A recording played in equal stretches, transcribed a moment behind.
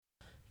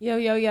Yo,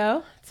 yo,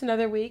 yo. It's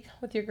another week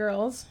with your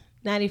girls,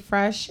 Natty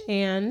Fresh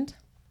and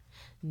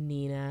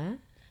Nina.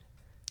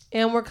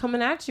 And we're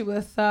coming at you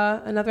with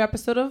another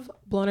episode of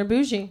Blunt or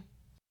Bougie.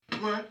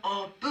 Blunt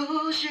or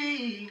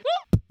bougie.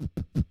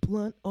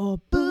 Blunt or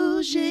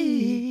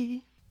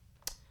bougie.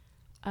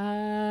 Do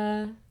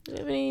we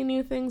have any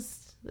new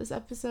things this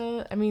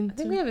episode? I think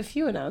we have a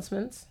few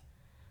announcements.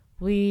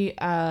 We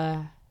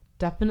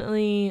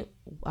definitely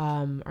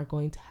are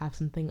going to have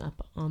something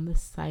up on the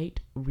site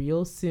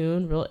real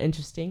soon, real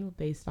interesting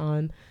based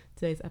on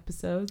today's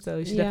episode. So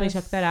you should definitely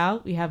check that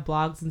out. We have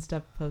blogs and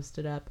stuff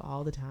posted up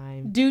all the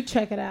time. Do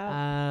check it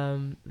out.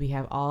 We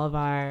have all of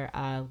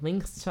our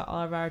links to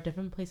all of our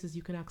different places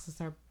you can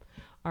access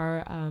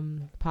our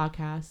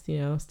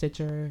podcast,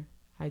 Stitcher,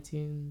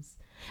 iTunes.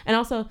 And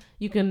also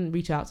you can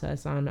reach out to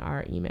us on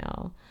our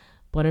email,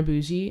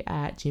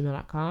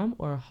 bluntorbougie@gmail.com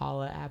or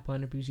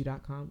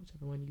holla@bluntorbougie.com,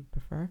 whichever one you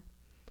prefer.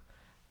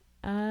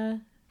 But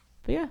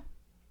yeah,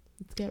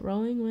 let's get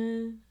rolling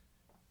with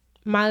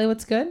Miley.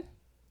 What's good?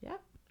 Yeah,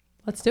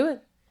 let's do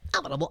it.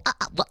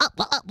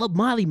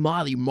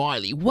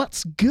 Miley,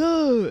 what's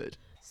good?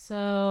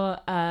 So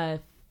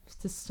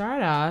to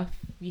start off,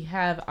 we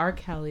have R.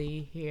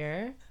 Kelly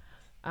here,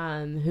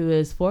 who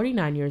is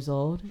 49 years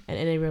old and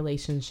in a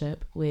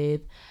relationship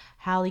with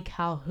Hallie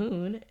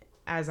Calhoun,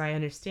 as I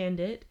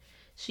understand it.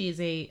 She is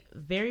a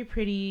very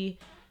pretty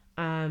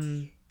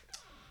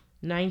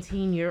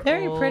 19-year-old.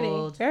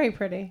 Very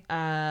pretty.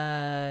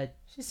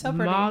 She's so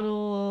pretty.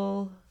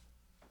 Model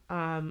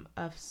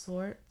of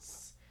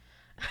sorts.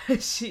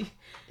 She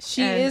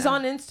is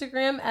on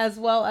Instagram as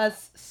well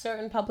as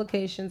certain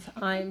publications,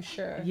 I'm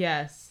sure.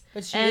 Yes.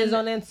 But she is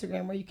on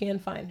Instagram where you can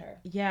find her.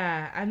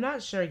 Yeah, I'm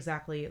not sure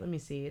exactly. Let me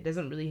see. It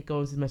doesn't really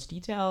go into much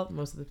detail,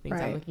 most of the things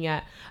I'm looking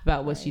at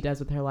about what she does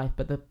with her life.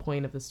 But the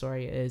point of the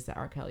story is that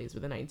R. Kelly is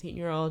with a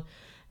 19-year-old.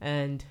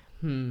 And,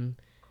 from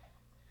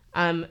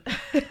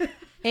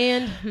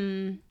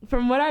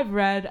what I've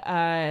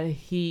read,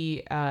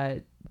 he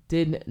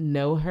did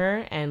know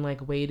her and,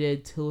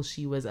 waited till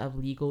she was of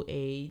legal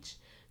age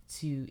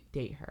to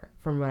date her.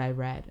 From what I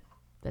read.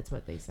 That's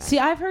what they said. See,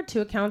 I've heard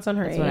two accounts on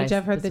her age.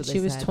 I've heard that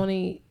she was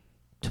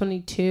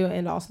 22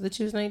 and also that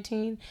she was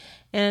 19.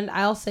 And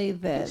I'll say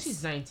this. I think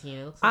she's 19.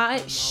 It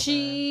looks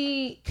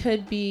she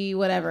could be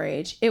whatever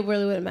age. It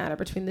really wouldn't matter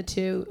between the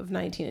two of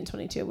 19 and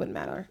 22. It wouldn't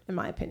matter, in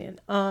my opinion.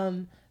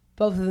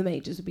 Both of them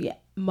ages would be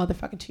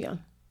motherfucking too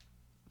young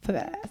for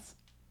that ass.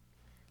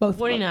 Both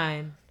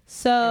 49.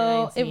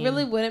 So it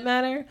really wouldn't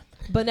matter.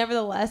 But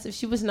nevertheless, if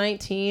she was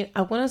 19,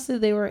 I want to say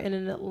they were in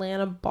an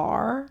Atlanta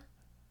bar,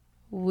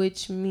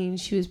 which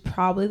means she was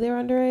probably there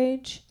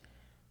underage,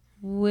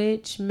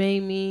 which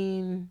may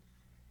mean,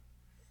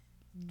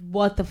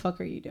 what the fuck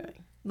are you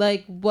doing?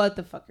 What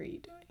the fuck are you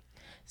doing?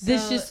 So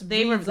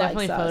they were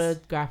definitely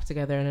photographed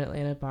together in an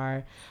Atlanta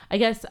bar. I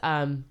guess,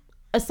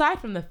 aside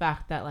from the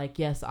fact that,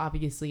 yes,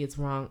 obviously it's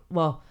wrong.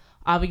 Well,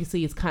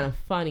 obviously it's kind of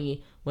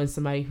funny when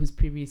somebody who's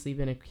previously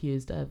been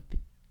accused of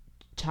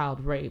child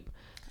rape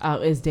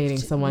is dating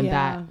someone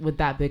that with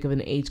that big of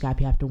an age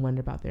gap. You have to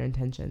wonder about their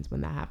intentions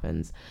when that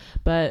happens.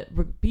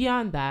 But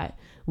beyond that,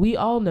 we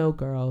all know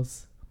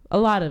girls. A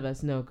lot of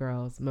us know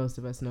girls. Most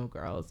of us know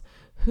girls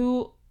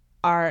who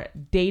are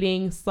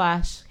dating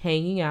 /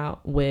 hanging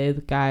out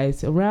with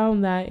guys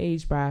around that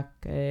age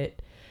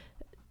bracket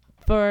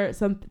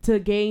to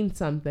gain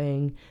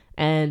something,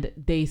 and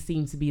they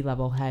seem to be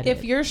level-headed.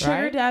 If your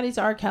sugar daddy's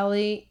R.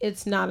 Kelly,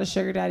 it's not a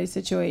sugar daddy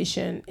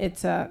situation.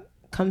 It's a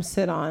come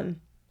sit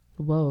on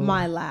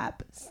my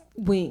lap,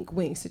 wink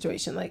wink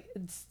situation.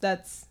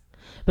 That's.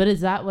 But is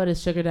that what a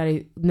sugar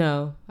daddy?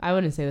 No, I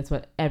wouldn't say that's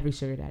what every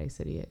sugar daddy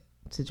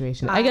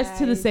situation. I guess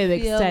to the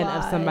extent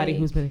of somebody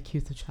who's been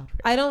accused of child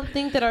rape. I don't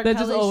think that R.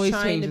 Kelly's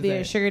trying to be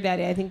a sugar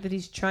daddy. I think that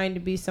he's trying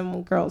to be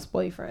some girl's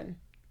boyfriend.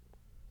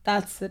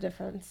 That's the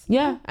difference.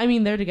 Yeah, I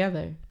mean they're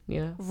together.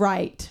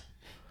 Right.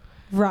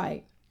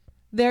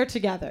 They're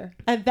together,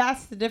 and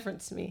that's the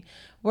difference to me.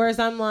 Whereas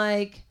I'm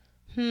like,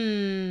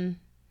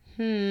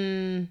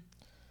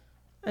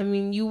 I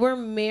mean, you were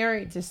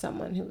married to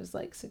someone who was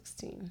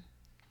 16.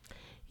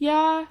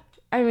 Yeah,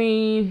 I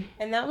mean,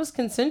 and that was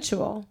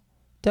consensual.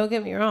 Don't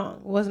get me wrong;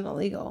 it wasn't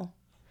illegal.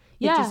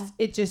 Yeah,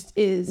 it just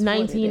is.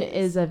 19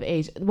 is of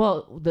age.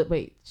 Well,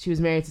 she was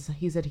married to.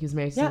 He said he was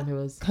married to someone who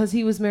was because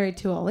he was married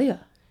to Aaliyah,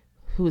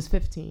 who was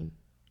 15.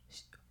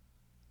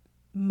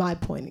 My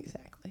point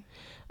exactly.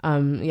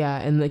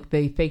 Yeah, and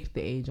they faked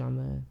the age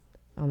on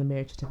the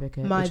marriage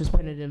certificate, which was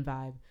printed in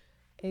Vibe.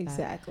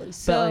 Exactly.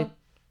 So. But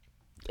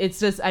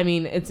it's just, I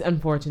mean, it's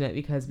unfortunate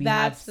because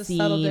that's the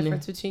subtle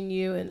difference between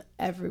you and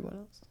everyone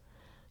else.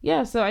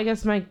 Yeah, so I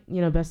guess my,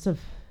 best of,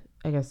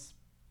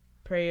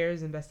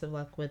 prayers and best of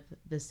luck with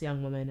this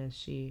young woman as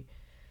she,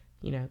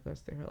 goes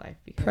through her life.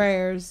 Because,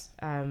 prayers.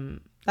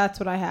 That's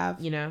what I have.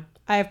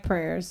 I have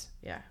prayers.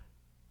 Yeah,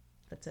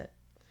 that's it.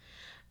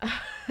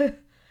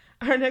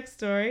 Our next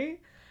story,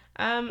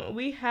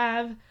 we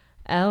have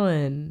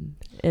Ellen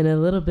in a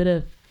little bit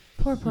of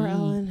poor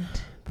Ellen.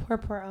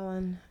 Poor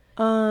Ellen.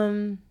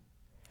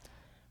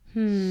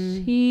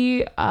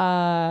 He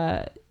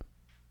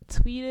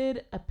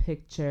tweeted a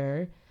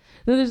picture.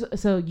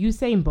 So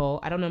Usain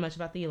Bolt, I don't know much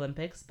about the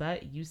Olympics,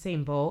 but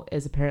Usain Bolt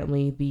is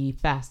apparently the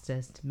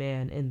fastest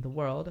man in the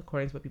world,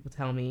 according to what people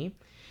tell me.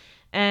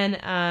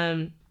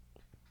 And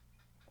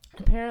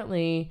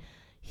apparently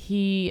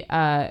he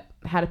had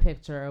a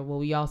picture, well,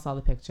 we all saw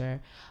the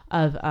picture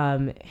of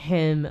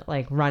him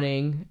like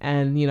running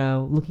and, you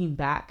know, looking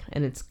back,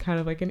 and it's kind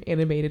of like an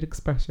animated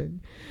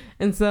expression.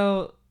 And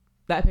so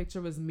that picture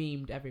was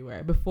memed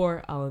everywhere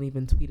before Ellen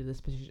even tweeted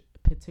this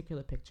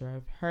particular picture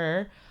of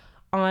her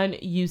on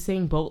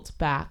Usain Bolt's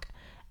back.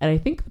 And I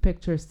think the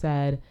picture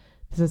said,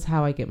 "This is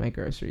how I get my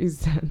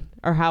groceries,"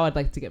 or how I'd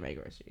like to get my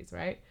groceries,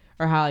 right?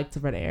 Or how I like to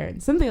run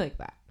errands, something like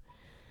that.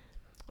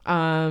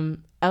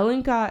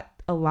 Ellen got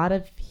a lot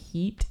of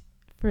heat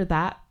for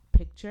that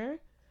picture,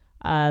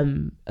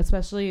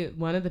 especially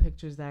one of the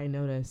pictures that I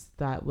noticed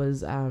that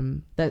was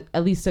that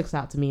at least sticks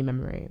out to me in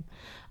memory,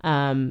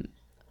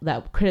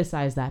 that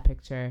criticized that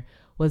picture,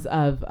 was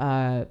of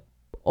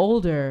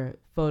older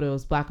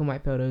photos, black and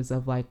white photos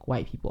of like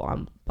white people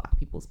on black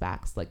people's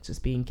backs, like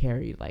just being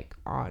carried like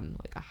on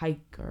like a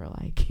hike or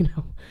like, you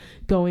know,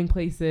 going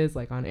places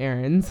like on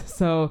errands.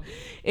 So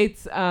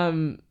it's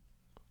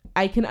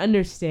I can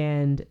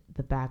understand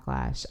the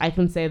backlash. I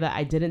can say that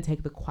I didn't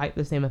take quite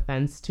the same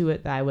offense to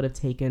it that I would have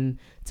taken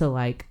to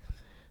like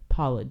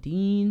Paula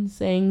Deen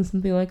saying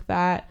something like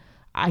that.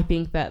 I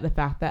think that the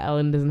fact that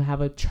Ellen doesn't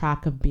have a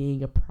track of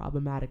being a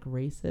problematic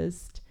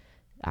racist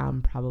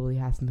probably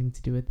has something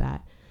to do with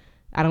that.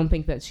 I don't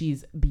think that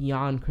she's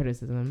beyond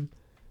criticism.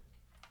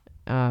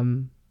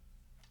 And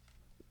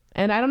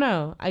I don't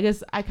know. I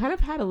guess I kind of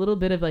had a little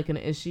bit of like an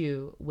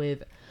issue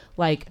with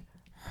like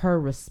her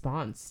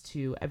response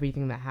to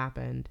everything that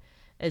happened.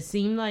 It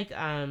seemed like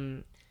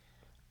I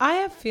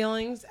have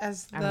feelings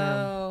as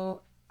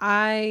though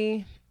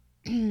I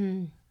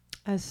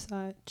as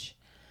such,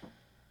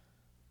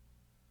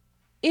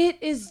 it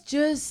is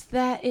just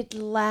that it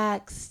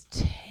lacks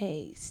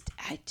taste.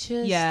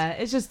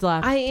 It's just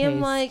lacks taste. I am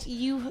like,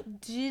 you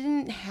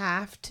didn't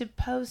have to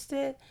post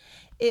it.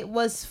 It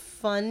was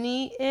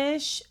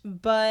funny-ish,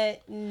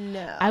 but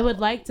no. I would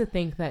like to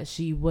think that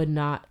she would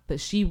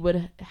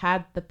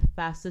had the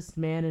fastest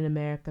man in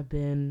America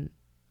been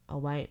a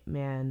white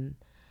man.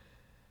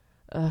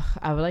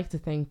 I would like to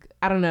think,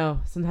 I don't know,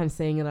 sometimes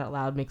saying it out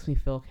loud makes me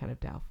feel kind of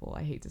doubtful.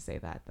 I hate to say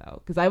that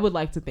though, because I would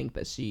like to think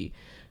that she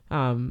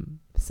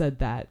said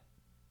that,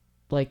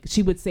 like,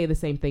 she would say the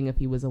same thing if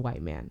he was a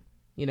white man,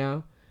 you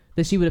know,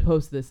 that she would have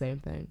posted the same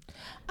thing.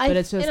 But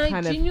it's just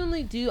I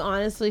genuinely do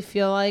honestly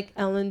feel like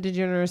Ellen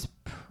DeGeneres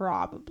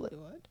probably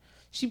would.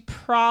 She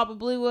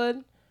probably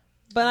would.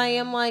 But I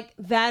am like,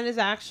 that is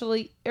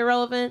actually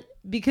irrelevant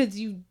because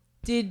you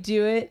did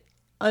do it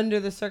under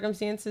the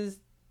circumstances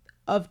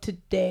of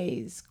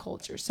today's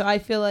culture. So I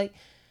feel like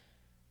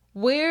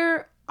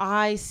where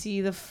I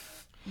see the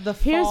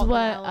here's what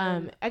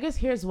I guess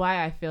here's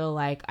why I feel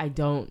like I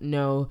don't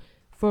know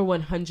for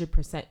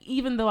 100%,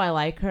 even though I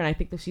like her and I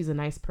think that she's a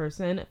nice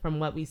person from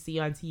what we see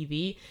on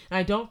TV, and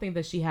I don't think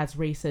that she has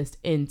racist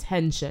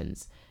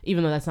intentions,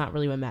 even though that's not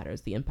really what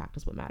matters. The impact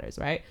is what matters,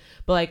 right?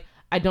 But like,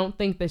 I don't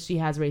think that she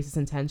has racist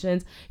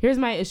intentions. Here's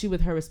my issue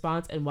with her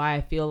response and why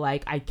I feel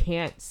like I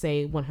can't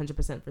say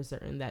 100% for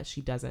certain that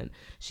she doesn't.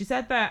 She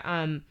said that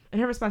in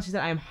her response, she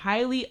said, "I am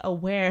highly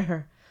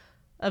aware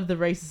of the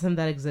racism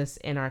that exists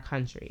in our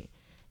country.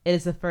 It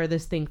is the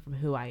furthest thing from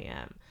who I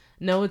am."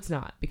 No, it's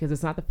not, because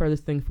it's not the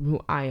furthest thing from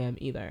who I am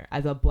either.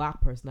 As a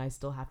black person, I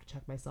still have to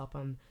check myself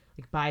on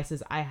like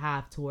biases I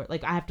have toward,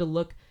 like, I have to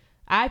look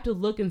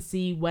and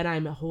see when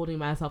I'm holding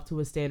myself to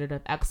a standard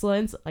of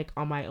excellence, like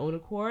on my own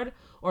accord,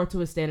 or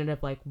to a standard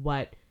of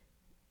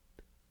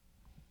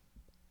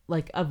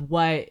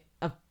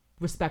of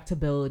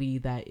respectability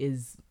that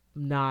is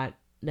not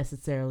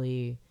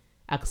necessarily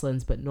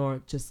excellence, but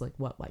nor just like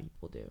what white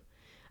people do.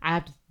 I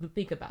have to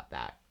think about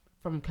that.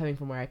 From coming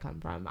from where I come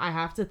from, I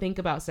have to think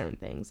about certain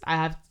things.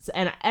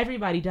 And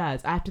everybody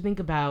does.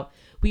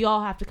 We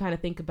all have to kind of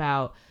think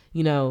about,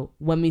 you know,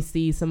 when we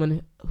see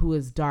someone who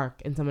is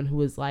dark and someone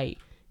who is light,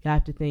 you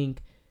have to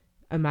think,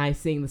 am I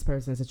seeing this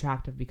person as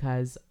attractive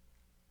because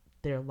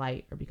they're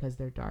light or because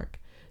they're dark?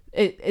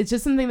 It's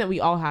just something that we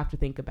all have to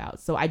think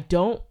about. So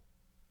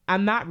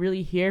I'm not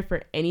really here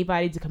for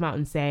anybody to come out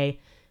and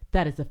say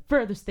that is the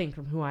furthest thing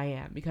from who I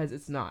am, because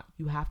it's not.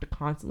 You have to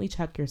constantly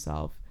check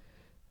yourself.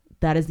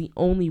 That is the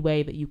only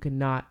way that you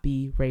cannot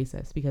be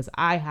racist, because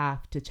I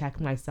have to check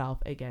myself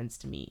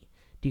against me.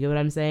 Do you get what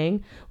I'm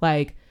saying?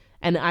 Like,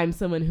 and I'm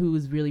someone who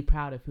is really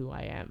proud of who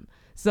I am.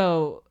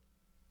 So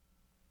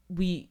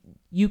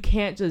you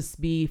can't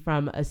just be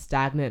from a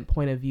stagnant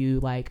point of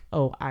view, like,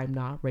 oh, I'm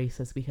not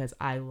racist because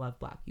I love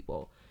black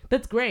people.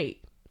 That's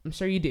great. I'm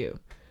sure you do.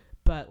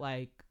 But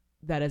like,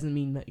 that doesn't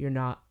mean that you're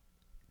not.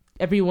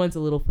 Everyone's a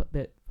little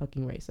bit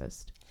fucking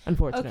racist,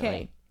 unfortunately.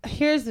 Okay,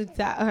 here's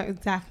exactly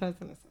what I was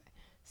going to say.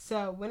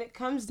 So when it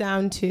comes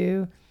down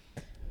to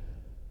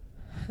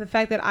the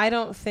fact that I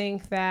don't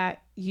think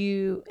that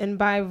you, and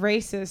by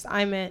racist,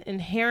 I meant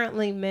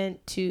inherently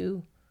meant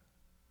to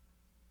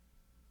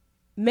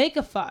make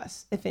a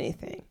fuss, if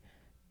anything,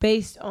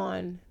 based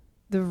on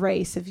the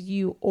race of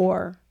you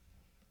or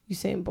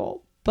Usain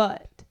Bolt,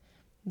 but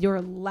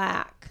your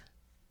lack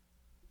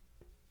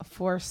of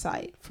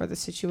foresight for the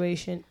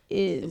situation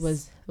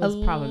was a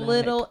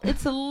little.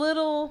 It's a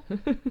little,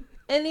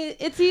 and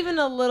it's even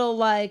a little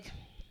like.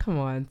 Come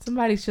on,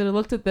 somebody should have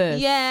looked at this.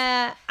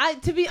 Yeah,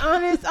 to be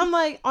honest, I'm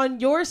like, on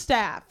your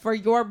staff for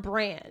your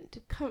brand.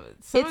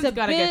 It's a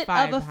bit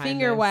of a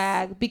finger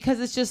wag because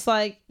it's just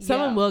like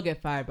someone will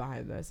get fired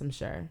behind this. I'm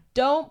sure.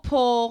 Don't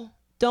pull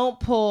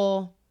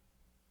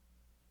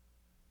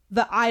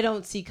the I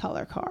don't see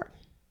color card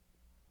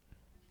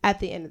at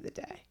the end of the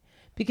day,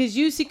 because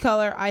you see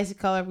color, I see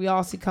color, we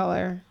all see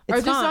color.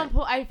 It's fine.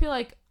 I feel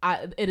like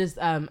it is.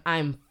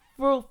 I'm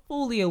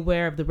fully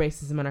aware of the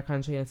racism in our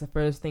country, and it's the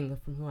first thing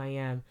from who I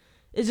am.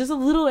 It's just a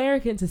little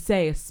arrogant to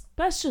say,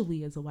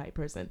 especially as a white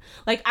person.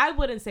 Like, I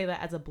wouldn't say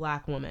that as a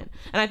black woman,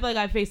 and I feel like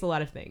I face a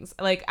lot of things.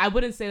 Like, I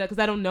wouldn't say that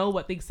because I don't know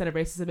what the extent of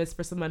racism is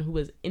for someone who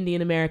is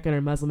Indian American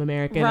or Muslim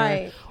American,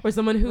 right, or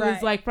someone who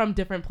is like from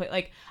different places.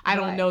 Like, I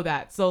don't know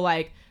that, so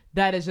like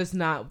that is just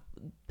not.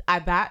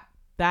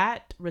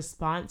 That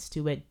response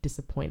to it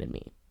disappointed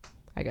me.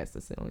 I guess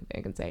that's the only thing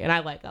I can say. And I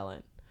like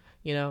Ellen.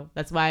 You know,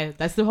 that's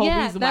the whole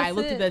reason why I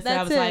looked at this and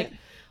I was like,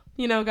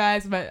 you know,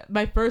 guys,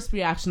 my first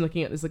reaction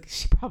looking at this, like,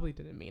 she probably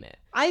didn't mean it.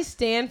 I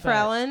stand for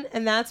Ellen,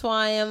 and that's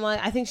why I'm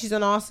like, I think she's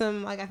an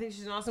awesome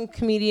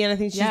comedian. I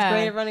think she's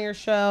great at running her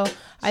show.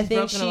 I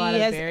think she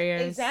has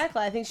barriers.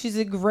 Exactly. I think she's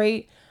a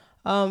great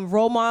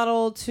role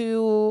model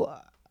to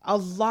a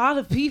lot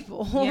of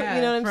people. Yeah,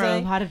 you know what I'm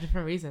saying? For a lot of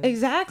different reasons.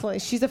 Exactly.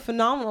 She's a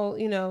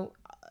phenomenal,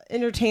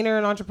 entertainer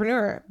and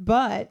entrepreneur.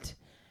 But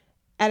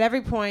at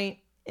every point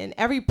in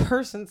every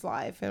person's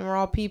life, and we're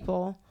all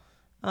people,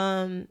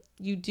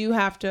 you do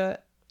have to,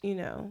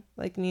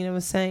 like Nina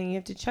was saying, you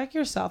have to check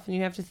yourself and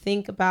you have to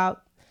think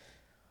about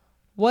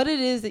what it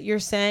is that you're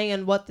saying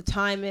and what the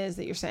time is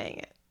that you're saying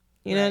it.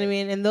 You know what I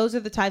mean? And those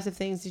are the types of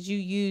things that you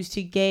use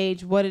to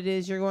gauge what it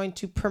is you're going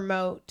to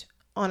promote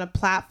on a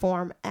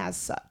platform as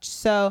such.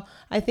 So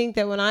I think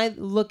that when I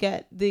look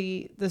at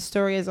the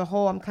story as a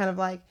whole, I'm kind of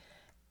like,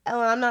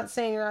 Ellen, I'm not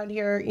saying you're out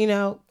here,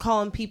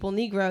 calling people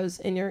Negroes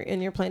in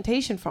your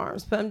plantation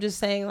farms, but I'm just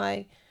saying,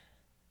 like,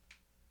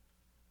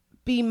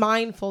 be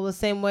mindful the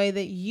same way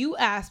that you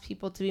ask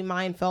people to be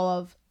mindful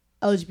of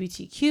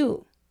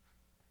LGBTQ,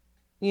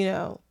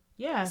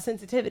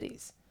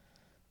 sensitivities.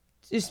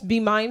 Just be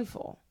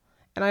mindful.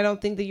 And I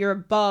don't think that you're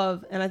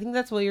above, and I think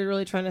that's what you're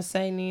really trying to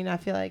say, Nina. I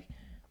feel like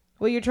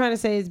what you're trying to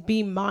say is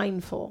be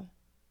mindful.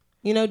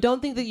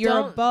 Don't think that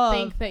you're above.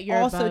 Think that you're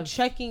also above.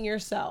 Checking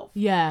yourself.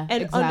 Yeah,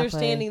 and exactly.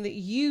 Understanding that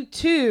you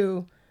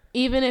too,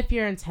 even if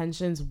your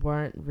intentions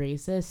weren't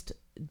racist,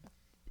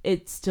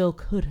 it still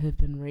could have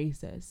been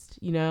racist.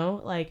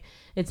 Like,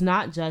 it's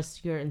not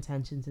just your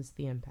intentions; it's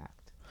the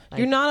impact. Like,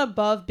 you're not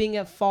above being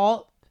at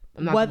fault,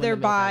 whether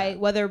by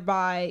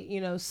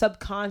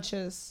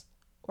subconscious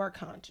or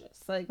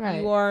conscious. Like,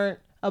 you aren't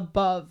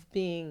above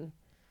being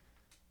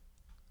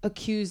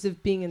accused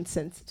of being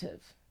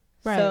insensitive.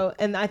 Right. So,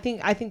 and I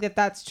think that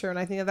that's true, and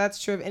I think that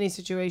that's true of any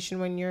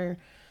situation when you're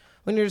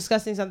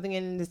discussing something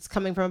and it's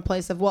coming from a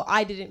place of, well,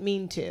 I didn't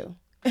mean to,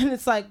 and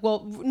it's like,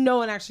 well, no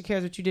one actually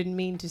cares what you didn't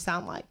mean to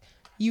sound like.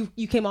 You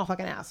came off like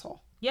an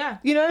asshole. Yeah.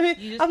 You know what I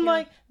mean? I'm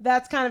like,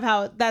 that's kind of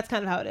how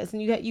it is,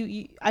 and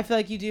you I feel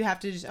like you do have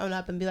to just own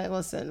up and be like,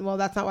 listen, well,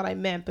 that's not what I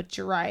meant, but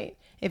you're right.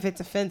 If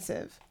it's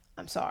offensive,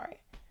 I'm sorry.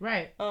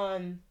 Right.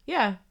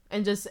 Yeah,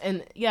 and just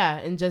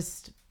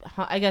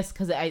I guess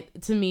because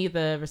to me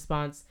the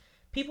response.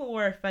 People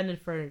were offended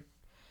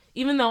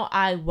even though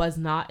I was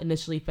not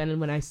initially offended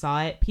when I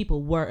saw it,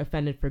 people were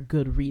offended for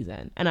good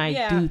reason. And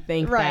I do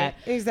think that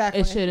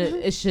exactly.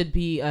 it should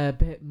be a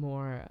bit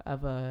more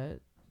of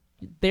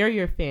they're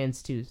your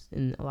fans too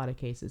in a lot of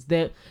cases.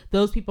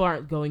 Those people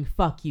aren't going,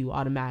 fuck you,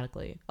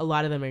 automatically. A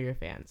lot of them are your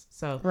fans.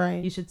 So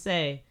you should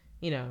say,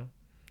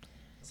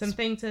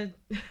 something to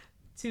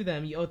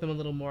them. You owe them a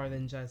little more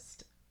than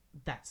just,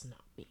 that's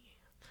not me.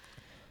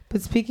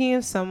 But speaking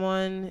of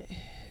someone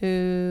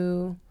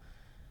who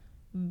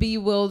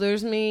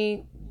bewilders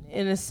me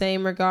in the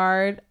same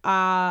regard,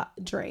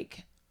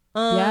 Drake.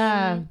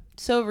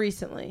 So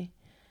recently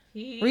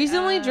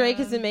Drake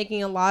has been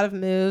making a lot of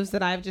moves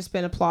that I've just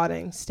been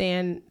applauding,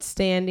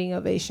 standing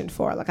ovation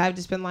for. Like, I've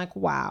just been like,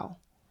 wow.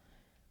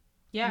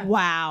 Yeah.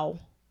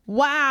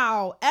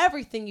 Wow.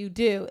 Everything you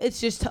do, it's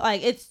just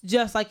like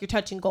you're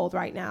touching gold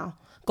right now.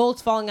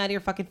 Gold's falling out of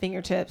your fucking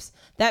fingertips.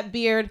 That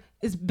beard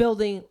is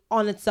building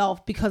on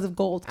itself because of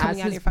gold coming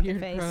out of your fucking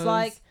face. Grows.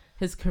 Like,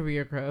 his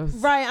career grows.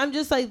 Right. I'm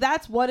just like,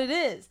 that's what it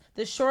is.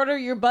 The shorter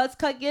your buzz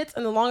cut gets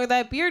and the longer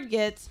that beard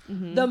gets,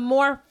 the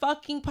more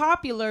fucking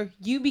popular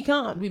you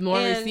become. The more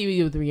we see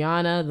you with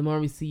Rihanna, the more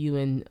we see you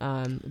in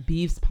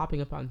beefs popping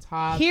up on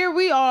top. Here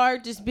we are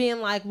just being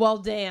like, well,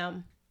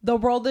 damn, the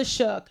world is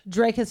shook.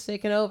 Drake has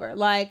taken over.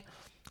 Like,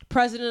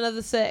 president of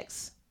the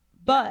six.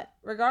 But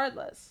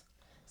regardless.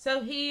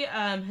 So he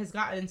has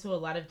gotten into a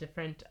lot of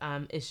different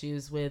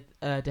issues with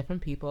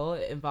different people.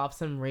 It involved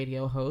some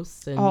radio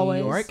hosts in New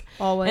York.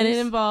 And it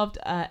involved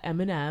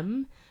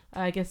Eminem,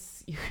 I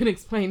guess you can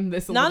explain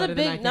this a little better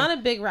than I can. Not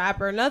a big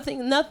rapper.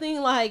 Nothing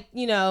like,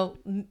 you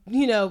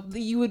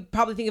would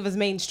probably think of as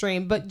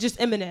mainstream, but just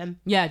Eminem.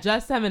 Yeah,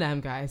 just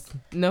Eminem, guys.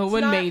 No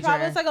one major.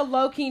 It's like a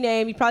low-key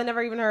name. You probably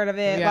never even heard of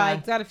it. Yeah. Like,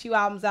 it's got a few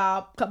albums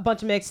out, a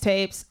bunch of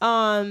mixtapes.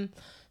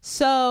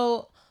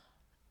 So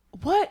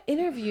what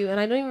interview? And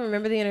I don't even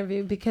remember the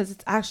interview because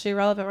it's actually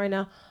irrelevant right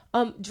now.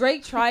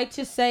 Drake tried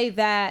to say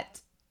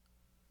that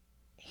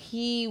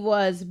he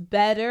was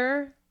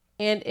better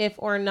and if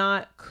or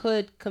not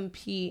could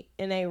compete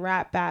in a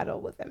rap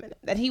battle with Eminem,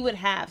 that he would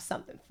have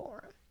something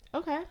for him.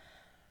 Okay.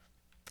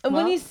 And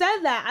when he said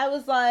that, I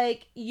was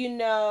like,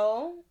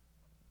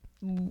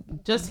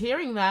 just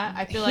hearing that,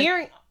 I feel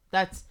like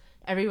that's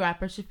every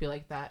rapper should feel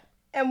like that.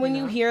 And when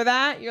you hear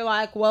that, you're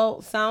like,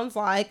 well, sounds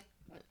like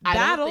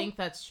battle. I don't think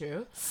that's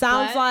true.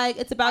 Sounds like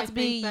it's about to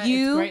be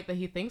you. It's great that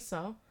he thinks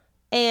so.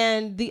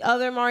 And the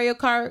other Mario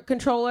Kart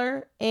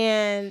controller,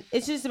 and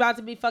it's just about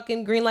to be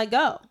fucking green light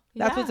go.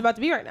 That's what it's about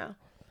to be right now.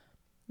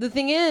 The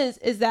thing is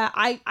that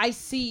I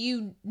see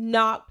you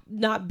not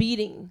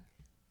beating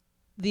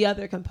the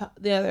other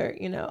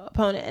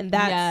opponent, and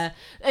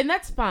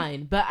that's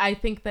fine. But I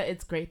think that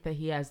it's great that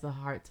he has the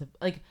heart to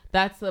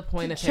that's the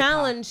point of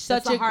challenge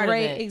such a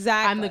great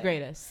exactly. I'm the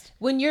greatest.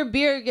 When your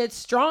beard gets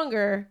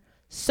stronger,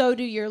 so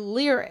do your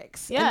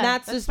lyrics, and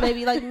that's just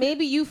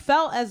maybe you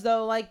felt as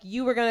though like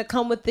you were gonna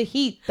come with the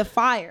heat, the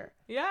fire.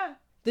 Yeah.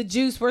 The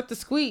juice worth the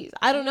squeeze.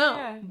 I don't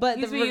know. But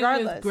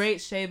regardless. Great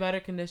shea butter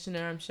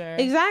conditioner, I'm sure.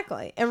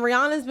 Exactly. And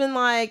Rihanna's been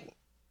like,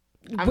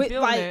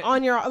 it.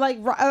 On your,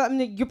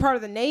 you're part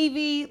of the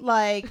Navy.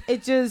 Like,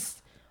 it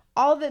just,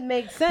 all of it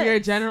makes sense. You're a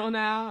general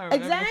now? Or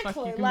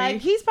exactly. Like,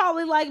 he's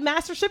probably like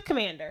Master Ship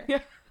Commander. Yeah.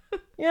 You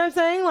know what I'm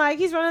saying? Like,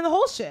 he's running the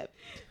whole ship.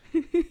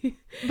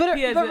 But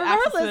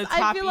regardless,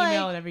 I feel like.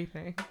 And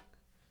everything.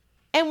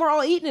 And we're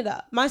all eating it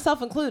up,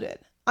 myself included.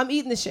 I'm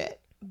eating the shit.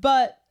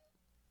 But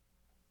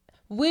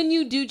when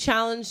you do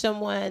challenge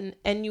someone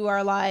and you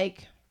are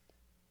like,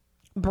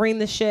 bring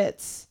the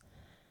shits,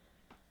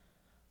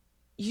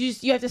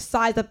 you have to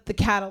size up the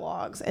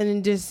catalogs. And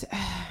then just,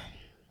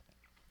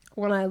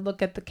 when I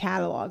look at the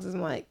catalogs, I'm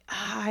like,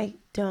 I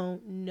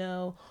don't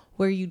know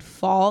where you'd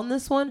fall in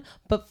this one.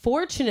 But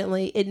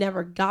fortunately, it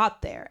never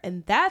got there.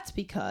 And that's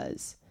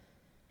because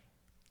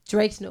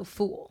Drake's no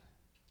fool.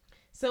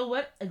 So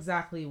what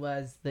exactly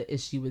was the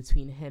issue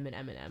between him and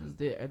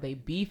Eminem? Are they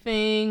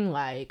beefing?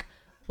 Like,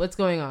 what's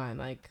going on?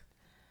 Like,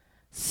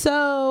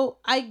 so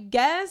I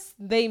guess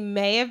they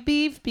may have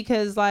beefed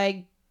because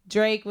like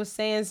Drake was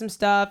saying some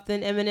stuff.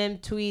 Then Eminem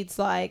tweets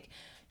like,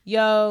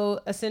 yo,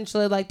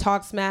 essentially like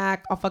talk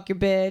smack, I'll fuck your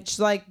bitch.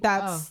 Like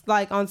that's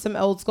like on some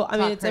old school. I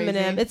mean, it's crazy.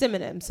 It's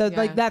Eminem. So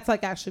like that's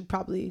like actually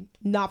probably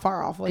not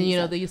far off. And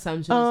the assumption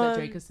is that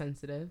Drake is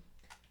sensitive.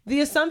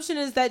 The assumption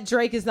is that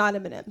Drake is not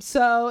Eminem.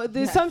 So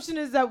the assumption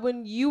is that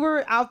when you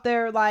were out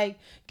there like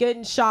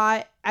getting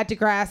shot at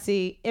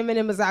Degrassi,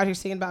 Eminem was out here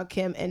singing about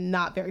Kim in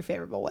not very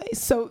favorable ways.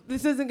 So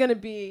this isn't going to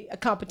be a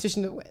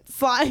competition of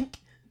wits. Like,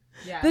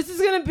 this is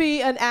going to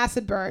be an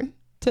acid burn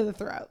to the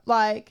throat.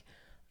 Like,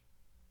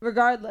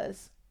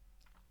 regardless.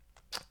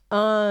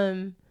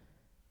 When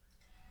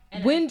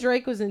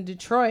Drake was in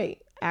Detroit,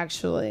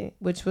 actually,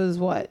 which was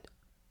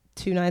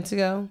 2 nights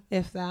ago,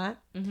 if that.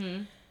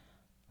 Mm-hmm.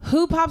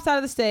 Who pops out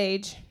of the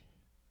stage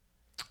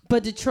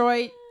but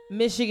Detroit,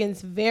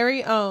 Michigan's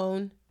very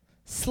own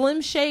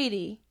Slim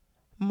Shady,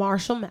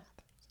 Marshall Mathers,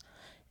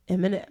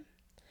 Eminem.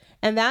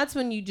 And that's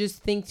when you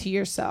just think to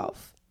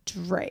yourself,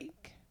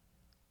 Drake,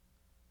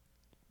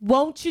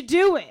 won't you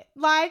do it?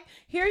 Like,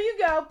 here you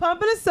go,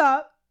 pumping us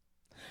up,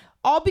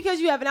 all because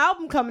you have an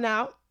album coming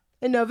out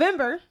in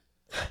November,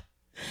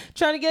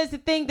 trying to get us to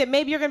think that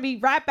maybe you're going to be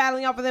rap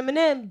battling off with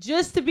Eminem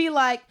just to be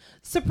like,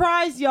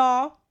 surprise,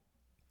 y'all.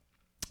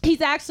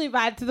 He's actually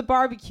invited to the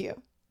barbecue.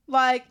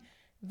 Like,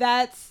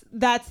 that's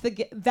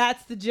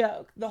the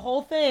joke. The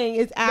whole thing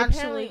is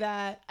actually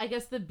that. I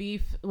guess the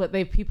beef,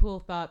 people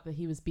thought that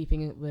he was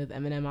beefing with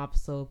Eminem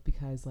also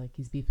because like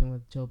he's beefing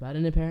with Joe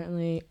Budden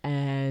apparently,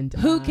 and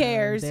who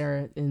cares?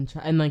 They're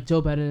and like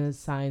Joe Budden is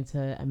signed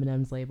to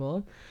Eminem's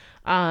label.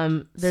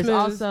 There's Smooth.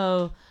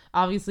 Also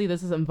obviously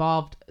this has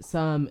involved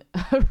some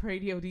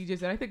radio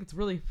DJs, and I think it's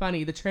really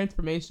funny the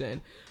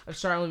transformation of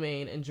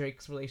Charlemagne and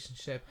Drake's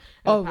relationship.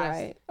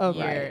 Right.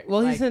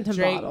 Well, he sent him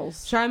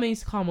bottles. Charlemagne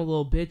used to call him a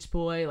little bitch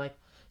boy, like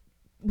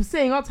was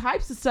saying all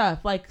types of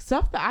stuff, like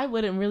stuff that I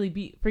wouldn't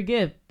really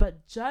forgive,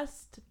 but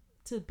just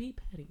to be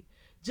petty,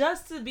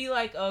 just to be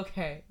like,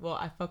 okay, well,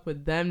 I fuck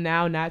with them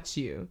now, not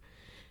you.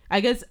 I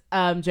guess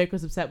Drake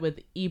was upset with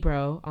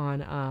Ebro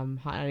on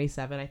Hot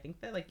 97. I think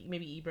that like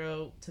maybe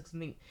Ebro took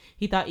something.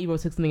 He thought Ebro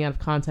took something out of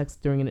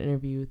context during an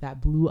interview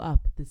that blew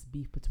up this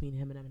beef between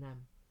him and Eminem.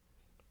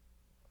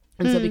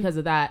 And so because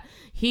of that,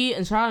 he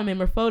and Charlemagne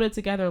were photoed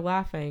together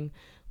laughing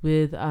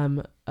with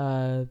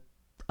a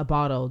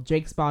bottle.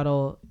 Drake's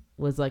bottle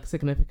was like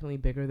significantly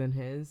bigger than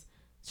his,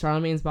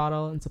 Charlemagne's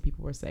bottle, and so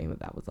people were saying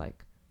that was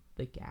like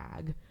the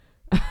gag.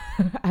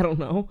 I don't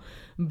know,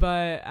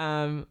 but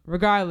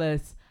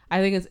regardless, I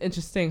think it's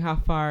interesting how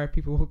far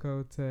people will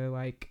go to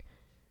like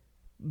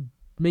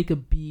make a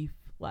beef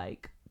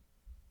like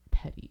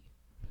petty.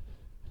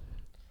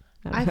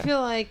 I feel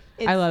like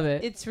I love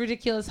it. It's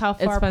ridiculous how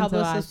far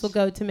publicists will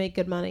go to make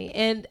good money.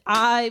 And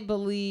I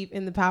believe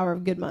in the power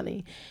of good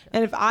money.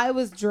 And if I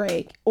was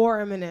Drake or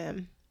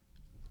Eminem,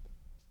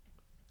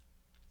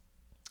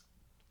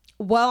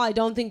 well, I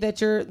don't think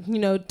that your,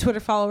 Twitter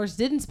followers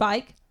didn't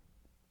spike.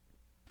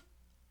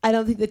 I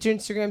don't think that your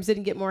Instagrams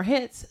didn't get more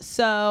hits.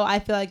 So I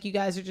feel like you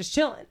guys are just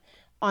chilling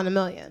on 1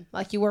 million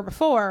like you were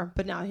before,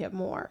 but now you have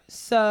more.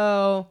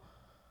 So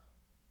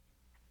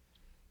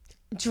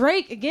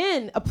Drake,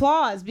 again,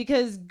 applause,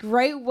 because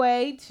great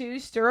way to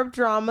stir up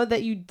drama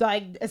that you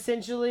like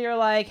essentially are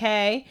like,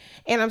 hey,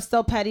 and I'm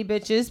still petty,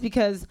 bitches,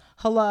 because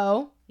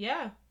hello.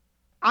 Yeah.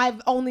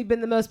 I've only been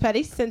the most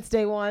petty since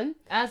day one.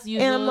 As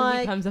usual, and I'm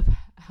like, he comes up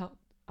out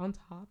on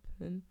top.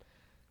 And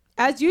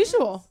As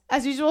usual,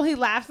 he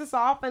laughs us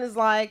off and is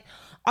like,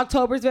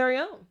 October's very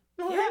own.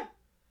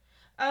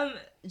 Yeah.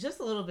 Just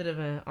a little bit of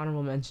an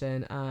honorable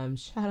mention.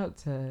 Shout out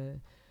to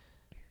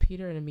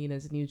Peter and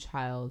Amina's new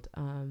child.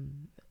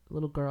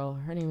 Little girl,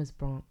 her name is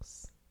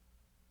Bronx.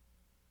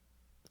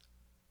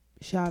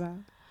 Shout out.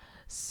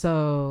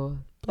 So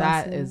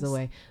Blessings. That is a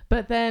way.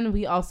 But then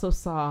we also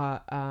saw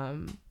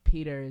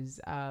Peter's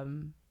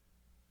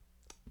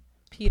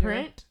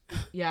print.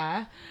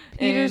 Yeah.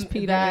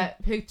 Peter.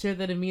 That picture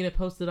that Amina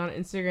posted on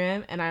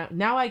Instagram. And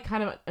I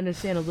kind of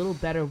understand a little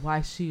better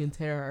why she and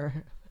Tara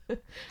are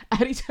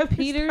at each other.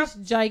 Peter's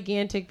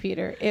gigantic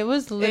Peter. It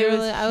was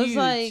literally, I was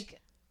like,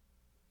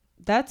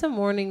 that's a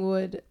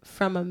Morningwood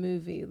from a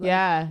movie. Like,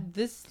 yeah.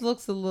 This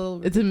looks a little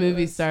ridiculous. It's a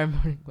movie star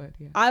Morningwood.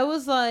 Yeah. I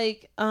was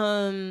like,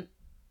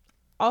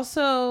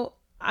 also,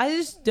 I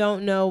just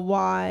don't know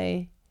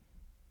why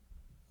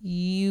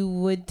you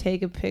would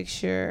take a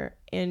picture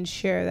and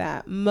share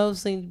that.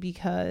 Mostly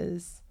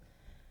because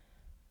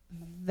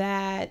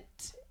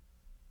that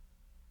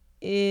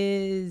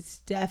is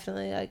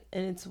definitely like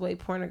in its way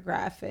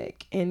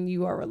pornographic and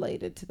you are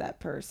related to that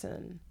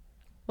person.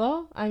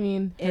 Well, I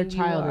mean, her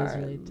child is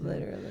related to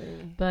literally.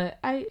 It. But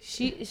I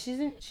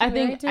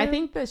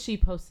think that she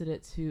posted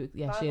it to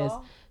she is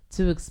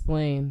to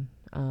explain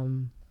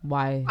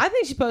why. I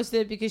think she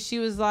posted it because she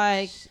was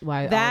like,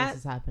 why that all this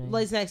is happening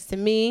lays next to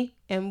me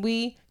and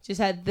we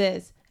just had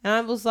this, and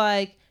I was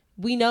like,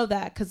 we know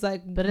that because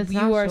like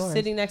you are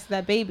sitting next to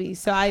that baby,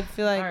 so I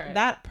feel like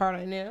that part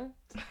I knew.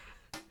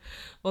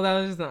 Well, that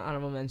was just an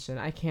honorable mention.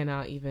 I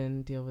cannot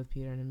even deal with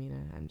Peter and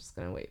Amina. I'm just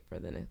going to wait for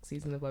the next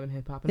season of Love and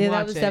Hip Hop and watch it.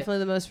 That was definitely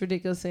the most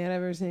ridiculous thing I've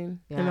ever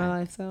seen in my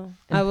life. So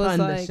I was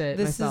like,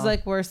 this is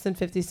like worse than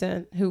 50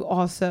 Cent, who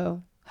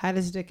also had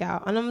his dick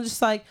out. And I'm just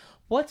like,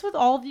 what's with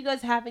all of you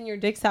guys having your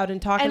dicks out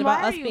and talking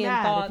about us being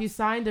thoughts? If you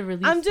signed a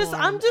release I'm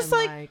just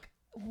like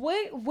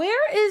wait,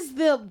 where is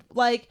the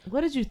like?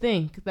 What did you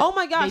think? Oh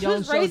my gosh,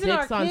 who's raising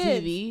our kids? On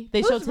TV?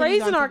 Who's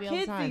raising our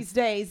kids these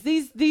days?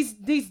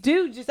 These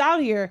dudes just out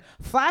here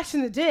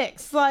flashing the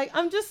dicks. Like,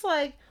 I'm just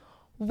like,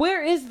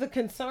 where is the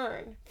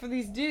concern for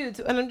these dudes?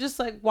 And I'm just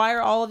like, why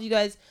are all of you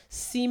guys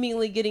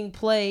seemingly getting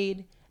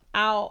played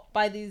out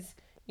by these,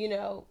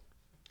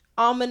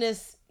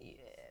 ominous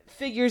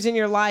figures in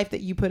your life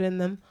that you put in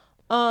them?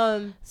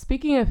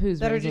 Speaking of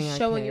who's that raising are just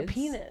showing your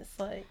penis,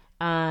 like,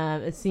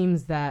 it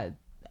seems that.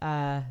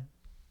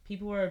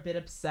 People were a bit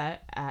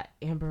upset at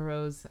Amber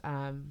Rose,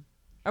 not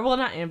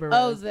Amber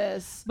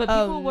Rose. But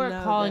people were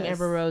calling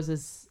Amber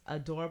Rose's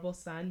adorable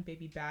son,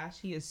 Baby Bash.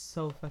 He is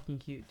so fucking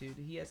cute, dude.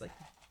 He has like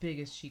the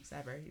biggest cheeks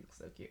ever. He looks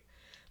so cute.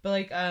 But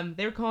like,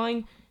 they were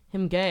calling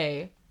him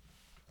gay.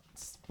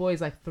 This boy's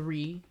like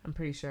 3, I'm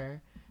pretty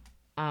sure.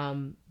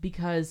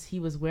 Because he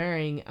was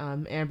wearing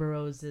Amber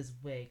Rose's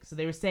wig. So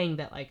they were saying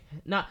that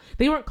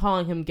they weren't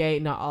calling him gay,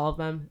 not all of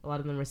them. A lot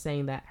of them were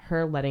saying that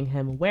her letting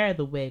him wear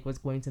the wig was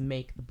going to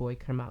make the boy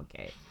turn out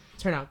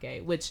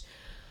gay, which,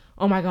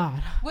 oh my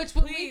God. Which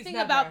when we think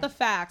about the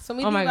facts,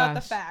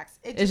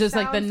 it's just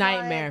like the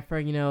nightmare for,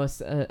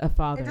 a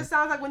father. It just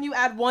sounds like when you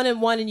add 1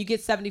 and 1 and you get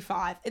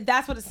 75.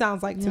 That's what it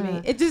sounds like to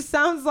me. It just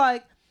sounds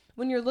like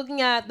when you're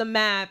looking at the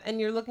map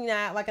and you're looking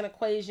at like an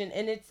equation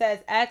and it says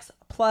X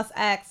plus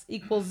X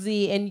equals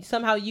Z and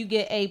somehow you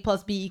get A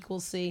plus B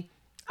equals C.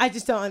 I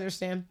just don't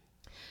understand.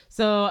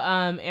 So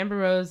Amber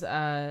Rose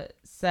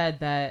said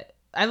that,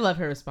 I love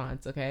her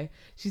response, okay?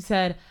 She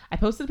said, I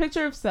posted a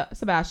picture of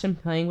Sebastian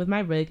playing with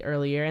my wig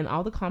earlier and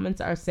all the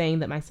comments are saying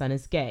that my son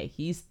is gay.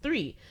 He's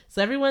 3.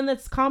 So everyone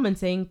that's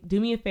commenting,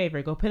 do me a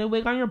favor. Go put a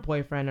wig on your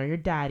boyfriend or your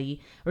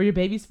daddy or your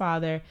baby's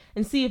father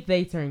and see if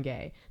they turn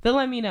gay. They'll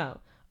let me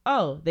know.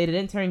 Oh, they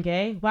didn't turn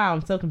gay? Wow,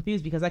 I'm so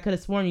confused because I could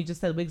have sworn you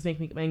just said wigs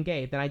make men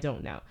gay. Then I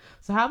don't know.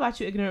 So how about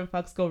you ignorant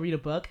fucks go read a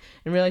book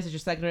and realize that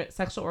your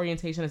sexual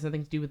orientation has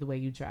nothing to do with the way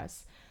you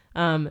dress.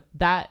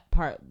 That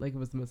part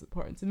was the most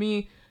important to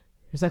me.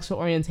 Your sexual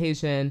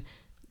orientation.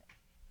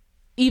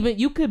 Even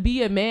you could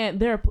be a man.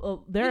 There are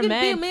men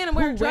be a man and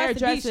wear a dress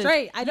to be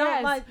straight. I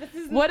don't like.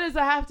 What does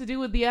that have to do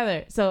with the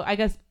other? So I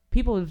guess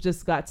people have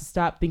just got to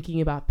stop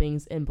thinking about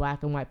things in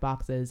black and white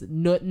boxes.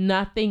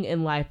 Nothing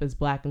in life is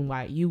black and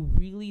white. You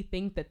really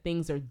think that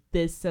things are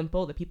this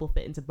simple, that people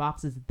fit into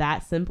boxes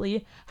that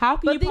simply? How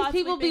can you possibly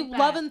these people be think that?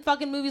 loving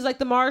fucking movies like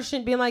The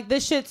Martian, being like,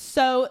 this shit's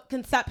so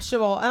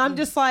conceptual. And I'm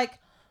just like,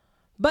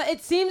 but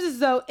it seems as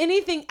though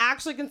anything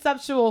actually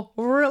conceptual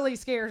really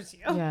scares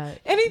you. Yeah.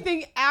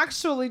 Anything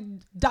actually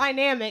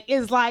dynamic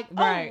is like,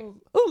 Right.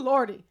 oh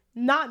lordy,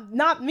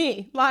 not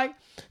me. Like,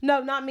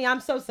 no, not me. I'm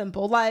so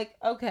simple. Like,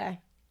 okay,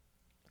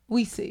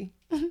 we see.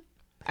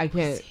 I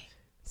can't.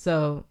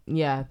 So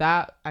yeah,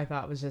 that I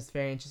thought was just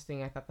very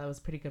interesting. I thought that was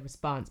a pretty good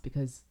response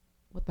because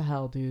what the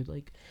hell, dude?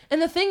 Like,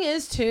 and the thing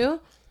is too,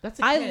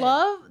 I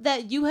love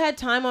that you had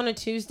time on a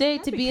Tuesday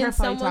to be in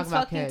someone's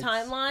fucking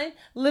timeline,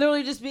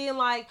 literally just being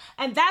like,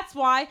 and that's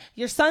why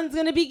your son's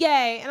gonna be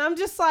gay, and I'm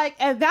just like,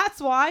 and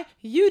that's why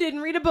you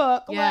didn't read a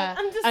book. Yeah, like,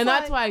 I'm just and like,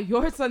 that's why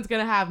your son's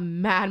gonna have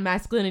mad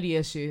masculinity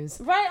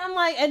issues. Right? I'm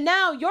like, and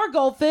now your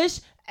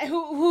goldfish,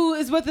 who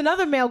is with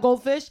another male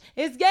goldfish,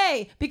 is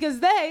gay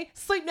because they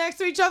sleep next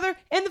to each other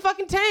in the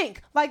fucking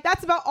tank. Like,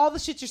 that's about all the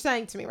shit you're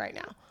saying to me right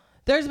now.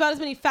 There's about as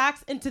many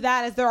facts into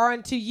that as there are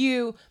into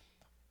you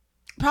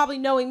probably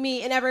knowing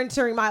me and ever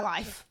entering my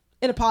life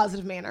in a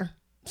positive manner.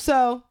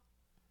 So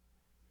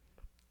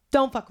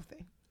don't fuck with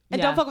me.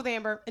 And don't fuck with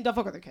Amber. And don't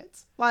fuck with her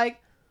kids. Like,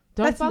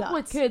 don't fuck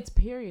with kids,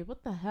 period.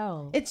 What the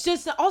hell? It's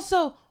just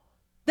also,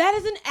 that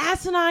is an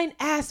asinine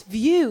ass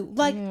view.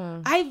 Like,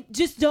 I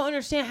just don't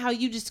understand how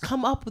you just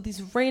come up with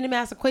these random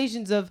ass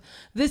equations of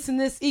this and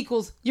this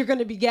equals you're going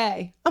to be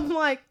gay. I'm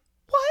like,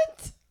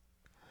 what?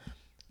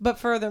 But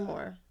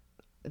furthermore.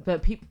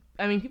 But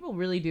people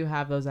really do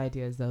have those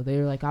ideas, though.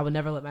 They're like, I would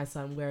never let my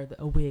son wear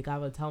a wig. I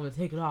would tell him to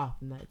take it off,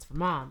 and that it's for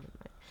mom.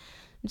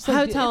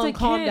 I would tell him,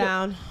 calm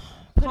down.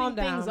 Putting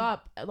things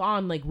up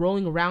on, like,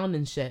 rolling around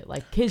and shit.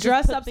 Like, kids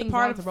dress up's a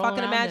part of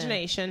fucking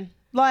imagination.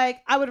 Like,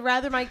 I would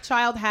rather my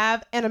child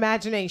have an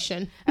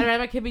imagination. I'd rather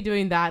my kid be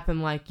doing that than,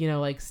 like, you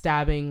know, like,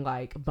 stabbing,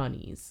 like,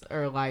 bunnies.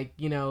 Or, like,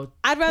 you know,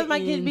 I'd rather my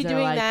kid be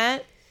doing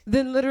that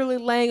than literally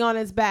laying on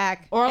his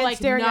back or and like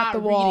staring not at the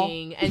wall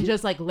reading and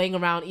just like laying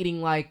around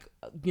eating like,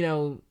 you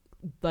know,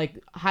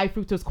 like high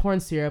fructose corn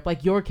syrup,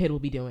 like your kid will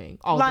be doing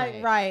all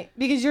day. Right,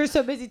 because you're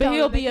so busy. But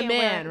he'll be a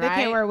man, right? They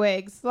can't wear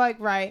wigs. Like,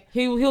 right.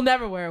 He'll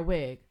never wear a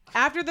wig.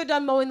 After they're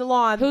done mowing the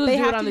lawn, they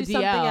have to do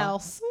something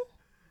else.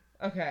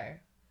 Okay.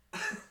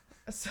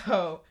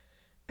 So,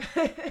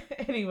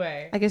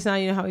 anyway, I guess now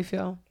you know how we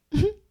feel.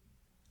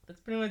 That's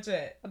pretty much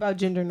it about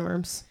gender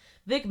norms.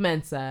 Vic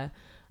Mensa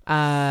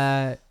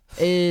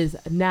is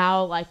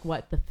now like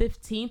what, the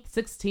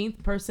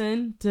 16th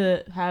person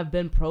to have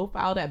been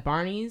profiled at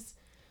Barney's.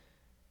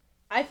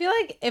 I feel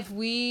like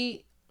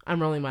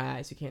I'm rolling my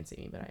eyes, you can't see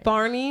me, but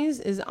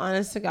Barney's is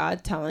honest to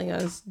God telling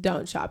us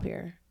don't shop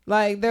here.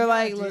 Like, they're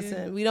like, dude,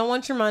 listen, we don't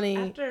want your money.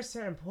 After a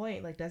certain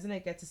point, like, doesn't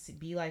it get to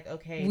be like,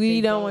 okay,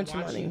 we don't want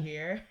your money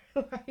here?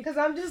 Because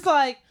I'm just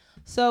like,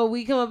 so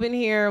we come up in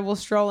here, we'll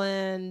stroll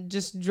in,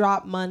 just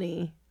drop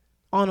money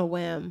on a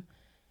whim.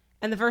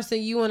 And the first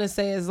thing you want to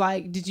say is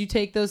like, did you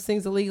take those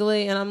things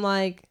illegally? And I'm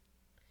like,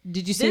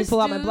 did you see me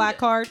pull out my black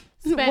card?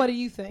 What do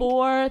you think?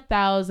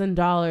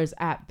 $4,000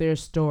 at their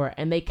store,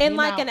 and they came in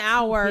like an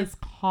hour his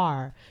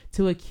car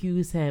to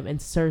accuse him and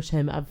search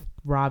him of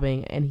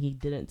robbing, and he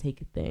didn't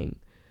take a thing.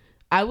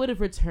 I would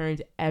have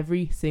returned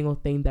every single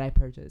thing that I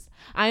purchased.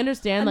 I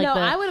understand, like,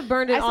 I would have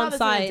burned it on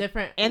site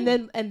and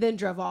then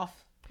drove off.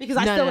 Because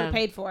I still would have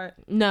paid for it.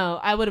 No,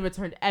 I would have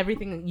returned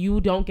everything.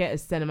 You don't get a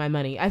cent of my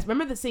money. I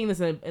remember seeing this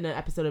in an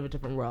episode of A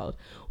Different World.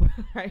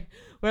 Right?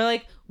 Where,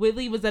 like,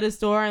 Whitley was at a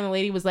store and the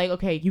lady was like,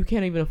 okay, you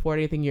can't even afford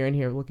anything you're in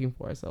here looking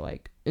for. So,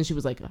 like, and she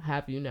was like,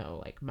 have you know,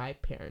 like, my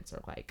parents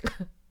are, like,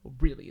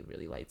 really,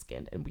 really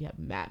light-skinned and we have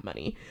mad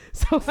money.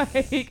 So,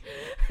 like,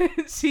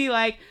 she,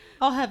 like,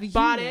 I'll have you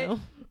bought it,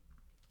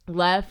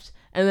 left.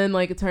 And then,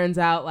 like, it turns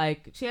out,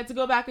 like, she had to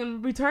go back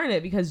and return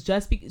it because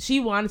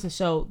she wanted to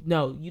show,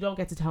 no, you don't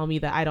get to tell me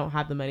that I don't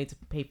have the money to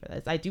pay for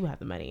this. I do have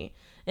the money.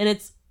 And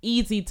it's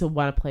easy to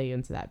want to play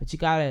into that, but you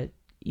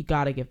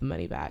gotta give the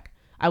money back.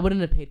 I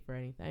wouldn't have paid for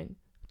anything.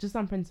 Just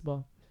on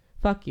principle.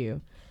 Fuck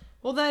you.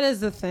 Well, that is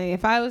the thing.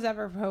 If I was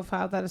ever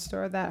profiled at a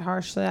store that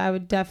harshly, I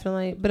would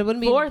definitely, but it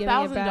wouldn't be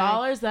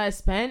 $4,000 that I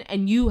spent,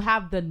 and you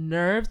have the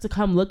nerve to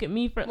come look at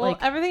me for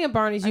everything at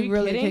Barney's. You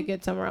really could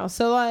get somewhere else.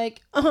 So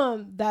like,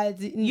 that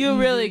is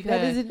really could.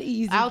 That is an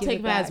easy. I'll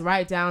take that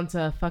right down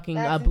to fucking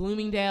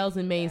Bloomingdale's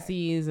and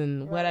Macy's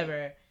and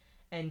whatever,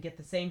 and get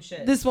the same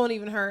shit. This won't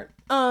even hurt.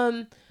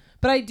 But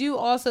I do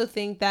also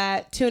think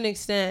that to an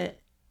extent,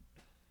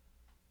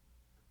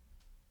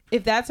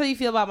 if that's how you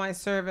feel about my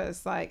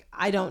service, like,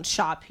 I don't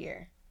shop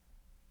here.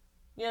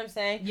 You know what I'm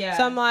saying? Yeah.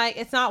 So I'm like,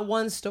 it's not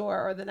one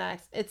store or the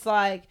next. It's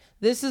like,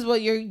 this is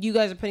what you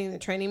guys are putting in the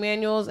training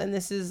manuals. And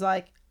this is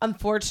like,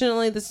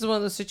 unfortunately, this is one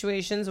of those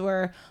situations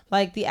where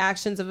like the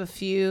actions of a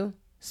few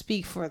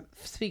speak for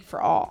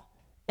all.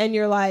 And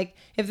you're like,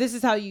 if this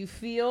is how you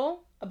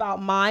feel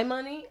about my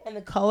money and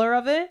the color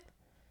of it,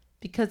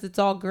 because it's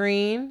all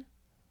green.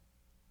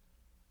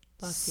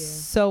 Fuck you.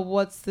 So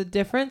what's the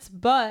difference?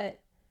 But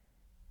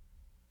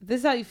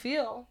this is how you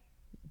feel.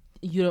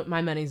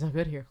 My money's not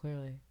good here,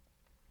 clearly.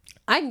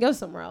 I can go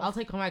somewhere else. I'll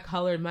take my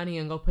colored money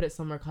and go put it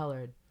somewhere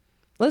colored.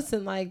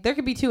 Listen, like, there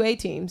could be 2 A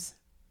teams.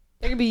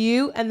 There could be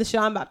you and the show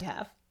I'm about to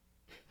have.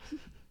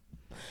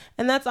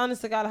 And that's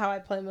honest to God how I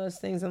play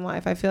most things in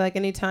life. I feel like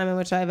any time in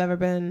which I've ever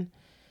been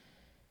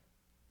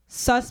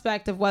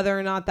suspect of whether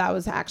or not that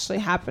was actually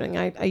happening,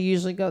 I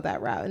usually go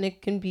that route. And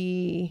it can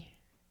be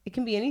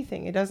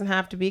anything. It doesn't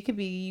have to be. It could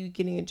be you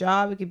getting a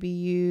job. It could be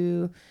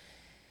you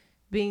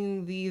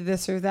being the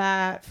this or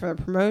that for a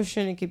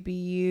promotion. It could be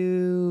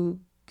you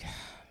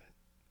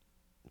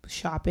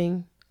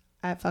shopping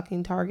at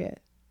fucking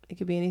Target. It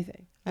could be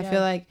anything. Yeah. I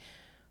feel like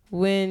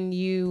when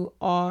you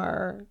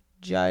are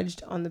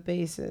judged on the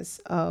basis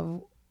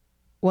of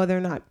whether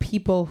or not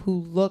people who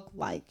look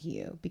like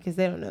you, because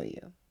they don't know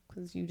you,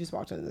 because you just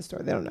walked into the store,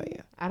 they don't know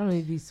you. I don't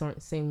need these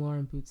Saint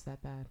Laurent boots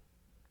that bad.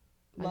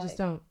 I just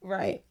don't.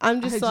 Right.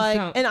 I'm just like,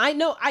 and I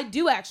know I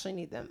do actually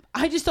need them.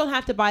 I just don't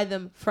have to buy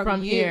them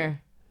from you.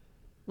 Here.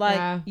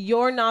 Like,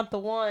 you're not the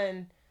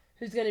one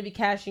who's going to be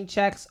cashing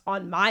checks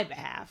on my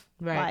behalf.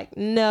 Right. Like,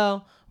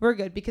 no, we're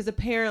good. Because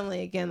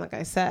apparently, again, like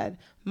I said,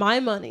 my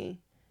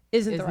money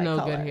isn't the right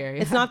color. Good here.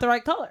 Yeah. It's not the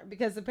right color.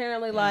 Because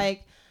apparently,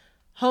 like,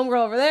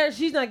 homegirl over there,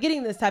 she's not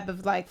getting this type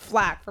of, like,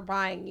 flack for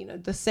buying, you know,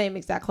 the same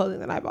exact clothing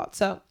that I bought.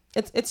 So,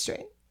 it's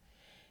straight.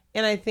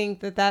 And I think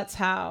that's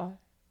how...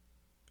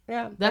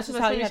 Yeah, that's just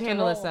how you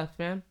handle this stuff,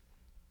 man.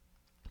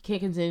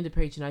 Can't continue to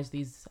patronize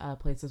these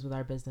places with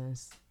our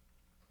business.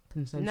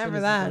 Consumption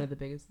is one of the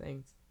biggest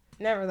things.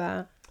 Never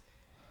that.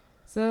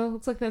 So,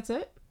 looks like that's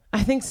it.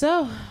 I think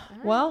so.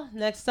 Right. Well,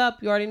 next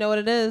up, you already know what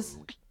it is.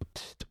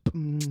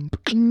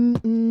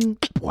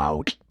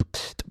 Wow.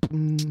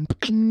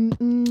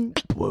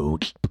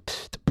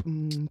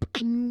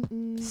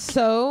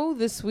 So,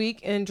 this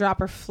week in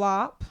Drop or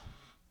Flop,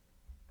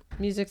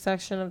 music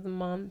section of the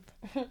month.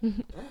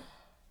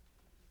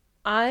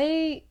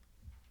 Coin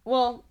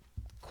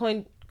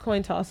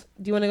toss.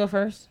 Do you want to go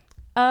first?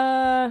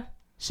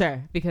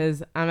 Sure,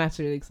 because I'm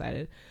actually really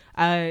excited.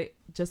 I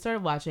just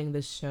started watching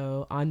this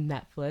show on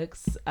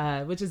Netflix,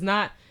 which is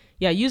not,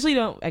 usually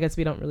I guess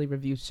we don't really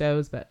review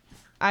shows, but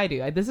I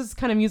do. This is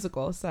kind of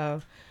musical, so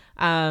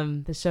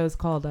the show is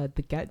called The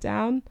Get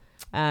Down.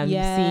 Yes.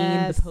 You've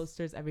seen the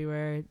posters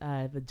everywhere,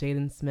 the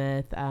Jaden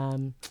Smith,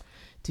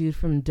 dude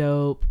from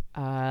Dope,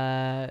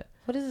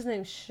 what is his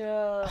name?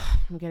 I'm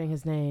forgetting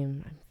his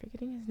name.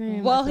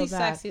 Well, he's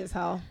sexy as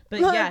hell. But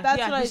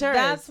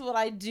that's what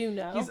I do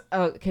know.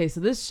 Okay,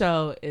 so this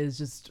show is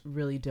just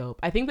really dope.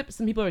 I think that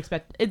some people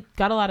it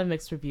got a lot of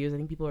mixed reviews. I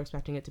think people are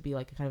expecting it to be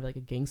like a kind of like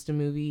a gangster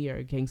movie or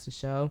a gangster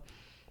show.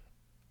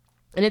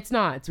 And it's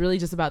not. It's really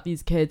just about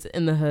these kids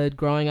in the hood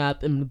growing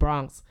up in the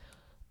Bronx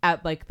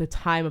at like the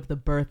time of the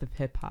birth of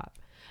hip hop.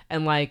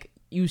 And like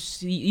you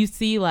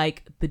see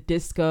like the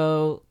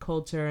disco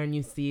culture and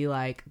you see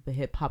like the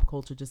hip hop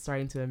culture just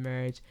starting to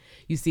emerge.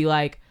 You see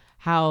like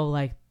how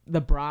like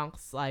the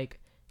Bronx, like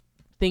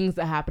things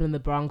that happen in the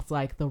Bronx,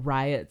 like the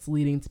riots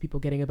leading to people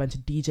getting a bunch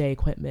of DJ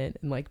equipment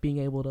and like being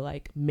able to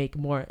like make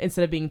more,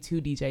 instead of being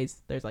 2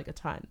 DJs, there's like a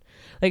ton.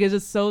 Like it's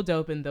just so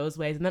dope in those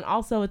ways. And then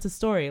also it's a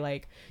story.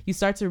 Like you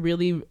start to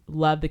really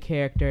love the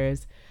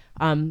characters.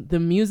 The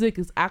music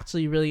is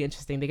actually really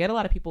interesting. They get a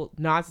lot of people.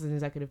 Nas is an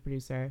executive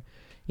producer.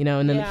 You know,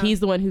 and then he's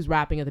the one who's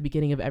rapping at the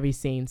beginning of every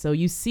scene. So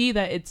you see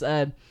that it's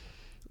a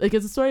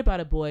story about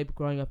a boy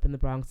growing up in the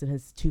Bronx and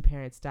his 2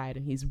 parents died,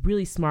 and he's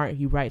really smart.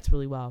 He writes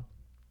really well.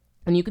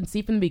 And you can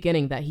see from the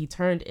beginning that he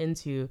turned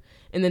into,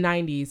 in the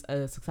 90s,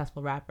 a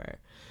successful rapper.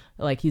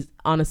 Like, he's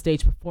on a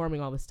stage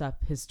performing all this stuff,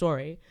 his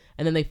story.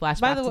 And then they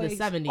flash back to the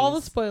 70s. All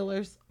the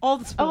spoilers.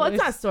 Oh, it's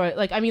not story.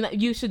 Like, I mean,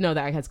 you should know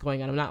that that's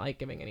going on. I'm not, like,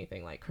 giving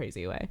anything, like,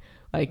 crazy away.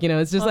 Like, you know,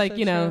 it's just, also like,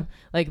 you know,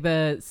 like,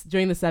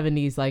 during the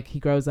 70s, like, he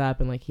grows up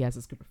and, like, he has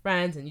this group of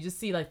friends. And you just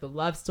see, like, the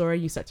love story.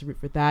 You start to root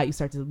for that. You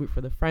start to root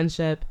for the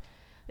friendship.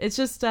 It's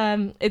just,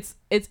 it's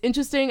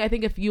interesting. I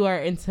think if you are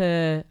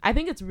into, I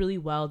think it's really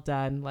well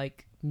done,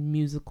 like,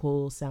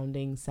 musical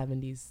sounding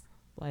 70s,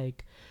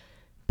 like,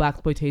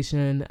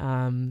 blaxploitation,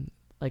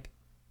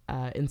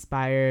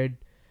 inspired,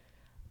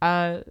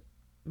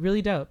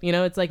 really dope. You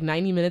know, it's like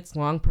 90 minutes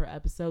long per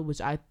episode,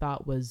 which I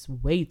thought was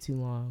way too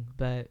long,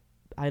 but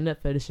I ended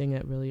up finishing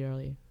it really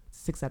early.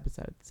 6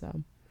 episodes,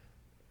 so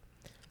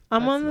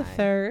I'm on the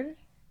 3rd,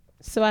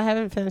 so I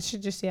haven't finished it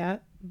just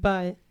yet,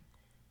 but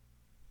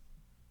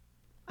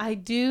I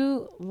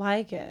do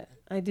like it.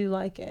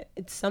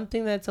 It's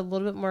something that's a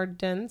little bit more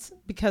dense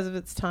because of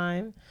its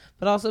time,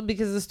 but also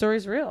because the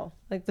story's real.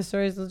 Like, the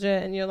story's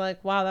legit, and you're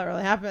like, wow, that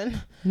really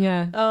happened.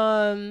 Yeah.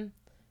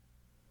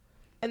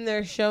 And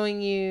they're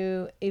showing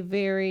you a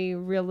very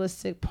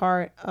realistic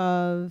part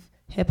of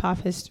hip-hop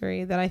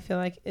history that I feel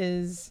like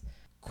is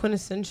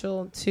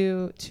quintessential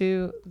to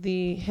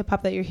the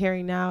hip-hop that you're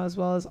hearing now, as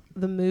well as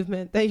the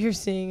movement that you're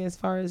seeing as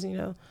far as, you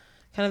know,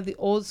 kind of the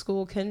old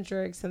school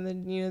Kendricks and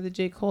then, you know, the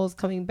J. Cole's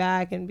coming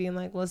back and being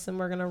like, listen,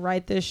 we're going to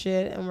write this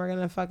shit and we're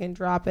going to fucking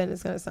drop it and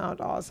it's going to sound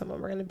awesome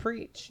and we're going to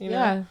preach, you know?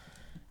 Yeah.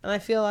 And I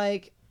feel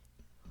like,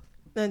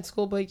 and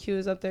Schoolboy Q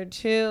is up there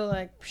too.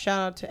 Like, shout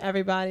out to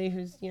everybody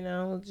who's, you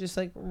know, just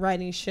like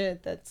writing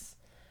shit that's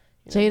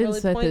Jaden really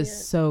Smith poignant.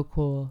 is so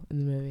cool in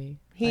the movie.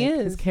 He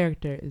is. His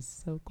character is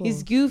so cool.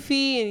 He's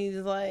goofy and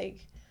he's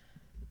like,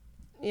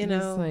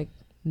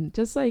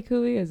 just like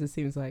who he is. It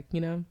seems like,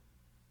 he's an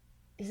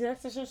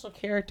existential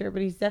character,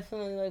 but he's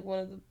definitely like one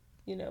of the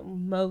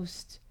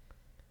most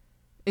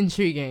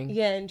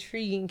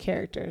intriguing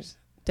characters.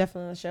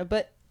 Definitely on the show.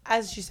 But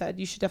as she said,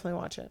 you should definitely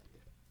watch it.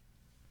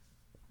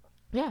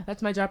 Yeah,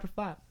 that's my drop or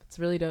flop. It's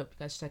really dope. You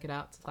guys should check it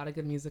out. It's a lot of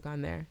good music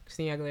on there.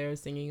 Christina Aguilera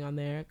is singing on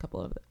there. A couple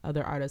of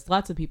other artists.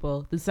 Lots of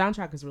people. The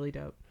soundtrack is really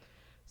dope.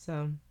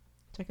 So,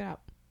 check it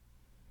out.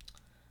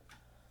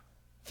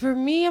 For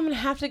me, I'm going to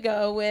have to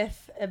go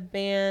with a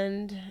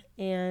band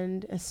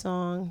and a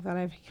song that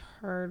I've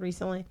heard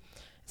recently.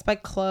 It's by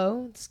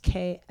Clo. It's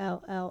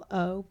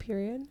KLLO,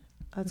 period.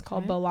 It's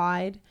called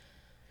Belied.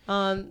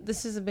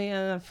 This is a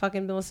band I've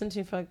fucking been listening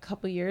to for like a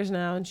couple years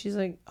now. And she's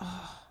like,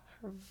 oh,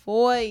 her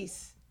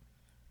voice.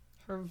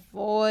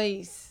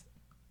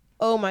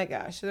 Oh my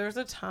gosh. So there was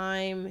a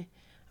time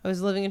I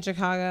was living in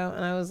Chicago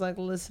and I was like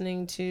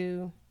listening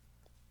to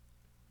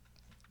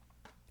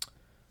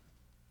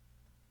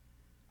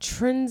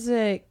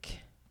intrinsic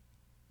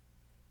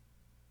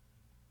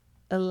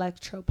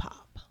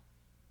electropop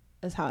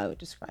is how I would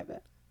describe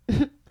it.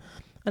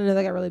 I know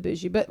that got really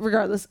bougie, but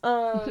regardless,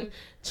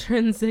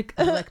 intrinsic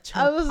electropop.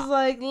 I was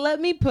like,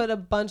 let me put a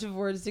bunch of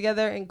words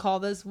together and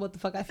call this what the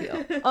fuck I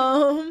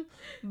feel.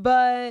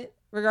 But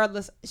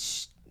regardless,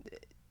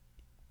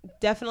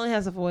 definitely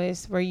has a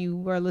voice where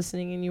you are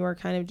listening and you are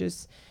kind of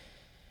just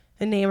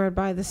enamored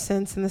by the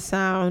sense and the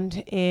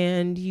sound,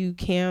 and you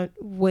can't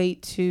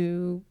wait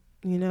to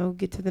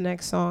get to the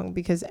next song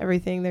because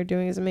everything they're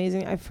doing is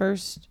amazing. I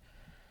first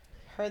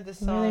heard the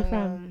song. Where are they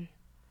from?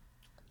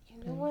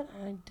 You know what?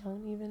 I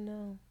don't even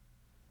know.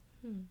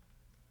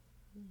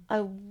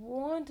 I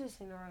want to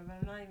say Nora, but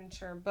I'm not even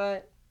sure.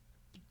 But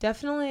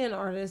definitely an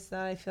artist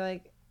that I feel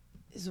like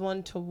is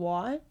one to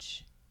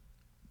watch.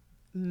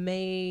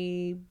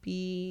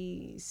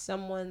 Maybe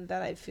someone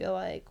that I feel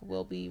like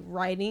will be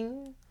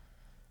writing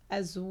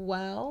as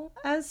well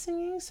as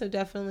singing. So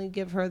definitely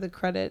give her the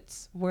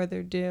credits where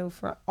they're due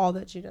for all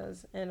that she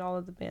does and all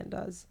that the band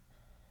does.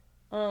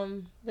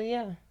 But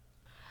yeah.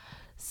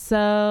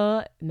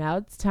 So now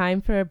it's time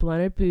for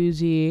Blunt or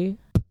Bougie.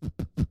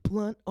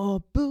 Blunt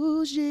or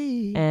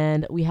Bougie.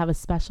 And we have a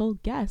special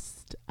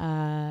guest,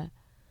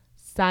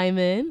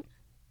 Simon.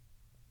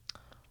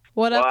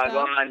 What up, What's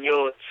going on,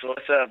 youths?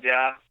 What's up,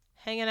 y'all?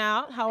 Hanging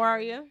out. How are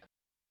you?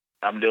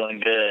 I'm doing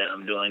good.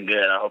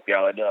 I hope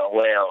y'all are doing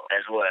well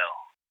as well.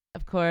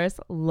 Of course,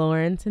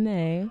 Lauren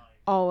Tanay.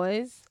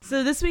 Always.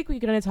 So this week we're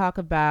going to talk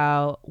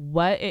about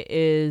what it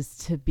is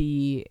to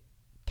be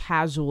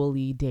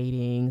casually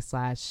dating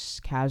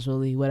 /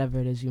 casually, whatever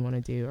it is you want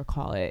to do or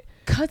call it.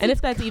 And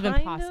if that's even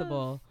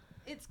possible.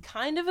 It's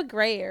kind of a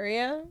gray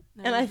area.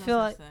 No, and I feel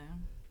like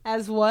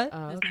as what?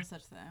 There's no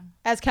such thing.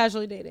 As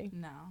casually dating?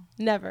 No.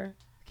 Never.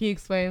 Can you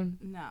explain?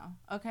 No.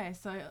 Okay,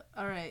 so,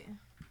 all right.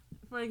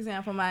 For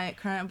example, my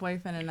current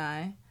boyfriend and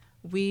I,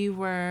 we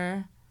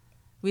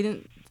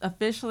didn't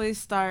officially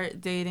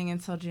start dating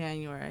until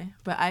January,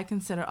 but I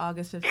consider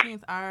August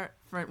 15th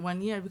for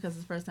 1 year because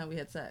it's the first time we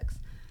had sex.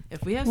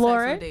 If we have sex,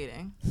 we're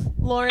dating.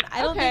 Lauren,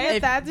 I don't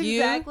think that's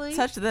exactly. If you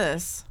touch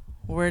this,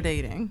 we're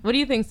dating. What do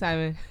you think,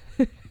 Simon?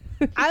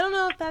 I don't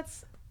know if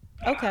that's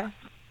okay.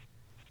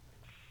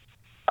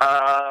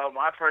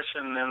 I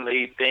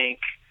personally think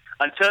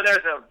until there's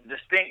a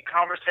distinct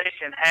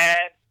conversation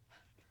had,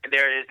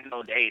 there is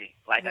no dating.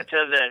 Like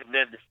until there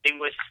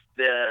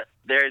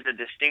is a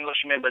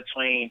distinguishment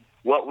between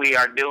what we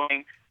are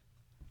doing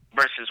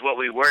versus what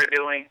we were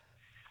doing.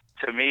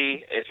 To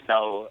me, it's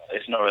no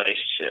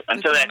relationship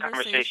until that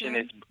conversation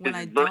is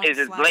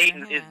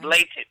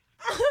blatant.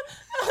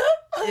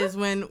 Is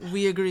when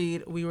we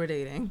agreed we were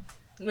dating.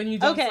 When you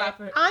don't slap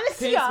her. Honest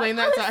to God,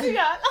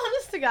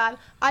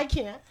 I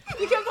can't.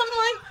 Because I'm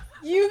like,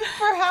 you,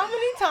 for how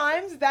many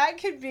times that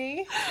could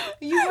be,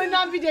 you would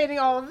not be dating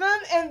all of them,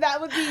 and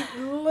that would be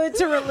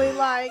literally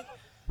like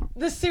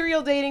the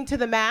serial dating to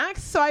the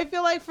max. So I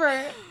feel like for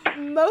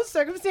most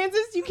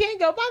circumstances, you can't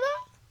go by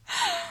that.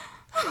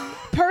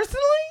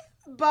 Personally,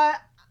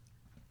 but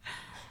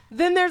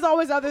then there's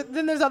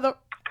other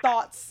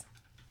thoughts.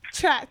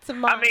 Tracks of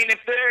mine. I mean, if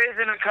there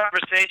isn't a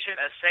conversation,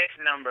 a sex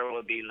number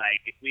would be like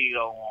if we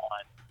go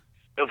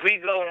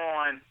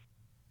on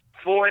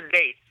 4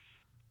 dates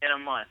in a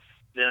month,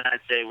 then I'd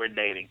say we're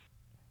dating.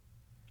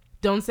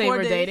 Don't say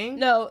we're dating?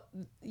 No,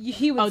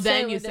 he would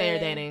say then you say you're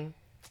dating.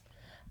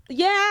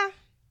 Yeah,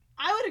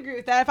 I would agree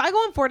with that. If I go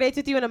on 4 dates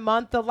with you in a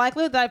month, the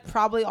likelihood that I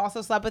probably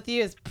also slept with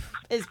you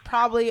is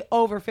probably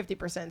over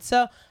 50%.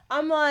 So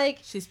I'm like,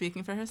 she's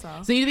speaking for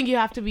herself. So you think you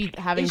have to be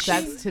having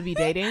sex to be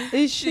dating?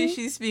 Is she?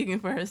 She's speaking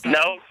for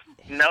herself.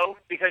 No,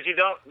 because you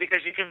can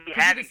be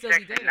having sex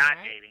and not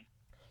dating.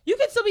 You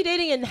can still be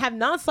dating and have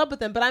not slept with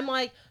them, but I'm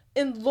like,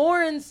 in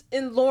Lauren's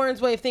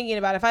way of thinking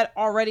about it, if I'd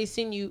already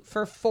seen you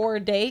for 4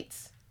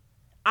 dates,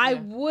 I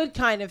would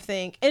kind of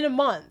think in a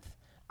month,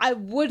 I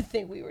would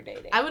think we were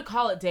dating. I would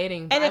call it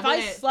dating. And if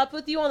I slept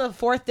with you on the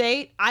 4th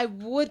date, I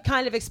would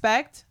kind of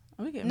expect,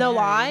 no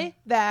lie,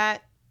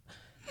 that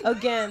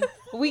again,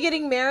 we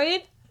getting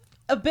married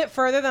a bit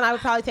further than I would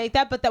probably take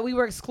that, but that we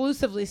were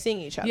exclusively seeing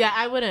each other. Yeah,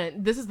 I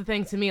wouldn't. This is the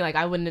thing to me. Like,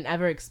 I would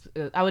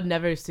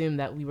never assume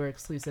that we were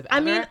exclusive. Ever, I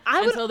mean, I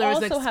would until there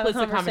was an also have a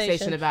explicit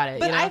conversation about it.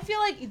 But you know? I feel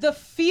like the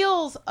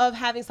feels of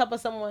having slept with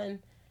someone,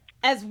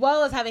 as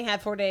well as having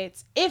had 4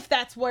 dates, if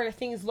that's where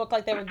things look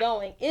like they were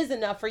going, is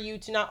enough for you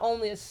to not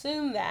only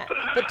assume that,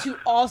 but to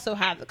also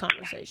have the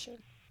conversation.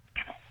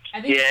 I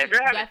think Yeah, you if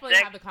you're having definitely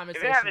sex, have the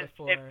conversation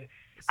before.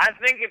 I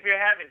think if you're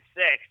having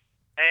sex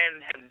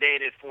and have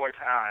dated 4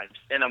 times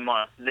in a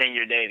month, then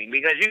you're dating.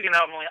 Because you can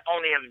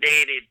only have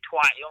dated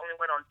twice. You only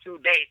went on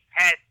 2 dates,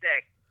 had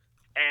sex,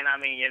 and, I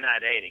mean, you're not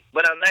dating.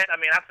 But unless, I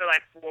mean, I feel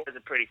like 4 is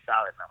a pretty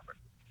solid number.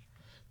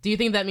 Do you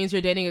think that means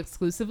you're dating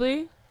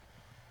exclusively?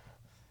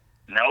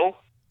 No.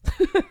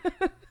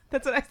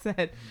 That's what I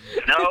said.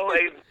 No,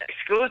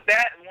 exclude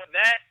that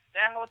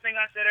whole thing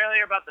I said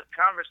earlier about the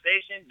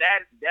conversation,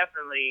 that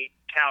definitely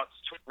counts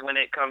when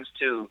it comes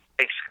to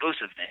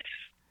exclusiveness.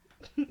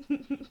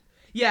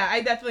 Yeah,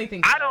 I definitely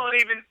think so.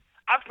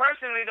 I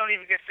personally don't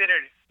even consider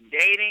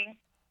dating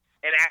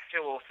an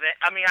actual thing.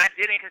 I mean, I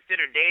didn't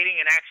consider dating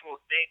an actual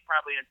thing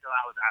probably until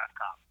I was out of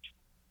college.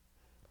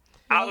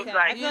 I was like,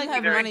 I feel like you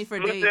have either money for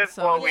exclusive dates,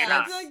 so or we're Yeah, I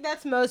not. feel like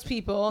that's most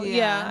people. Yeah.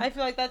 Yeah, I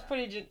feel like that's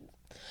pretty...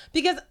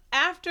 Because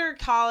after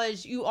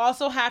college, you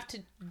also have to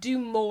do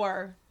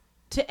more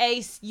to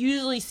A,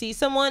 usually see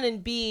someone,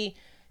 and B,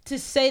 to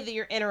say that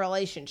you're in a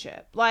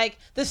relationship. Like,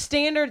 the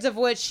standards of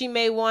which she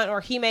may want or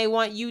he may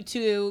want you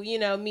to, you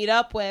know, meet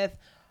up with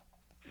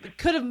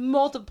could have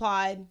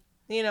multiplied,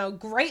 you know,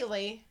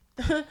 greatly.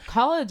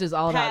 College is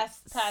all about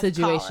Past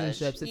situationships.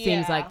 college. It seems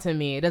Yeah. like to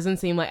me. It doesn't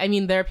seem like, I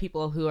mean, there are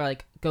people who are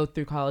like go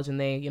through college and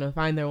they, you know,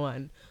 find their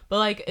one. But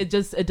like it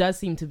does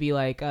seem to be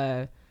like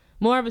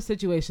more of a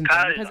situation thing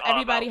College is because all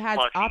everybody about has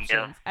fucking, options.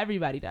 yeah.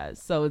 Everybody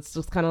does. So it's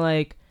just kind of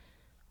like,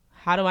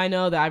 how do I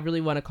know that I really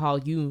want to call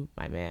you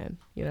my man?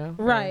 You know,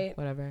 or Right.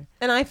 whatever.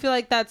 And I feel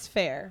like that's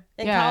fair.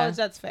 In Yeah. college,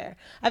 that's fair.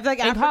 I feel like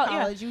In after yeah.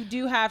 college, you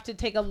do have to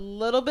take a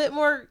little bit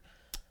more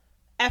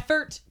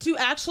effort to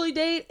actually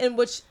date, in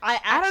which I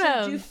don't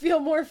actually know. do feel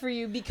more for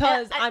you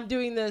because I'm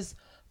doing this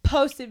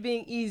post it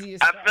being easy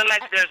as I fuck. feel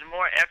like there's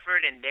more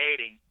effort in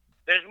dating.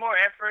 There's more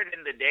effort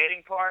in the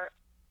dating part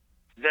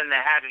than the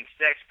having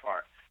sex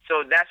part.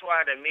 So that's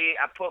why, to me,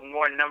 I put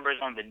more numbers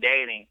on the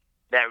dating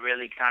that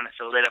really kind of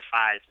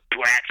solidifies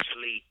we're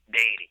actually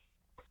dating.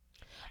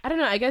 I don't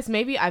know. I guess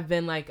maybe I've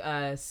been like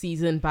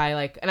seasoned by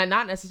like, and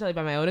not necessarily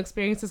by my own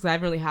experiences, because I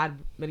haven't really had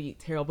many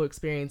terrible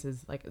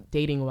experiences like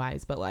dating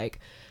wise, but like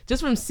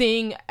just from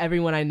seeing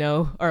everyone I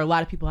know or a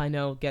lot of people I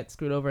know get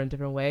screwed over in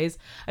different ways.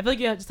 I feel like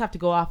you just have to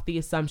go off the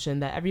assumption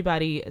that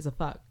everybody is a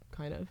fuck,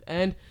 kind of,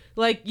 and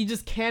like you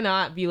just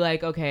cannot be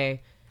like,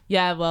 okay,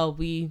 yeah, well,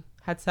 we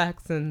had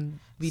sex and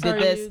we So did are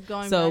this, you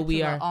going so back we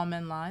to are. the all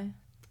men lie?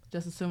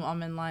 Just assume all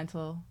men lie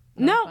until...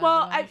 No,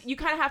 well, otherwise? you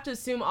kind of have to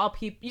assume all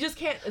people. You just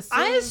can't assume.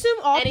 I assume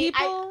all any-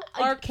 people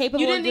I- are capable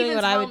you of didn't doing even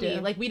what I tell would me.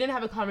 do. Like, we didn't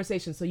have a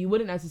conversation, so you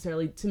wouldn't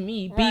necessarily, to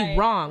me, be Right,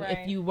 wrong right.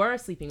 if you were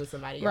sleeping with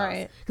somebody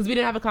Right. else. Because we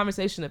didn't have a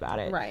conversation about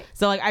it. Right.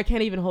 So, like, I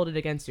can't even hold it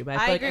against you. But I I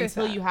feel like agree with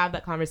until that. you have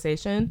that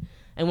conversation,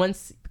 and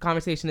once the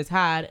conversation is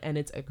had and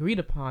it's agreed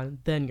upon,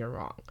 then you're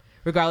wrong.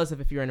 Regardless of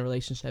if you're in a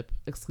relationship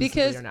exclusively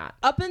Because or not.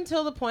 up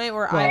until the point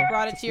where Well, I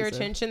brought it to your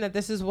exclusive. attention that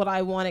this is what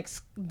I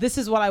want, this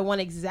is what I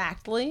want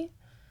exactly,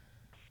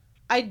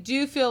 I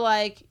do feel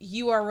like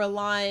you are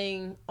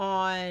relying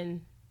on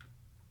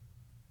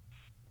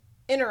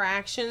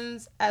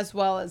interactions as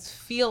well as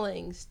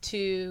feelings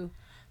to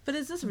But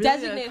is this really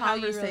designate a how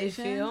you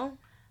conversation? really feel.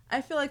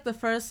 I feel like the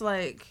first,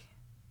 like,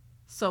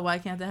 so why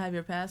can't they have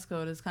your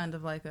passcode is kind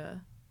of like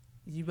a,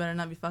 you better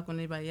not be fucking with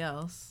anybody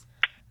else.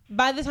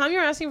 By the time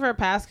you're asking for a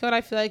passcode,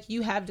 I feel like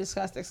you have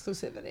discussed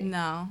exclusivity.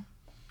 No.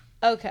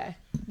 Okay.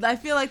 I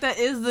feel like that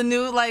is the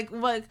new, like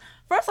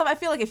first off, I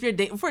feel like if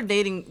we're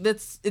dating,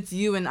 it's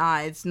you and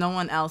I. It's no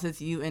one else.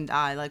 It's you and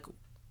I. Like,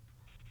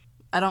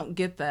 I don't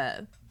get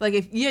that.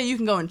 Like, you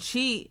can go and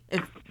cheat,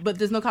 but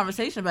there's no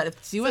conversation about it. If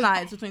it's you and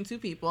I, it's between two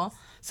people.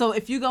 So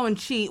if you go and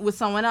cheat with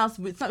someone else,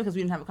 it's not because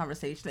we didn't have a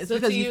conversation. It's So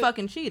because to you you,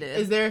 fucking cheated.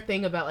 Is there a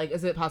thing about, like,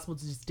 is it possible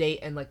to just date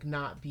and, like,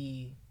 not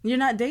be... You're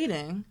not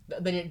dating.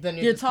 Then you're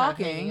You're just kind of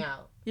talking. hanging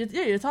out.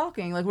 You're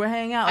talking. Like, we're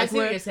hanging out. I Like, see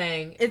what you're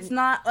saying. It's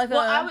not like Well,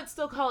 I would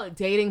still call it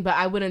dating, but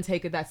I wouldn't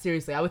take it that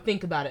seriously. I would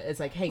think about it as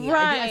like, hey, yeah,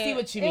 I see Right.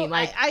 what you mean.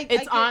 Like, I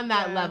it's get- on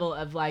that yeah. level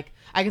of like,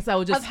 I guess I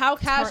would just Of how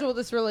casual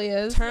this really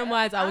is.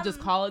 term-wise, I would just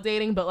call it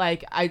dating, but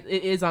like, it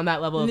is on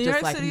that level of New just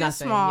York like City nothing. is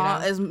small. You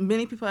know? As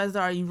many people as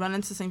there are, you run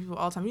into the same people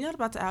all the time. You're not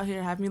about to out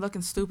here have me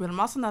looking stupid. I'm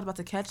also not about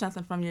to catch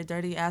nothing from your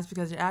dirty ass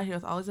because you're out here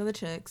with all these other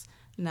chicks.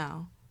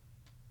 No.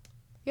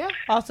 Yeah.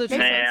 Also true.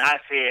 Man, I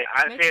see it.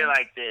 I Makes see it sense.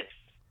 like this.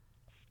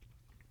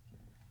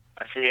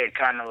 I see it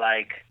kind of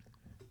like,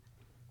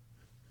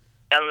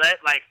 unless,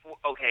 like,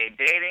 okay,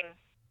 dating,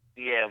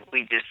 yeah,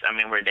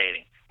 we're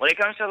dating. When it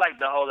comes to, like,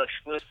 the whole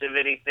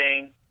exclusivity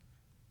thing,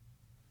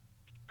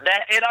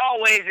 that it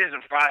always is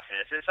a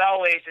process. It's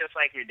always just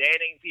like you're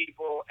dating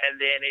people, and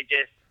then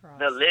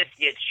the list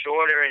gets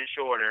shorter and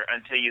shorter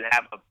until you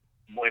have a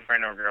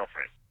boyfriend or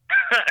girlfriend.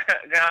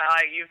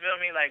 Like, you feel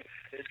me? Like,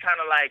 it's kind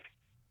of like.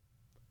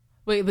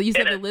 Wait, but you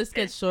said the list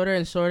gets shorter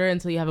and shorter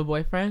until you have a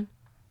boyfriend?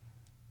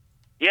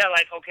 Yeah,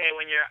 like, okay,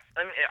 when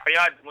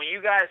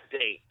you guys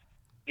date,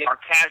 are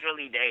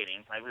casually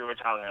dating, like we were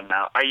talking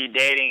about, are you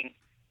dating,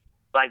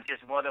 like,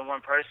 just more than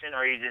one person, or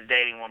are you just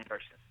dating one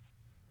person?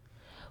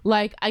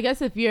 Like, I guess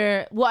if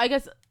you're, well, I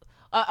guess,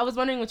 I was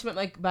wondering what you meant,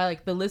 like, by,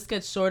 like, the list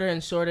gets shorter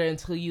and shorter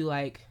until you,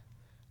 like,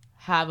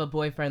 have a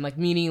boyfriend, like,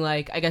 meaning,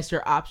 like, I guess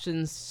your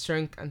options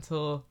shrink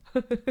until...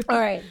 All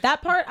right,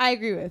 that part I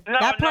agree with. No,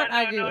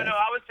 I agree with. No,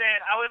 I was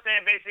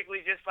saying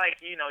basically just like,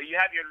 you know, you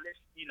have your list,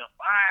 you know,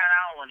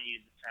 I don't want to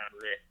use the term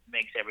list,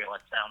 makes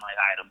everyone sound like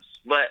items,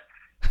 but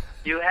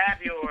you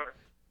have your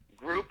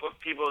group of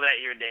people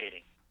that you're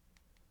dating.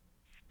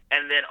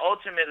 And then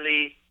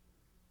ultimately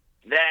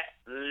that,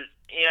 you know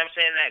what I'm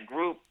saying, that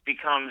group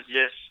becomes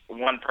just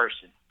one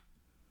person.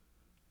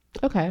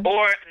 Okay.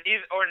 Or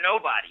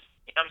nobody,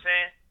 you know what I'm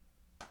saying?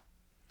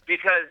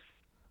 Because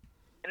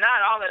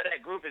not all of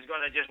that group is going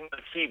to just want to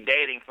keep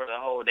dating for the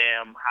whole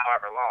damn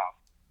however long.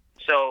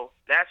 So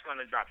that's going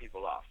to drop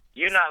people off.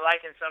 You're not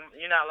liking,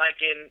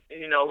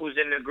 you know, who's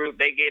in the group.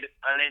 They get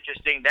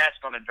uninteresting. That's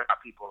going to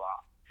drop people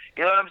off.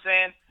 You know what I'm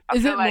saying?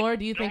 Is it more,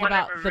 do you think,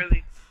 about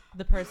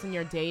the person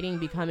you're dating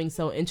becoming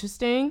so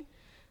interesting?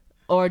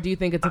 Or do you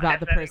think it's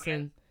about the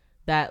person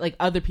that, like,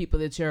 other people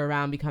that you're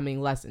around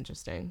becoming less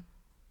interesting?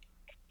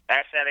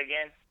 Ask that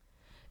again.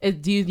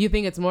 Do you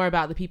think it's more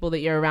about the people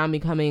that you're around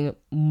becoming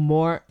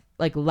more,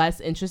 like, less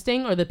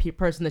interesting, or the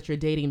person that you're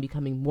dating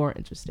becoming more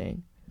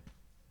interesting?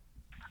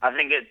 I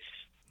think it's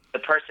the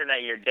person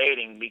that you're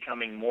dating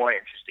becoming more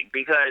interesting,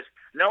 because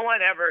no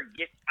one ever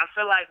gets. I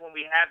feel like when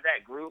we have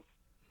that group,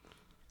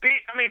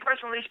 I mean,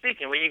 personally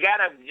speaking, when you got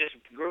a just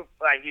group,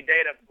 like, you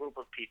date a group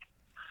of people,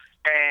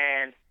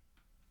 and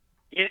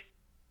you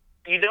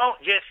don't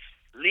just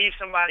leave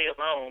somebody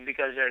alone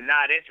because they're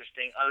not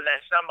interesting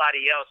unless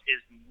somebody else is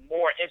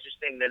more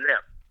interesting than them.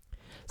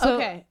 So,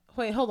 okay,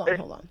 wait, hold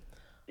on.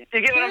 You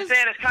get what I'm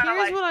saying? It's kind of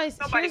like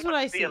here's what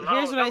I see.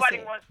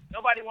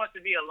 Nobody wants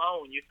to be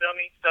alone. You feel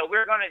me? So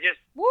we're gonna just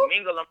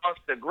mingle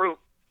amongst the group.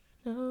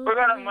 We're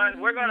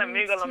gonna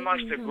mingle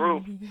amongst the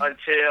group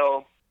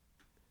until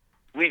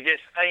we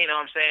just, you know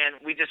what I'm saying,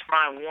 we just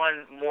find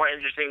one more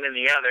interesting than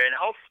the other, and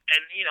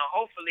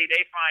hopefully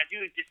they find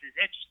you just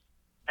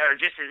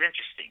as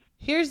interesting.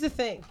 Here's the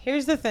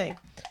thing.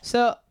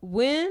 So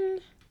when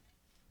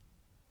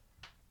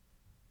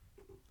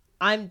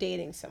I'm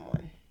dating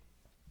someone,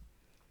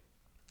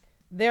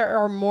 there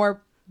are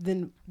more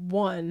than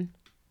one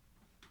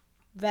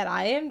that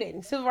I am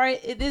dating. So, right,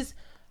 it is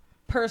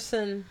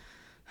person,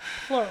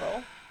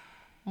 plural,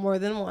 more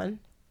than one.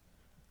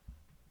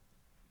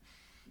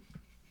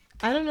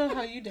 I don't know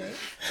how you date.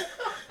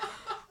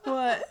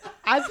 What?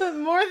 I put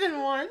more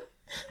than one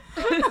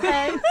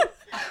eggs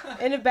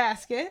in a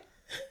basket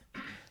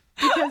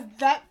because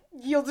that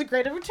yields a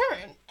greater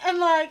return. And,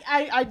 like,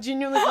 I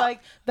genuinely like,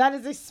 that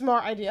is a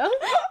smart idea.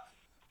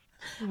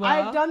 Well,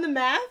 I've done the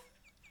math.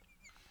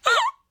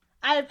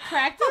 I have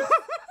practiced,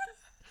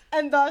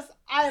 and thus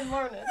I am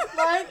learning.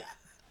 Like,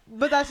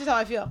 but that's just how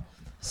I feel.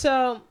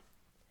 So,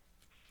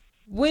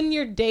 when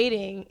you're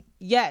dating,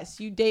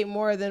 yes, you date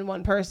more than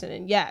one person,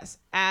 and yes,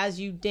 as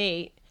you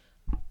date,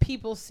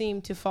 people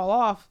seem to fall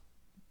off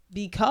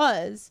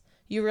because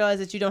you realize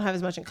that you don't have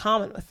as much in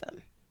common with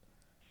them,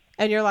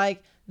 and you're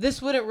like,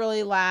 this wouldn't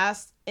really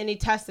last any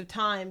test of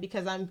time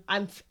because I'm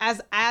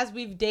as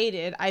we've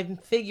dated, I'm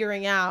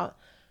figuring out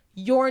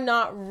you're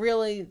not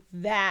really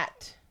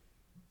that.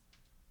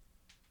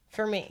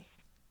 For me.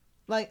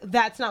 Like,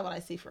 that's not what I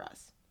see for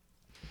us.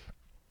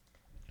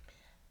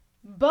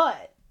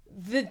 But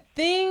the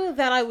thing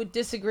that I would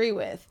disagree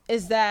with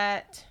is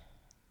that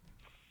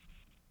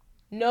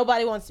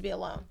nobody wants to be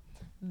alone.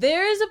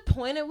 There is a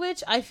point at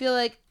which I feel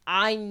like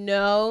I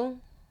know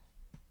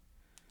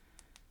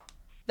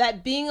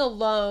that being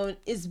alone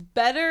is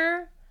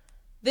better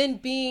than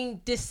being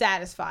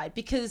dissatisfied,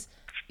 because...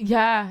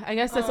 Yeah, I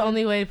guess that's the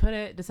only way to put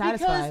it,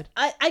 dissatisfied.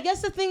 Because I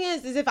guess the thing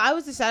is if I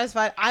was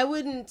dissatisfied, I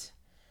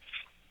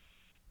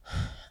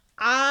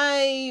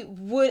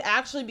would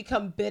actually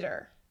become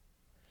bitter.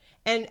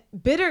 And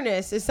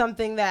bitterness is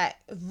something that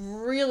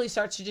really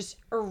starts to just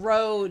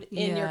erode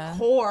in your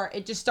core.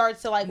 It just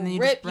starts to, like,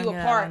 rip you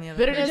apart.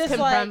 Bitterness can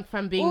come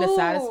from being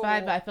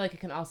dissatisfied, but I feel like it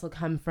can also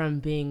come from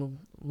being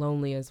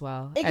lonely as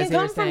well. It can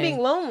come from being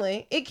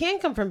lonely. It can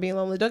come from being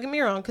lonely. Don't get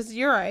me wrong, because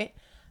you're right.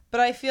 But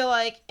I feel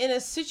like in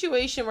a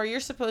situation where you're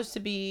supposed to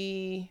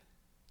be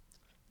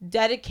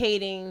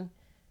dedicating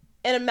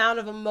an amount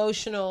of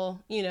emotional,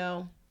 you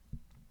know,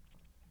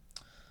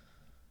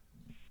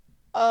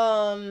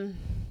 I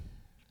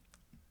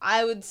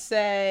would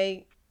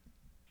say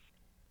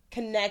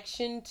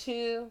connection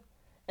to,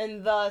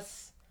 and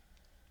thus,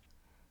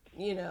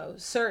 you know,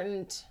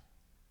 certain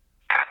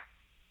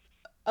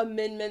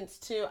amendments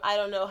to, I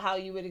don't know how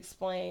you would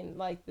explain,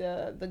 like,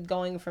 the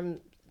going from,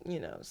 you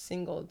know,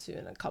 single to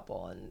in a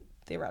couple in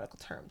theoretical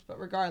terms, but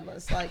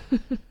regardless, like,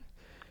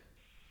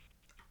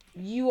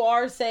 you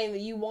are saying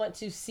that you want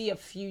to see a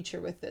future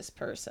with this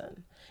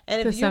person.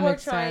 And if you were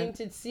trying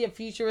to see a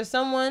future with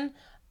someone,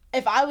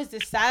 if I was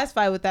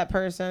dissatisfied with that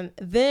person,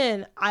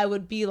 then I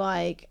would be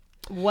like,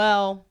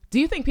 well... Do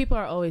you think people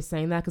are always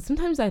saying that? Because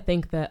sometimes I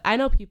think that... I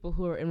know people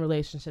who are in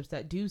relationships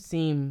that do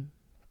seem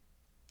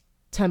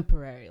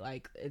temporary.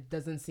 Like, it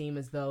doesn't seem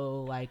as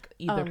though, like,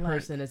 either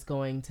person is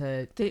going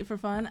to... Date for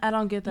fun? I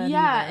don't get that either,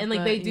 and,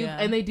 like, they do... Yeah.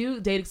 And they do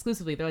date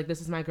exclusively. They're like,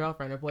 this is my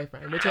girlfriend or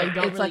boyfriend, which I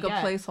don't It's really like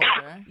a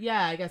placeholder.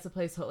 Yeah, I guess a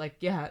placeholder. Like,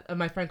 yeah,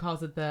 my friend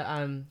calls it the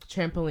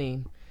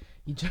trampoline.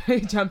 You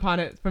jump on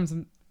it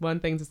from one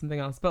thing to something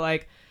else. But,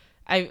 like...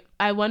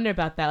 I wonder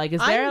about that. Like, is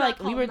there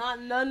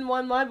none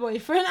won my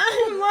boyfriend.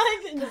 I'm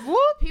like, whoop.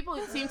 People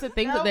seem to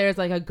think that there's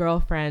like a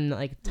girlfriend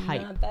like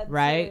type,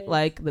 right? Serious.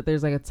 Like that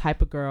there's like a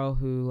type of girl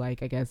who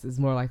like I guess is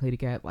more likely to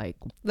get like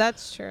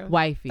that's true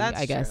wifey.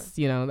 I guess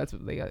you know that's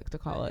what they like to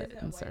call it.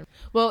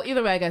 Well,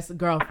 either way, I guess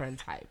girlfriend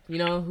type. You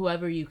know,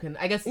 whoever you can.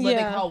 I guess what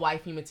they call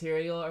wifey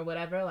material or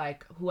whatever.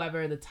 Like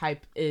whoever the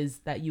type is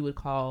that you would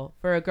call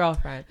for a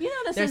girlfriend. You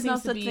know, there's no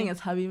such thing as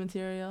hubby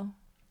material.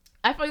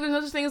 I feel like there's no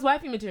such thing as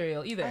wifey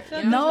material either.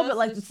 No, but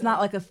like it's not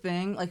like a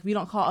thing. Like we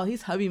don't call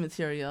he's hubby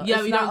material. Yeah,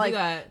 it's we not don't like, do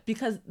that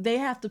because they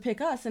have to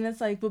pick us, and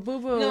it's like, but boo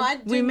boo. No,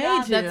 we made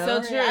you. That's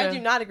so true. I do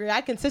not agree.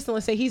 I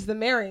consistently say he's the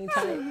marrying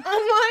type. I'm like,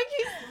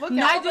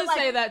 I do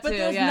say that too. But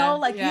there's no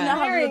like you know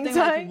how we think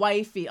like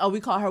wifey. Oh,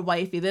 we call her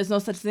wifey. There's no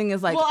such thing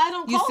as like. Well, I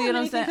don't call him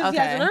anything because he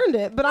hasn't earned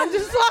it. But I'm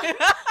just like.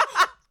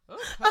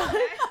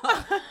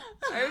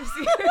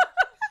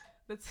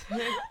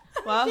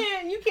 Well,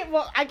 you can't.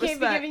 Well, I can't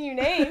be giving you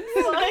names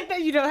like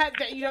that. You don't have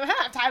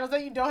titles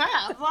that you don't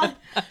have, like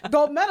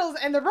gold medals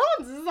and the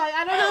bronzes. Like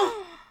I don't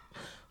know.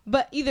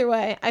 But either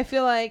way, I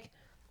feel like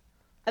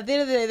at the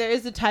end of the day, there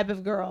is a type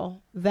of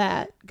girl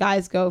that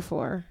guys go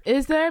for.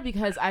 Is there?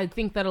 Because I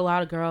think that a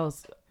lot of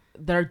girls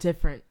that are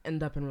different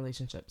end up in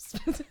relationships.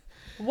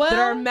 That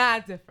are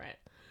mad different.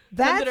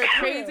 Some that are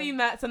crazy,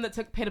 some that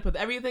put up with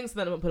everything, some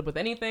that don't put up with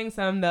anything,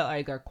 some that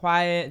like are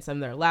quiet, and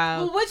some that are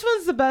loud. Well, which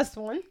one's the best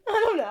one? I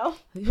don't know.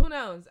 Who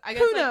knows? I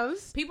guess who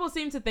knows? People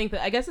seem to think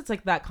that I guess it's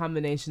like that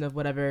combination of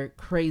whatever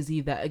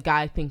crazy that a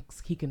guy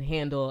thinks he can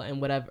handle and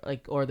whatever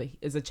like or that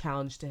is a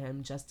challenge to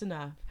him just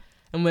enough,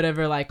 and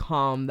whatever like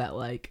calm that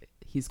like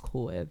he's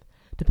cool with,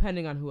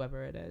 depending on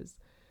whoever it is.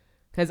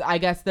 Because I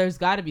guess there's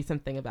got to be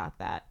something about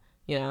that,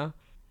 you know.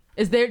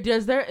 Is there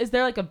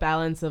like a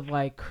balance of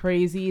like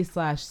crazy /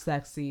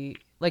 sexy,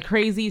 like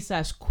crazy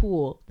 /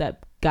 cool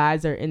that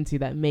guys are into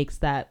that makes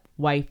that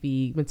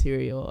wifey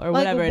material or like,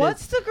 whatever it is?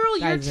 What's the girl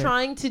you're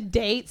trying to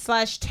date /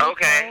 take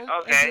Okay.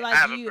 like I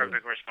have a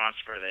perfect response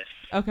for this.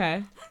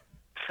 Okay.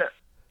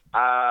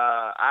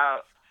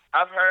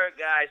 I've heard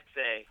guys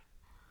say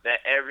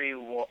that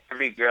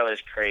every girl is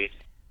crazy,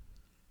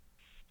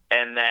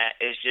 and that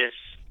it's just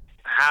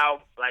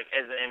how like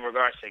as in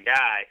regards to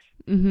guys.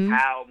 Mm-hmm.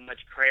 How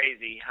much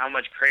crazy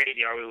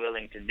are we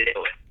willing to deal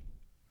with?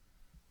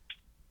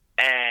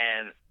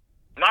 And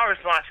my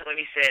response when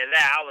he said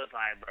that, I was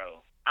like,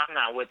 bro, I'm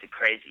not with the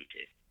crazy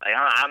chick. Like,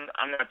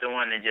 I'm not the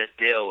one to just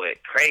deal with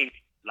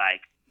crazy.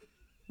 Like,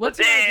 what's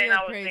but then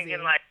I was crazy?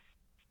 Thinking like,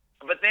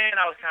 but then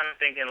I was kind of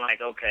thinking like,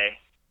 okay,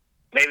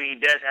 maybe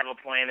he does have a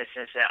point in the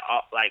sense that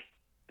like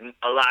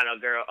a lot of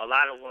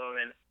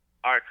women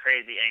are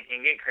crazy and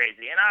can get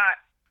crazy. And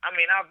I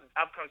mean,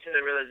 I've come to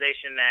the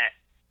realization that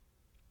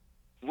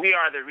we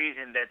are the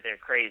reason that they're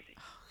crazy.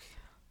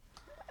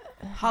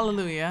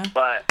 Hallelujah.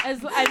 But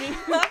as long as it's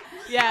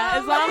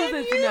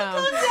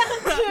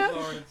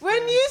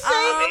when you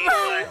say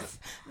points,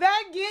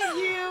 that give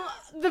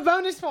you the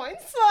bonus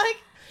points. Like,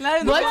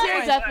 what's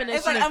your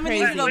definition of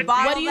crazy?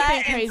 What do you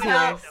think crazy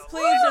is?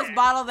 Please just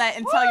bottle that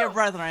and tell your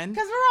brethren.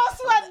 Because we're all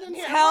sweating in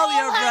here. Tell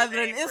your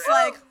brethren. It's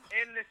like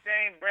in the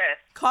same breath.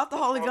 Caught the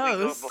Holy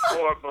Ghost.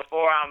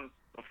 Before I'm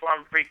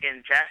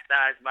freaking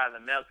chastised by the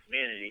male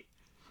community.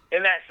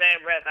 In that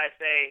same breath, I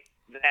say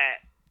that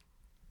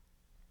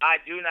I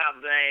do not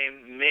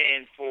blame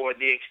men for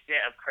the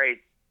extent of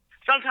crazy.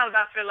 Sometimes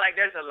I feel like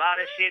there's a lot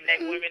of shit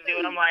that women do,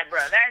 and I'm like, bro,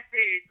 that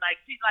shit, like,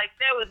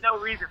 there was no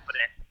reason for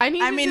that. I need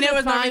to there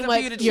was no define reason for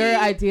you to what your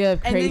cheat, idea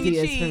of crazy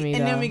is for me,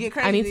 and though. then we get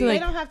crazy. I need to, like,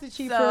 they don't have to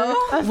cheat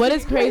what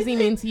does crazy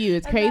mean to you?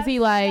 It's crazy,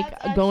 like,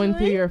 going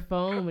through your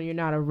phone when you're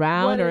not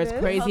around, or it's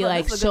crazy,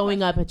 like,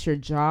 showing up at your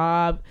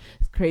job.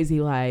 It's crazy,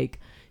 like,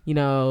 you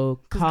know,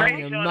 calling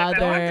your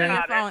mother.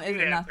 Your phone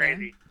isn't nothing.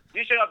 Crazy.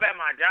 You show up at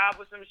my job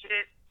with some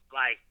shit,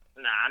 like,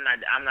 nah,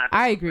 I'm not.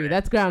 I agree.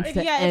 That's grounds to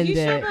end it. If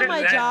you show up at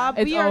my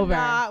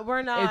job,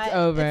 we're not. It's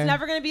over. It's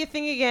never gonna be a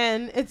thing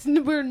again.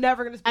 We're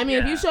never gonna. I mean,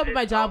 if you show up at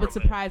my job with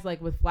surprise,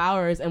 like with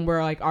flowers, and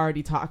we're like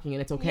already talking,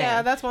 and it's okay.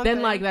 Yeah, that's one thing.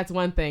 Then like that's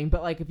one thing.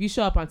 But like if you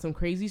show up on some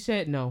crazy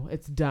shit, no,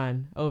 it's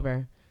done.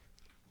 Over.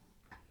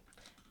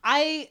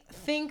 I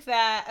think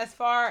that as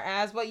far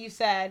as what you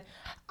said,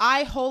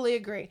 I wholly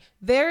agree.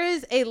 There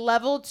is a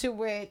level to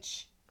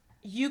which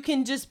you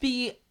can just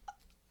be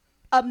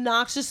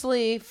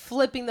obnoxiously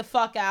flipping the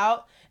fuck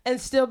out and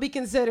still be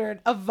considered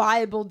a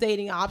viable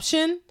dating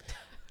option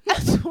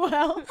as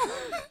well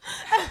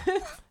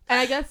And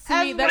I guess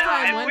to me, that's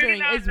why I'm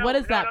wondering what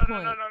is that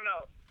point? No.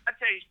 I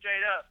tell you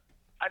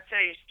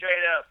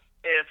straight up.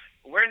 If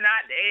we're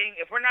not dating,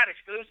 if we're not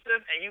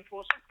exclusive, and you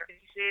pull some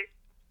crazy shit,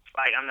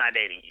 like I'm not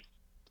dating you.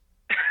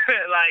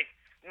 Like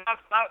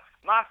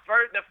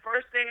the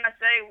first thing I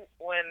say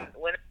when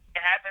it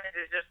happens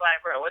is just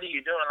like, bro, what are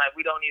you doing? Like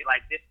we don't need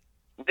like this.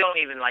 We don't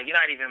even like. You're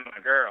not even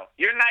my girl.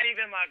 You're not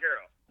even my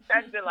girl.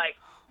 That's the like.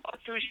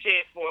 Too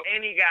shit for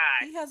any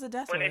guy. He has a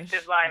death when wish. it's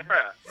just like,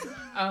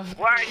 bruh,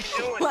 why are you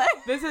doing what?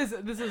 This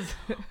is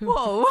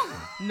whoa,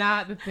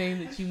 not the thing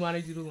that you want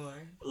to do to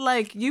Lauren.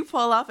 Like you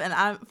pull up, and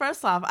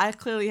first off, I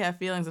clearly have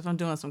feelings if I'm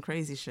doing some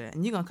crazy shit,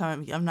 and you gonna come at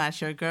me. I'm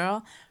not your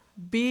girl.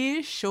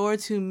 Be sure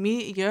to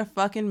meet your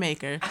fucking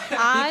maker,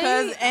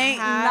 because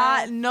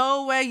not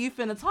no way you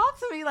finna talk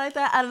to me like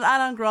that. I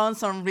done grown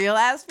some real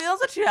ass feels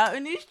with you out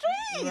in these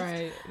streets.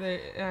 Right.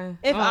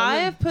 If I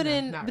have put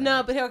in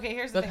no, but okay,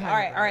 here's the thing. All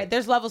right.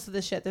 There's levels to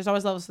this shit. There's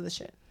always levels to this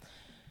shit.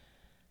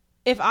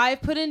 If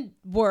I've put in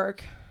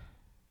work,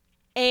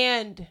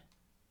 and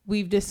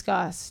we've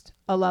discussed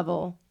a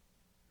level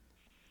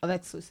of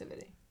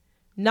exclusivity,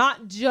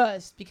 not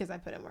just because I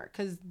put in work,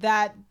 because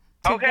that.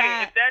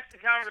 Okay, if that's the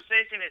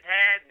conversation it's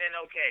had, then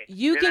okay.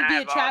 You then can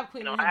be a trap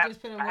queen and you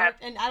just put in work.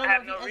 And I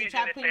don't know if as a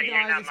trap queen you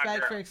can always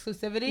expect for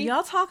exclusivity.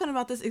 Y'all talking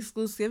about this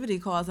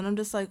exclusivity clause, and I'm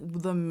just like,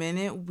 the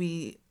minute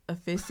we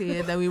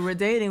officiated that we were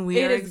dating,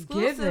 we are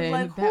exclusive. Given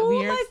like, that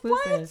we are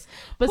exclusive. What?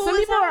 But who some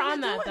people are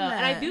on that though.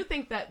 And I do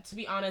think that, to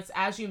be honest,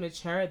 as you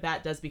mature,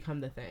 that does become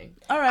the thing.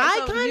 All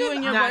right, so you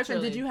and your naturally.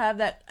 boyfriend, did you have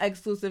that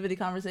exclusivity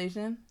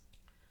conversation?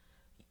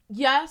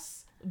 Yes.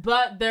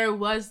 But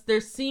there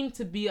seemed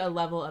to be a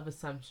level of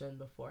assumption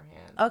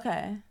beforehand.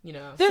 Okay. You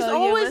know. There's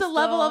always a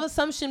level of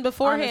assumption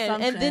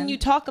beforehand, and then you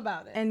talk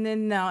about it. And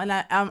then no, and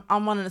I'm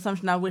on an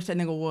assumption I wish that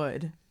nigga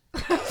would.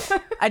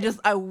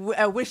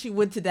 I wish he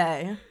would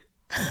today.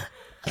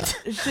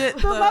 Shit.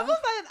 The levels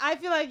that I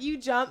feel like you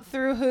jump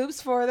through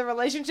hoops for the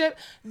relationship,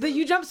 that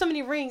you jump so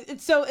many rings.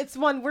 It's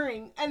one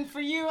ring, and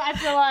for you, I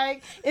feel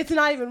like it's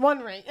not even one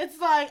ring. It's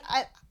like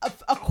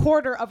a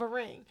quarter of a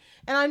ring,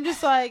 and I'm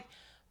just like.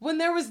 When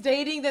there was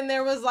dating, then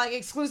there was like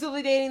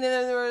exclusively dating,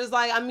 then there was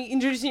like I'm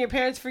introducing your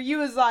parents. For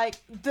you is like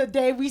the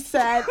day we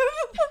said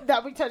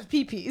that we touched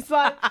pee-pees.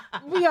 Like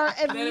we are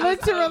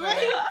literally.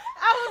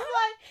 I was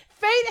like,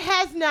 fate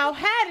has now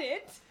had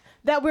it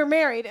that we're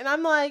married, and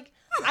I'm like,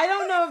 I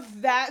don't know if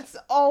that's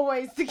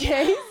always the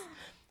case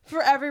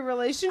for every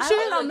relationship. I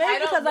don't know,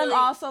 maybe because I'm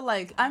also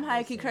like I'm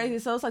high-key crazy,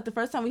 so it's like the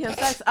first time we have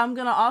sex, I'm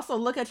gonna also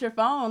look at your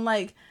phone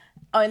like.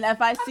 Oh, and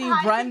if I see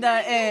Brenda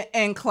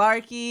and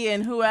Clarky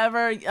and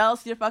whoever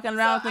else you're fucking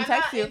around with and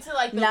text you,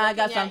 now I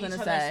got something to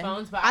say.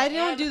 Phones, but I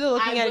don't do the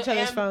looking at each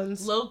other's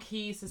phones. Low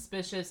key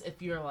suspicious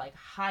if you're like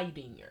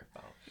hiding your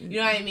phone. You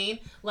know what I mean?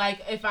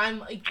 Like if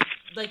I'm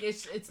like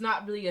it's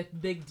not really a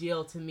big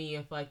deal to me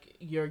if like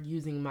you're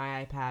using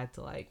my iPad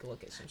to like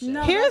look at some shit.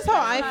 No, here's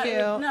how I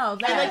feel. No,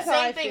 that's like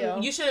same thing.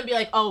 Feel. You shouldn't be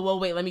like, oh well,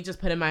 wait, let me just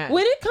put in my.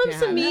 When it comes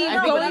to me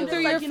going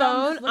through your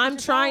phone, I'm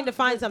trying to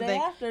find something.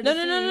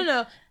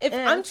 No. If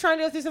I'm trying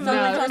to go through something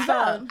on your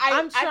phone,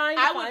 I'm trying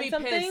to find something. I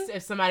would be pissed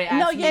if somebody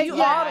asked me.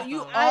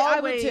 You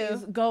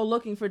always go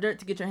looking for dirt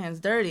to get your hands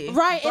dirty.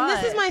 Right, and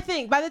this is my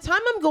thing. By the time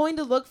I'm going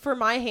to look for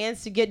my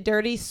hands to get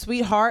dirty,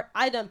 sweetheart,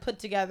 I done put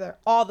together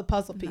all the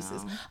puzzle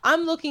pieces.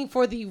 I'm looking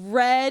for the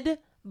red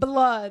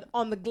blood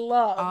on the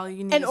glove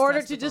in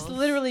order to just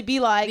literally be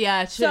like,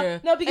 yeah, sure. So,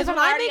 no, because when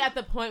I'm already at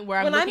the point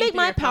where when I make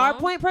my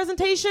PowerPoint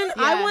presentation,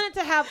 I want it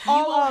to have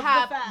all of the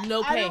facts.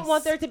 No case. I don't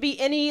want there to be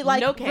any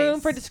like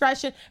room for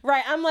discretion.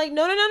 Right? I'm like,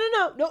 no.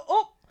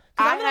 Oh.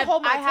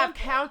 I have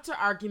counter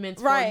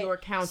arguments for your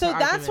counter so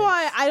that's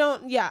why I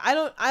don't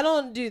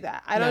do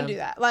that. I don't do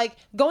that. Like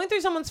going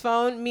through someone's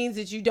phone means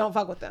that you don't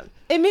fuck with them.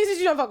 It means that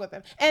you don't fuck with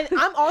them. And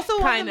I'm also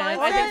of the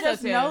mindset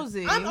just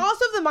nosy. I'm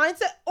also of the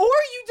mindset or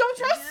you don't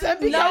trust them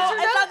because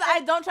it's not that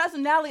I don't trust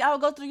them, Natalie. I will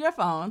go through your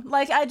phone.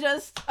 Like I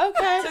just to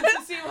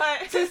see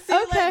what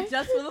like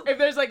just for the, if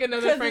there's like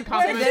another friend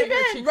complimenting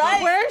her cheek.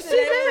 Right. Where's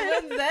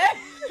she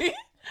been?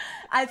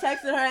 I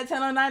texted her at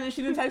 10:09 and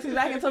she didn't text me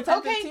back until 10:15.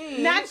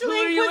 Okay,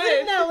 naturally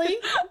inquisitive Nelly.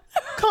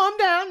 Calm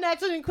down,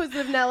 naturally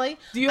inquisitive Nelly.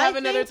 Do you have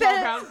another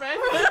Tom Brown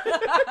friend?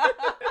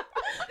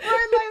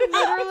 Like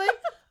literally.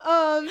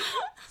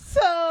 So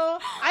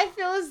I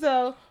feel as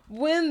though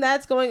when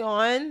that's going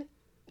on,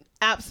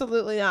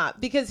 absolutely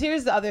not. Because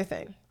here's the other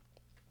thing.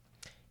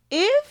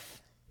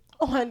 If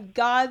on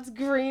God's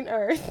green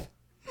earth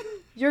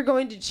you're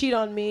going to cheat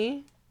on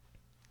me,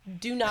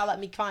 do not let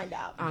me find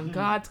out. On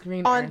God's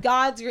green earth. On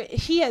God's green,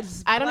 he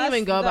has. I don't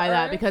even go by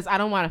that because I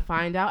don't want to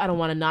find out. I don't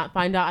want to not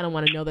find out. I don't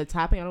want to know that's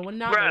happening. I don't want to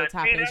not know what's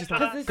happening. It's just not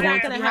going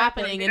to be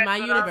happening in my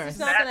universe. It's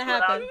not going to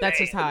happen. That's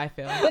just how I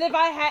feel. But if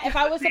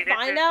I was to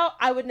find out,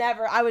 I would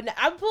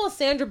pull a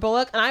Sandra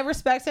Bullock, and I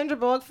respect Sandra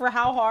Bullock for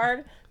how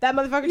hard that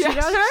motherfucker cheated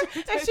on her.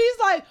 And she's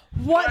like,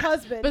 "What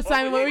husband?" But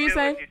Simon, what were you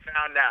saying?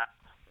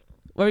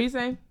 What were you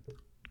saying?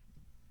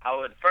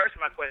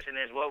 My question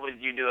is, what would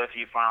you do if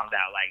you found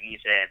out? Like you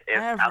said,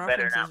 I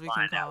better not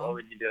find out. What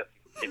would you do if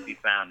you if you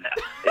found out?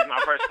 Is my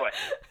first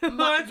question.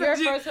 Your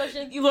first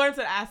question? Lauren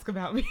said, ask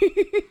about me.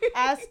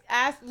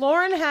 Ask.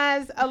 Lauren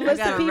has a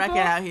list of people. I got a record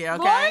out here,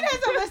 okay? Lauren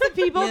has a list of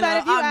people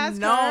that if you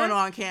ask her, I'm known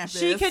on campus.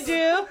 She could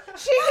do.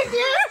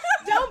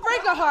 Don't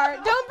break a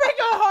heart. Don't break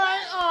a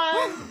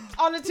heart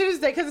on a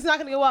Tuesday because it's not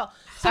going to go well.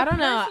 So I don't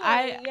know.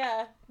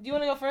 Yeah. Do you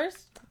want to go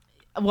first?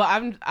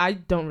 Well, I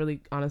don't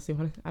really honestly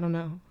want to. I don't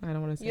know. I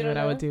don't want to say what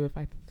I would do if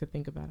I could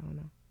think about it. I don't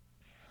know.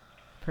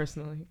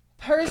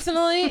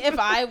 Personally, if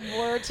I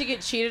were to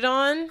get cheated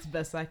on, it's the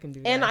best I can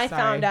do. And I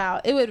found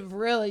out, it would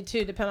really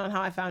too depend on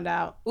how I found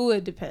out. It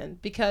would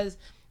depend because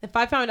if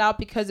I found out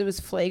because it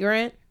was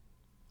flagrant,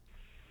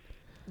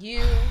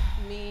 you,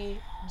 me,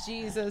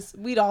 Jesus,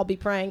 we'd all be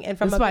praying. And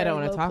from that's why I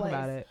don't want to talk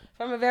about it.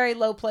 From a very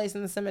low place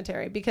in the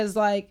cemetery because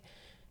like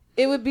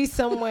it would be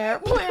somewhere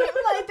where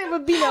like there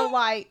would be no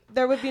light.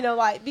 There would be no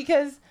light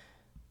because,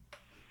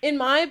 in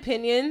my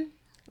opinion,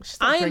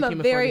 I am a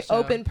very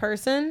open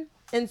person.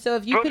 And so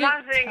if you could tell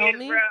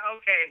me, bro,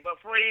 okay,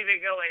 before you even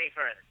go any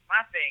further,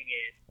 my thing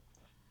is,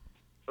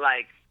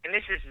 like, and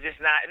this is just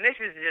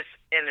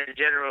in the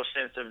general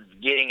sense of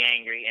getting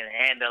angry and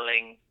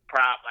handling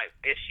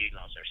issues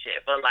on some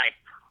shit. But like,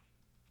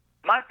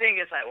 my thing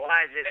is like,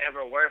 why is it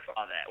ever worth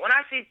all that? When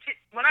I see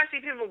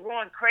people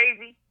going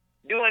crazy,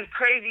 doing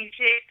crazy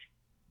shit,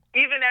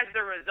 even as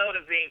the result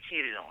of being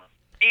cheated on,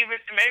 even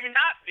maybe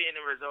not being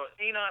a result,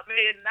 may not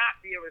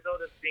be a result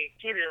of being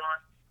cheated on.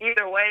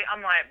 Either way, I'm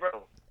like,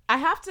 bro. I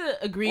have to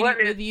agree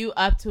with you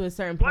up to a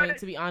certain point,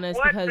 to be honest,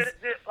 because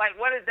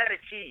what does that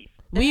achieve?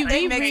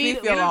 It makes me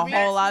feel a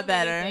whole lot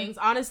better. Things.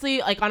 Honestly,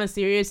 like on a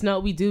serious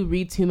note, we do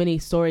read too many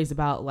stories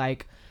about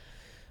like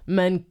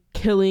men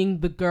killing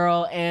the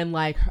girl and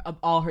like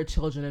all her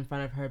children in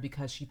front of her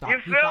because he thought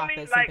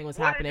that something was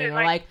happening,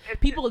 or like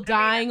people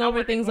dying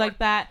over things like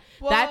that.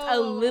 Whoa. That's a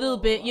little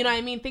bit, you know what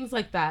I mean? Things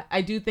like that.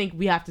 I do think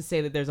we have to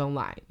say that there's a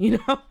line, you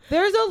know?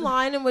 There's a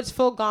line in which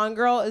full gone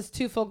girl is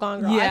too full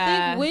gone girl.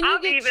 Yeah. I think when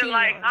you get cheated on,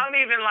 I'm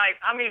even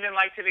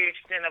to the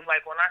extent of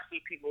like when I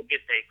see people get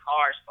their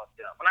cars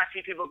fucked up. When I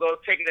see people go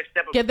taking a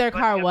step of get their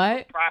car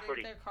what?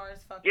 Property. Get their cars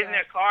fucked Getting up.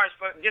 their cars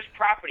fucked just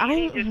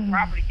property. Just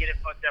property getting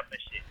fucked up and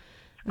shit.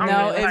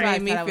 No, it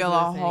made me feel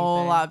a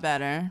whole lot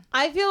better.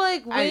 I feel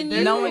like when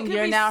you knowing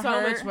you're now so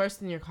hurt, much worse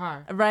than your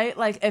car, right?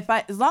 Like as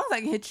long as I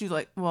can hit you,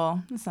 like,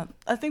 well, it's not.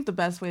 I think the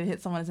best way to hit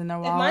someone is in their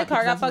wallet. If my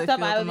car got fucked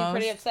up, I would be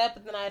pretty upset,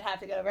 but then I'd have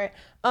to get over it.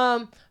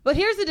 But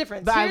here's the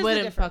difference. But I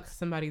wouldn't fuck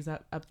somebody's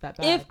up that bad.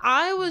 If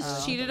I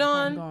was cheated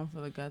on, going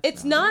for the guts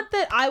it's not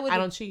that I would. I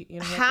don't cheat. You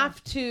know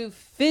have to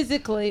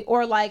physically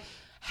or like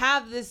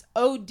have this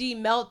OD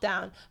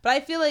meltdown. But I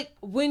feel like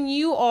when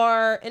you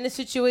are in a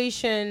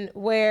situation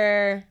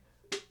where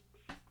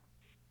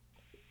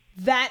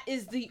that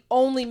is the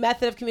only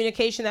method of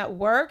communication that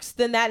works,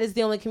 then that is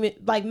the only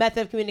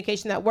method of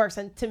communication that works.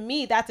 And to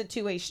me, that's a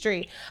two-way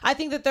street. I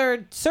think that there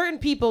are certain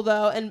people,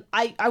 though, and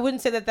I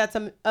wouldn't say that that's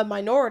a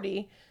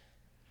minority,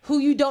 who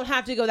you don't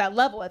have to go that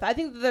level with. I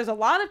think that there's a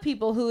lot of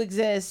people who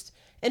exist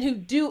and who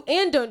do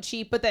and don't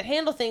cheat, but that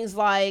handle things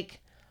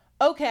like,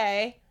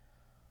 okay,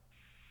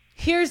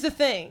 here's the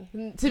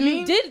thing. To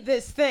me, did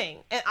this thing.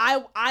 And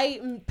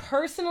I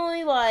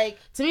personally like...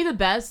 To me, the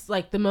best,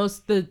 like the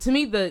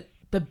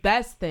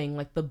best thing,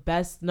 like the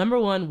best number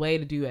one way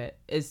to do it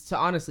is to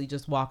honestly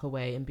just walk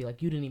away and be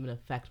like, you didn't even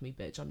affect me,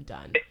 bitch. I'm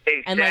done.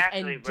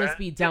 Exactly, and just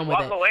be done with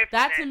it.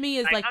 That to me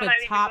is like the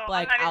top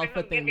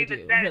alpha thing to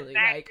do. Really,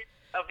 like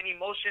of an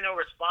emotional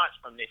response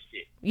from this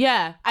shit.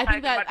 Yeah, I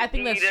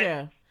think that's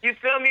true. You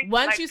feel me?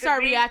 Once you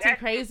start reacting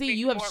crazy,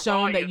 you have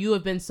shown that you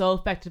have been so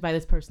affected by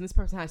this person. This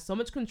person has so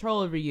much control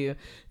over you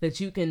that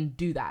you can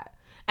do that.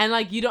 And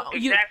like you don't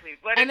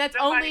and that's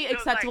only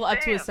acceptable up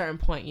to a certain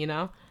point, you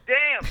know?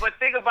 Damn, but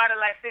think about it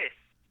like this.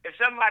 If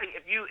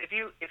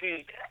you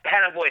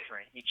had a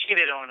boyfriend, you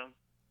cheated on him,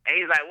 and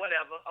he's like,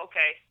 whatever,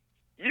 okay,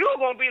 you're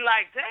going to be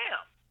like,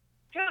 damn,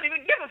 he don't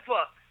even give a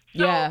fuck.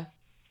 So, yeah.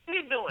 What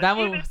he doing? That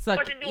would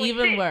suck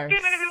even worse.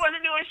 Even if he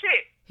wasn't doing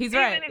shit. He's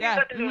right, Even if he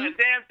wasn't doing a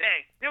damn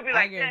thing. You'll be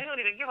like, damn, he don't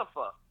even give a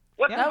fuck.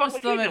 What the fuck was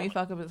he doing?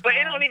 But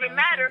it don't even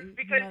matter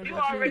because you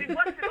already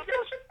busted him.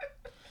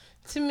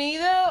 To me,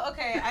 though,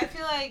 okay, I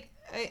feel like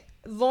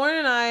Lauren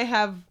and I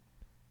have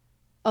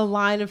a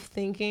line of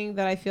thinking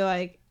that I feel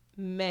like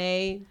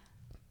may...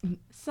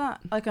 It's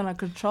not like on a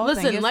control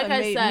thing. Listen, like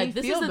I said,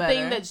 this is the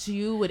thing that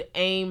you would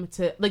aim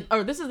to...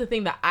 or this is the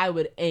thing that I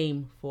would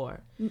aim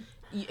for.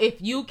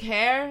 If you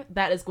care,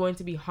 that is going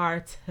to be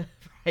hard to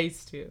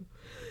rise to.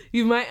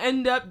 You might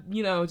end up,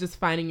 just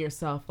finding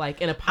yourself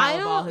like in a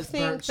pile of all his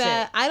burnt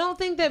shit. I don't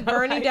think that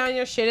burning down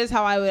your shit is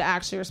how I would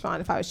actually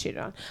respond if I was cheated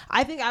on.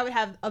 I think I would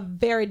have a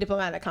very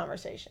diplomatic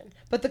conversation.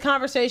 But the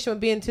conversation would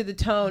be into the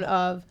tone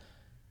of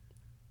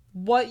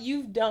what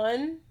you've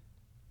done,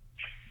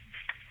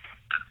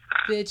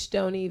 bitch,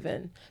 don't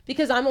even.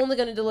 Because I'm only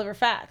going to deliver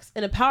facts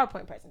in a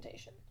PowerPoint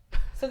presentation.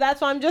 So that's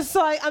why I'm just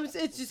like,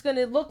 it's just going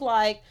to look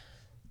like,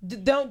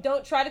 don't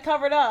try to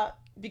cover it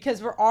up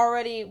because we're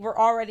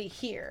already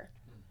here.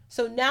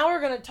 So now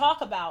we're going to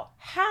talk about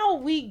how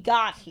we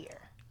got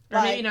here.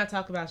 Or maybe not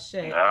talk about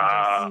shit.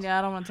 Yeah,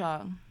 I don't want to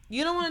talk.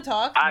 You don't want to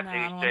talk? I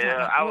don't want to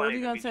talk. What are you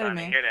going to say to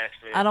me?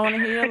 I don't want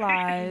to hear your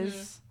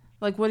lies.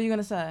 Like, what are you going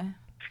to say?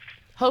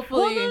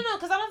 Hopefully. Well, no,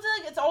 because I don't feel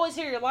like it's always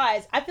hear your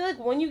lies. I feel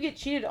like when you get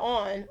cheated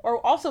on,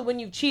 or also when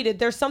you've cheated,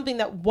 there's something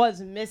that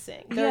was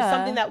missing. There's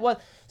something that was.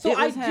 So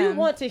I do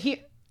want to hear.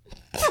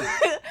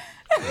 Yeah,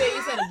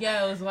 you said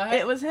it was what?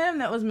 It was him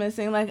that was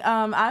missing. Like,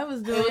 I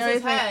was doing everything.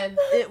 His head.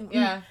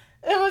 Yeah.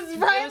 It was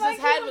right. It was like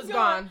his head was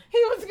gone.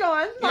 He was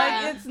gone.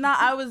 Like it's not.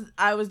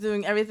 I was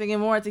doing everything and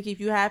more to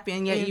keep you happy,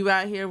 and yet you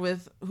out here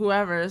with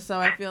whoever. So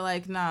I feel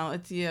like no,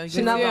 it's you.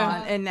 You're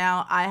gone, and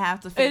now I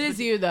have to. It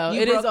is you though.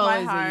 It is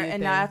always my heart,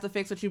 and now I have to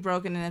fix what you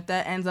broken. And if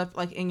that ends up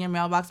like in your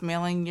mailbox,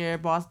 mailing your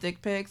boss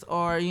dick pics,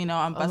 or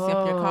I'm busting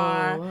up your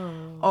car,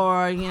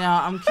 or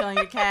I'm killing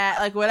your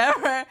cat, like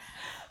whatever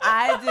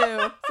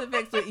I do to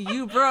fix what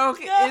you broke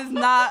is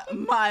not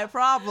my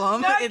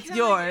problem. It's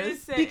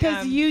yours.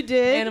 Because you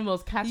did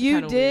animals. Cats.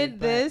 You did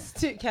this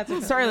to cats.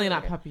 Certainly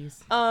not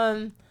puppies.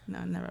 No,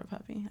 never a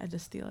puppy. I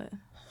just steal it.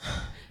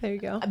 There you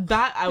go.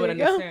 That I would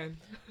understand.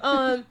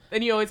 And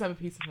you always have a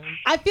piece of him.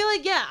 I feel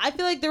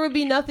like there would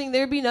be nothing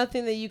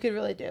that you could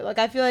really do. Like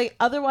I feel like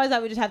otherwise I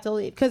would just have to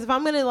leave. Because if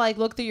I'm gonna like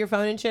look through your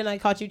phone and shit and I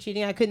caught you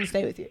cheating, I couldn't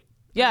stay with you.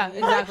 Yeah,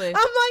 exactly. I'm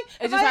like,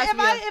 if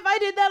I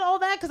did that, all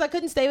that, because I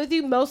couldn't stay with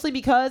you, mostly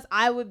because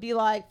I would be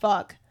like,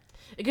 fuck.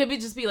 It could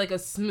just be like a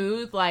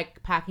smooth,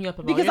 like, packing up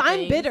of because all your I'm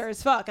things. bitter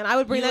as fuck, and I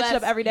would bring that shit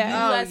up every day.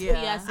 I'm like,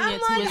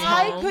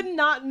 I could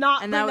not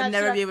and I would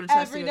never be able to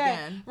trust you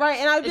again. Right,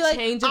 and I would be like,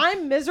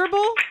 I'm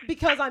miserable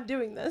because I'm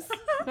doing this.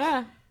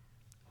 Yeah.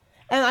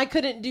 And I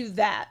couldn't do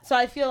that. So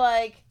I feel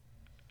like...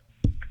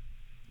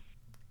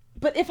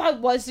 But if I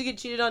was to get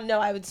cheated on, no,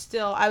 I would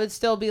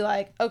still be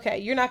like, okay,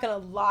 you're not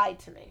going to lie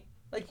to me.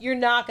 Like, you're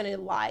not going to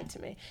lie to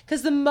me.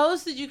 Because the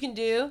most that you can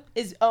do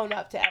is own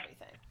up to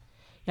everything.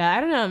 Yeah, I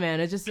don't know,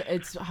 man.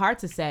 It's hard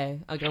to say,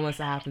 like, unless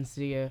it happens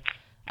to you.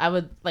 I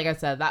would, like I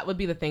said, that would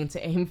be the thing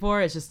to aim for,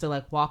 is just to,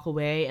 like, walk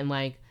away and,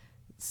 like,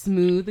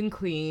 smooth and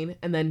clean,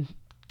 and then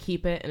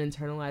keep it and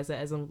internalize it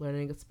as a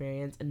learning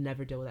experience and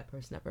never deal with that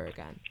person ever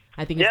again.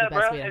 I think it's the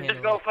best way to handle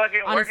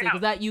it. Honestly,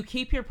 because that you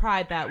keep your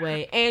pride that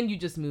way and you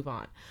just move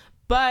on.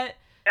 But...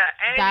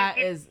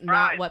 that is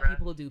not what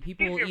people do.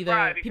 People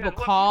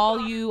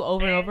call you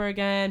over and over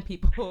again.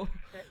 People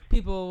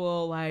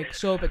will like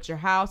show up at your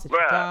house, at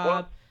your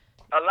job.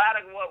 A lot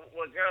of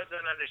what girls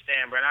don't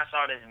understand, bro. And I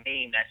saw this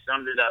meme that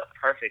summed it up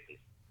perfectly.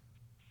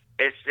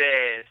 It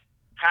says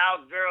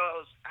how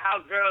girls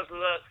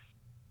look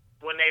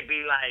when they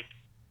be like,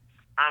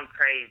 I'm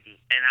crazy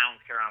and I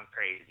don't care, I'm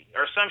crazy,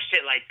 or some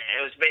shit like that.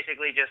 It was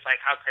basically just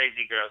like how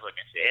crazy girls look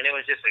and shit. And it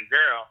was just a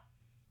girl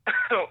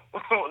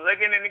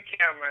looking in the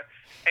camera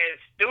and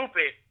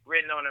stupid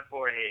written on her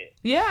forehead.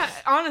 Yeah,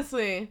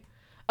 honestly,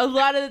 a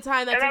lot of the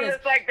time that's. And I'm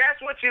just like, that's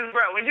what you,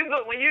 bro. When you do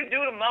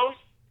the most,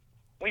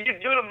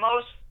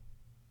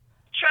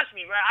 trust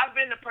me, bro. I've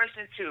been the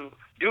person to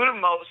do the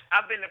most.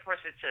 I've been the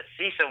person to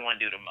see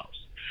someone do the most,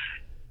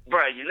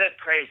 bro. You look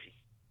crazy.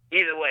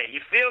 Either way,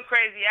 you feel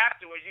crazy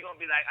afterwards. You're gonna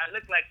be like, I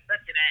look like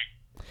such an ass.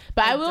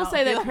 But I will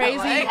say that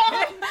crazy. I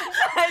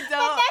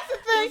don't. That's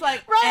the thing. It's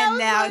like, right, and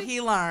now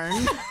he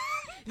learned.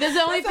 There's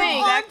the only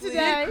thing.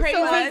 Today. Crazy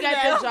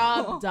get the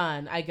job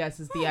done, I guess,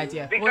 is the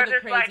idea. Because for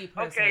the crazy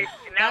person. Okay,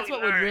 that's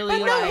what would really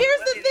But no, here's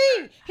the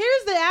thing.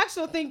 Here's the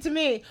actual thing to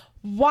me.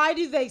 Why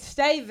do they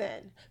stay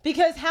then?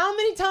 Because how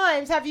many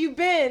times have you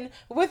been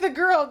with a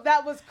girl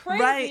that was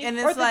crazy, right, and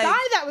it's or the like,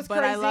 guy that was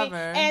crazy, I love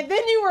her. And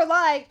then you were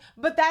like,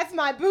 but that's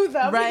my boo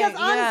though. Right, because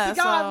honest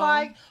to God,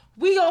 like,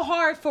 we go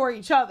hard for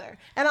each other.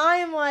 And I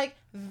am like,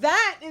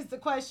 that is the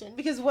question.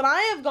 Because when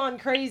I have gone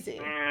crazy,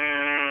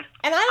 and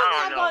I don't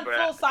think I've gone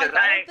full psycho.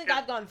 I don't think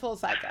I've gone full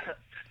psycho.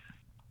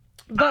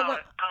 But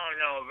I don't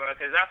know, bro,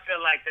 because I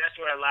feel like that's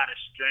where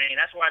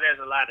that's why there's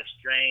a lot of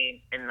strain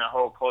in the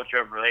whole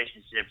culture of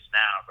relationships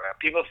now, bro.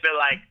 People feel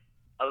like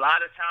a lot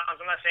of times,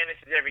 I'm not saying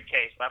this is every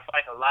case, but I feel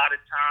like a lot of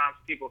times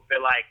people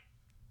feel like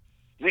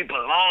we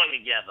belong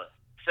together.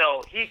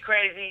 So he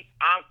crazy,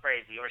 I'm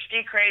crazy, or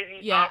she crazy.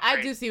 Yeah, I'm crazy.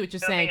 I do see what you're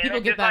saying.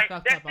 People get that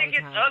fucked up all the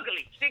time.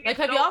 Ugly. Like,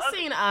 have y'all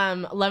seen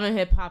Love and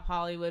Hip Hop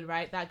Hollywood?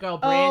 Right, that girl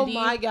Brandy. Oh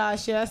my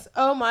gosh, yes.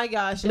 Oh my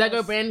gosh, yes. That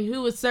girl Brandy,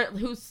 who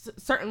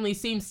certainly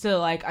seems to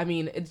like. I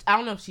mean, I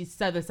don't know if she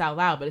said this out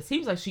loud, but it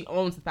seems like she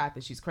owns the fact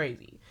that she's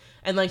crazy,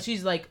 and like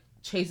she's like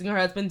chasing her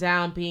husband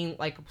down, being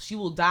like she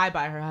will die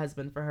by her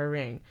husband for her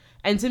ring.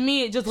 And to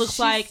me, it just looks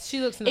like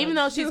she looks nuts. Even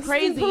though she's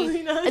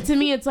crazy, to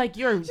me, it's like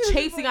you're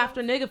chasing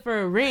after a nigga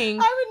for a ring.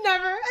 I would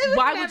never.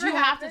 Why would you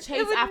have to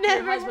chase after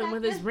your husband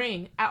with his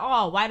ring at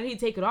all? Why did he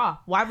take it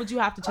off? Why would you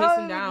have to chase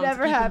him down to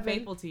keep him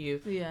faithful to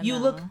you? Yeah, you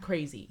look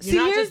crazy.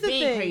 You're not just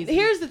being crazy.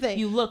 Here's the thing.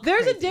 You look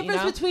There's crazy, a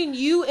difference between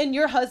you and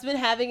your husband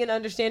having an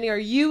understanding, or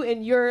you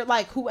and your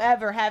like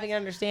whoever having an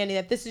understanding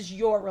that this is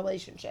your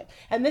relationship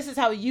and this is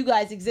how you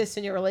guys exist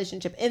in your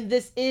relationship, and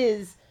this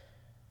is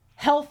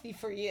healthy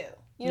for you.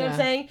 You know what I'm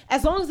saying?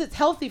 As long as it's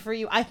healthy for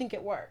you, I think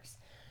it works.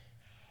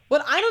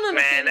 What I don't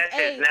understand is, that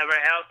shit's never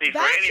healthy for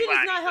anybody. That shit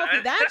is not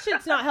healthy. That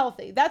shit's not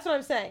healthy. That's what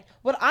I'm saying.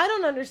 What I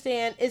don't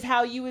understand is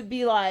how you would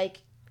be like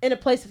in a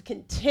place of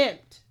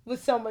contempt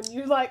with someone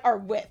you like are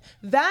with.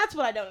 That's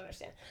what I don't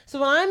understand. So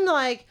when I'm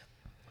like,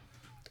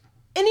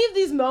 any of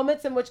these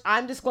moments in which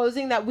I'm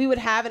disclosing that we would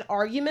have an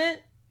argument,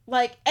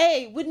 like,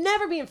 would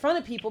never be in front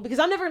of people because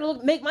I'm never going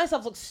to make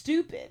myself look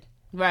stupid.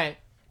 Right.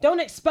 Don't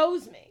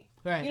expose me.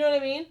 Right. You know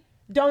what I mean?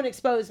 Don't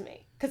expose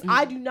me. Because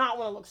I do not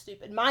want to look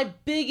stupid. My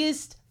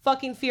biggest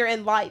fucking fear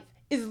in life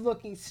is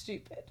looking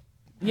stupid.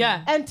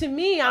 Yeah. And to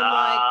me, I'm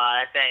like...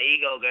 that's that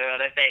ego, girl.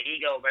 That's that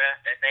ego, bro.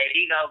 That's that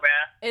ego,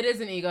 bro. It is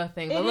an ego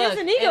thing. But It is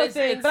an ego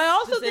thing, but I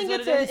also think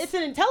it's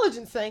an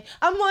intelligence thing.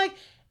 I'm like,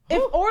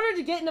 in order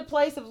to get in a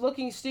place of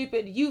looking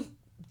stupid, you've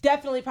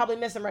definitely probably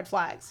missed some red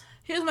flags.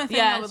 Here's my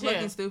thing with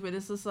looking stupid.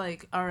 It's just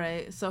like, all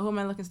right, so who am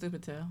I looking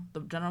stupid to?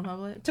 The general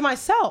public? To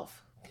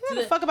myself. Give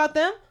a fuck about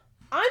them.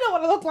 I know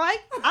what I look like.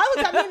 I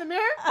looked at me in the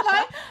mirror.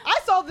 Like, I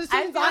saw the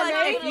decisions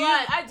I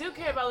made. I do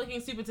care about looking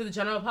stupid to the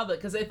general public,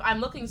 because if I'm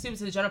looking stupid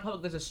to the general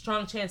public, there's a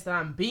strong chance that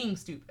I'm being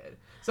stupid.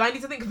 So I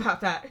need to think about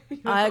that.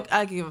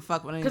 I give a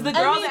fuck what anyone. Because the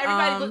girl that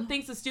everybody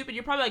thinks is stupid,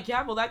 you're probably like,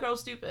 yeah, well, that girl's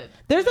stupid.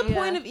 There's a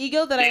point of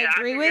ego that I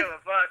agree with.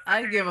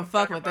 I give a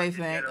fuck what they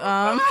think.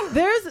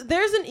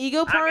 There's an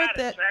ego part I got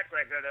a track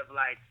record of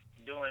like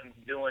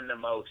doing the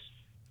most.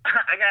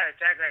 I got a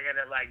track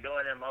record of like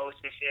doing the most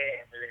and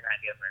shit, and really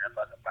not giving a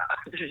fuck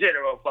about the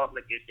general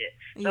public and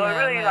shit. So it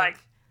really like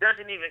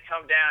doesn't even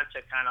come down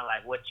to kind of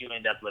like what you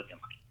end up looking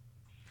like.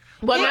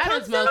 What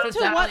matters most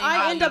to what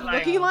I end up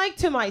looking like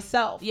to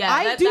myself. Yeah,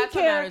 I do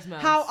care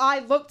how I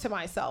look to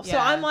myself. Yeah. So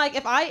I'm like,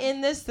 if I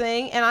end this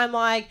thing and I'm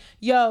like,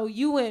 yo,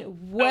 you went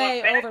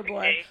way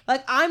overboard,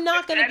 like I'm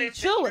not going to be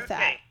chill with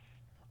that.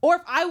 Or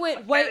if I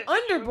went way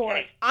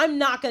underboard, I'm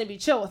not going to be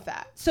chill with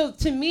that. So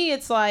to me,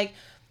 it's like,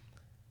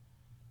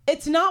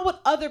 it's not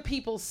what other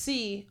people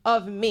see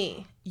of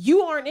me.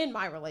 You aren't in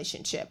my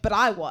relationship, but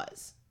I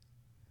was.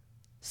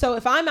 So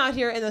if I'm out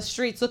here in the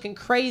streets looking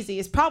crazy,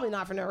 it's probably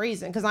not for no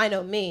reason, because I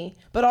know me.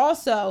 But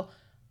also,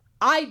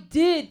 I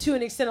did, to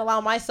an extent, allow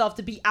myself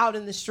to be out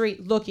in the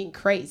street looking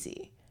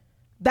crazy.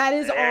 That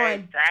is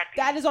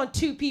on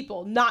two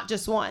people, not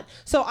just one.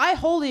 So I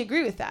wholly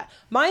agree with that.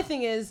 My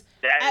thing is,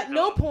 at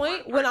no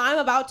point when I'm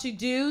about to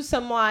do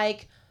some,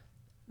 like,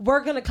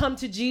 we're going to come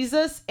to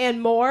Jesus and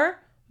more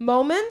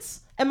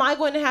moments, am I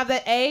going to have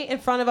that in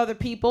front of other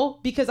people,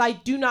 because I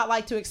do not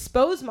like to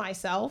expose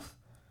myself.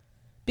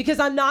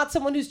 Because I'm not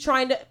someone who's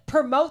trying to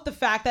promote the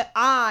fact that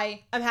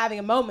I am having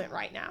a moment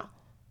right now.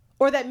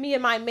 Or that me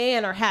and my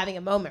man are having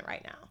a moment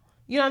right now.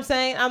 You know what I'm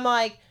saying? I'm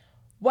like,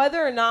 whether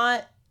or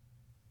not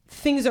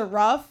things are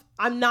rough,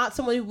 I'm not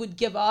someone who would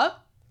give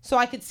up. So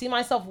I could see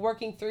myself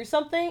working through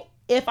something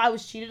if I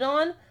was cheated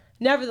on.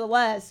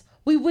 Nevertheless,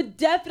 we would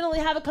definitely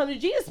have a come to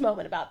Jesus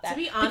moment about that. To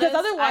be honest, because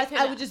otherwise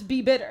I would just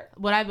be bitter.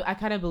 What I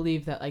kind of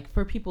believe that, like,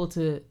 for people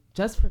to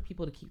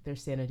keep their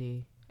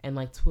sanity and,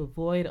 like, to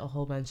avoid a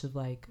whole bunch of,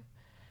 like,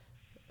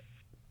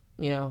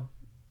 you know,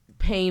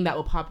 pain that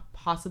will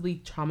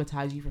possibly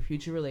traumatize you for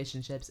future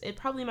relationships, it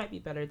probably might be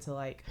better to,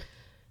 like,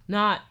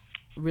 not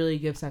really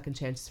give second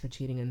chances for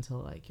cheating until,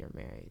 like, you're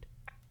married.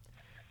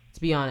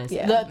 To be honest,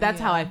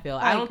 that's how I feel.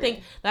 I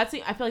feel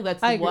like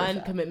that's the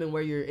one commitment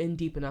where you're in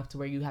deep enough to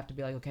where you have to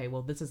be like, okay,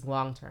 well, this is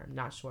long term,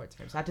 not short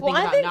term. So I have to think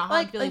about not how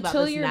I'm feeling about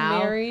this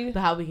now, but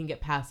how we can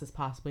get past this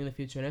possibly in the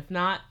future. And if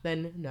not,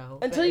 then no.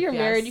 Until you're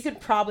married, you could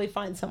probably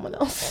find someone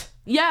else.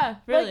 Yeah,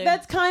 really. Like,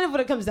 that's kind of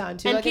what it comes down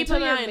to. And like, keep in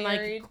mind,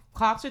 like,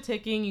 clocks are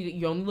ticking.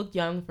 You only look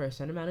young for a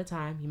certain amount of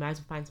time. You might as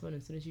well find someone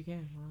as soon as you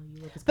can. Well,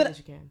 you look as good as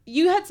you can.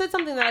 You had said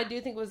something that I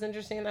do think was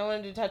interesting, and I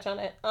wanted to touch on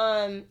it.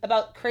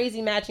 About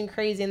crazy matching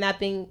crazy, and that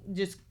being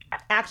just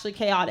actually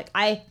chaotic.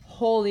 I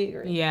wholly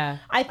agree. Yeah.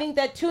 I think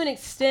that to an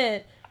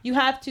extent, you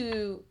have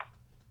to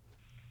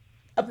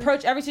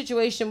approach every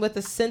situation with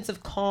a sense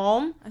of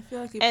calm. I feel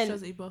like it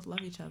shows that you both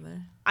love each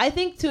other. I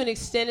think to an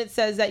extent it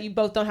says that you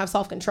both don't have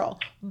self-control.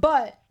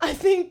 But I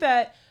think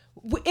that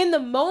in the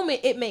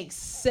moment it makes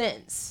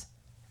sense.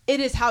 It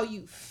is how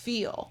you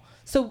feel.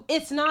 So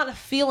it's not a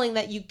feeling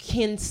that you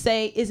can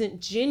say isn't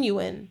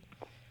genuine.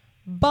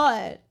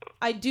 But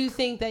I do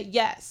think that,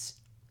 yes,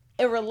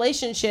 a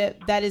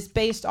relationship that is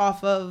based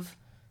off of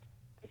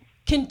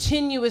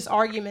continuous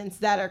arguments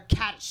that are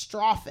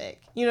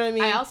catastrophic, you know what I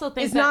mean? I also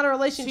think it's not a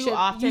relationship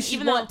you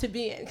should want to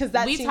be in, because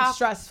that seems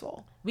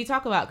stressful. We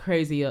talk about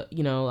crazy,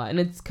 you know, and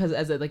it's because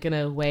as like in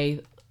a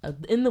way,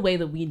 in the way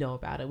that we know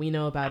about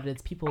it,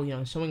 it's people, you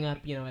know, showing up,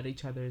 you know, at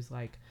each other's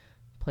like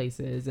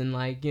places and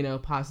like, you know,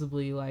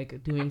 possibly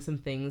like doing some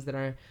things that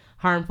are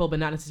harmful but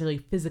not necessarily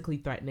physically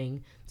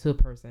threatening to a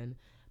person.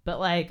 But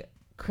like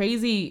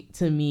crazy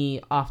to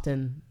me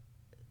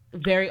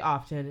very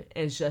often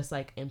is just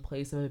like in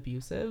place of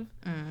abusive,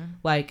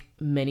 like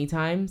many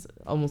times,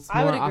 almost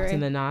more often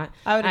than not.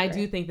 I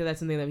do think that that's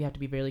something that we have to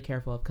be really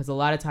careful of, because a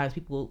lot of times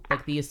people,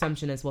 like, the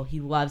assumption is, well,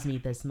 he loves me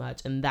this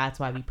much and that's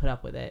why we put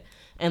up with it,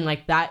 and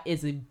like that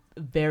is a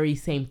very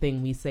same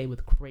thing we say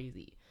with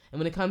crazy. And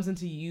when it comes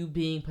into you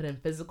being put in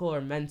physical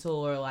or mental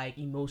or like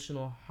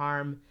emotional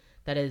harm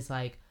that is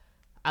like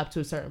up to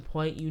a certain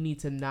point, you need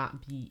to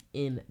not be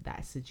in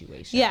that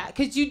situation. Yeah,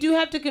 because you do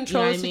have to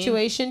control a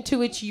situation to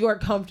which you're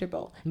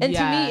comfortable. And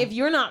to me, if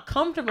you're not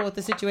comfortable with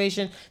the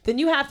situation, then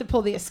you have to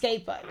pull the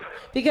escape button,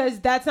 because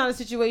that's not a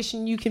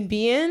situation you can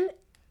be in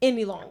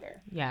any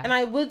longer. Yeah. And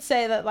I would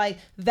say that, like,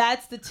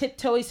 that's the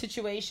tiptoey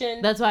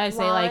situation. That's why I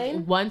say,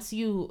 like, once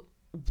you...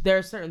 There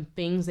are certain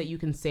things that you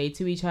can say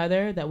to each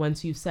other that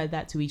once you've said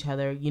that to each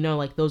other, you know,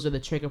 like, those are the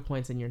trigger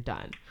points and you're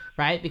done,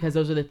 right? Because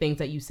those are the things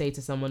that you say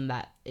to someone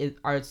that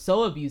are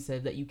so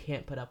abusive that you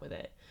can't put up with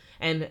it.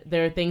 And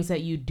there are things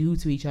that you do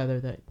to each other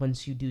that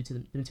once you do to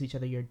them to each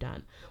other, you're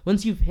done.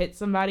 Once you've hit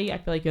somebody, I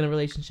feel like in a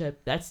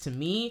relationship, that's to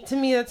me,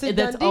 that's a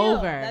done deal.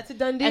 Over. That's a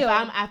done deal. If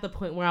I'm at the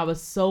point where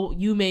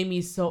you made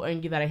me so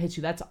angry that I hit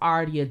you, that's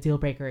already a deal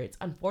breaker. It's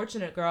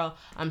unfortunate, girl.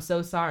 I'm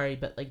so sorry,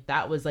 but like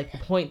that was like the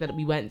point that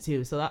we went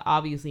to. So that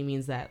obviously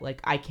means that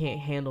like I can't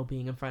handle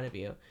being in front of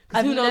you.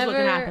 Because who knows what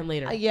can happen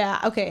later.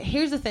 Yeah. Okay.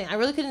 Here's the thing. I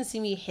really couldn't see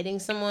me hitting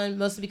someone,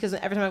 mostly because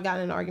every time I've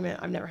gotten in an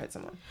argument, I've never hit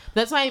someone.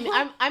 That's why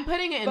I'm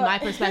putting it in my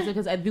perspective.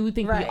 Because I do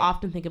think we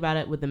often think about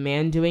it with the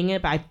man doing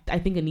it, but I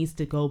think it needs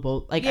to go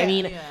both. Like,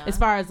 as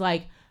far as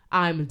like,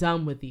 I'm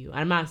done with you.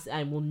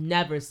 I will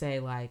never say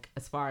like,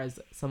 as far as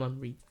someone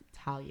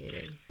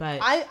retaliating,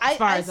 but as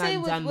far as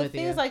I'm done with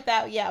things you. Like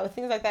that, with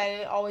things like that,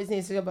 it always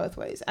needs to go both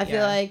ways. I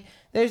feel like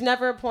there's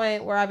never a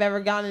point where I've ever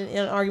gotten in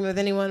an argument with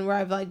anyone where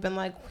I've like been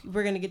like,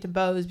 we're going to get to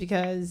blows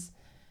because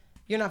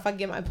you're not fucking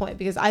getting my point,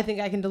 because I think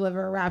I can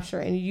deliver a rapture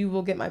and you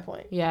will get my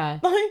point. Yeah.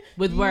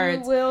 With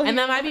words. And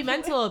that might be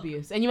mental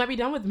abuse. And you might be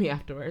done with me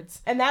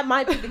afterwards. And that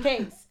might be the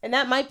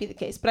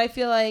case. But I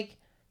feel like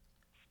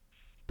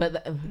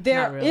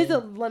there is a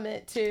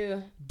limit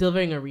to...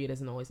 Delivering a read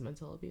isn't always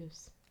mental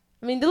abuse.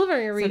 I mean,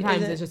 delivering a read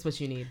sometimes it's just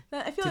what you need.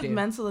 I feel like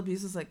mental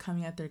abuse is like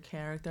coming at their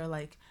character.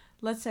 Like,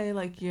 let's say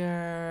like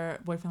your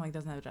boyfriend like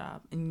doesn't have a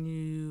job and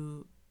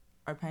you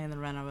are paying the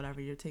rent or whatever.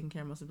 You're taking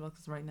care of most of the bills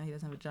because right now he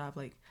doesn't have a job.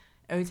 Like,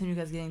 every time you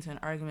guys get into an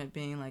argument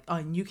being like, oh,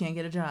 and you can't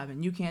get a job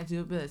and you can't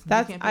do this.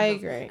 I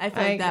agree. I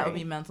feel like that would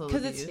be mental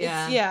abuse.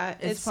 Because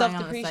it's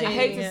self-depreciating. I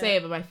hate to say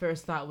it, but my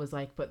first thought was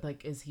like, but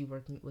like, is he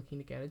looking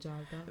to get a job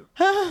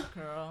though?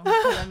 Girl,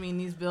 I mean,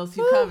 these bills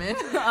keep coming.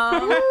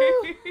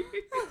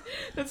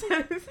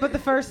 But the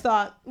first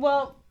thought,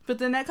 but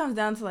then that comes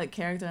down to like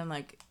character and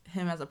like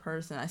him as a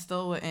person. I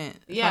still wouldn't.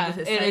 Yeah,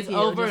 it is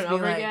over and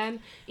over again.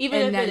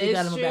 Even if it is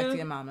gotta move back to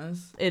your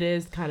mamas. It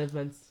is kind of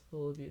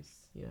mental abuse.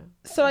 Yeah.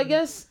 So I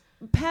guess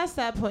past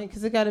that point,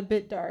 because it got a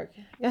bit dark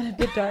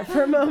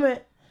for a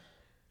moment,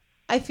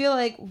 I feel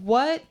like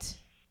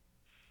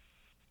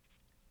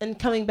and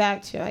coming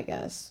back to, I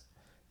guess,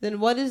 then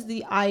what is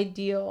the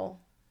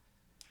ideal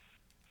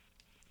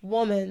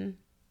woman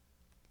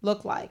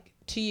look like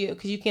to you?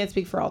 Because you can't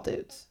speak for all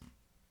dudes.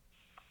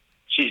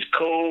 She's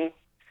cool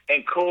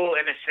in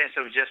the sense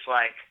of just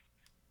like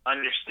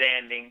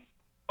understanding,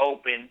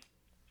 open,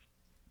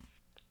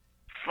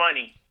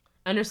 funny.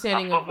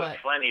 Understanding of what?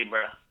 Funny,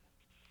 bro.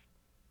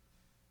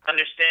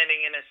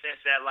 Understanding in a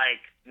sense that, like,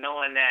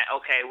 knowing that,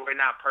 okay, we're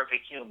not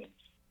perfect humans.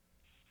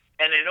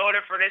 And in order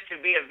for this to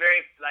be a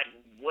very, like,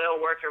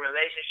 well-working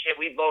relationship,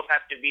 we both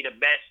have to be the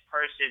best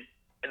person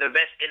and the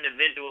best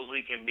individuals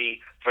we can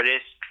be for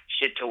this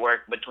shit to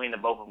work between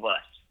the both of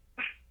us.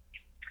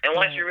 And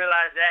once you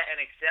realize that and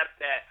accept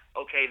that,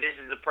 okay, this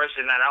is the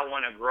person that I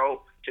want to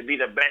grow to be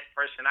the best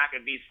person I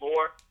can be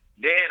for,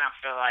 then I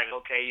feel like,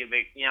 okay, you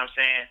know what I'm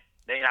saying?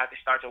 Then I can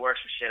start to work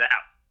some shit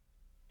out.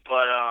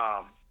 But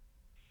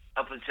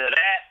up until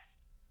that,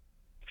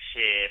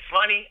 shit,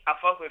 funny. I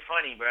fuck with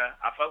funny, bro.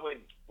 I fuck with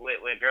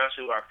girls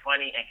who are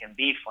funny and can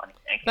be funny.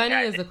 Funny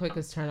is the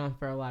quickest turn on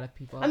for a lot of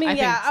people. I mean,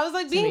 I was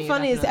like, being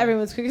funny is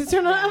everyone's quickest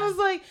turn on. I was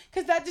like,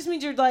 because that just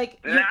means you're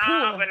like, you're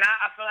cool. But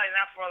I feel like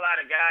not for a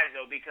lot of guys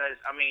though, because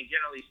I mean,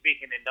 generally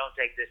speaking, and don't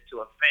take this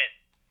to offense.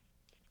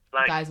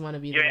 Like, guys want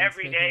to be your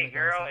everyday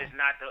girl is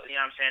not the, you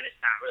know what I'm saying?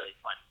 It's not really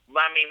funny.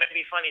 But I mean,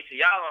 maybe funny to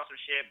y'all on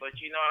some shit, but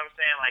you know what I'm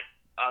saying? Like,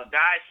 a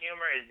guy's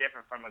humor is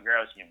different from a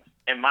girl's humor,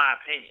 in my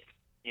opinion.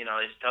 You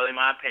know, it's totally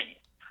my opinion.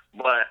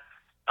 But,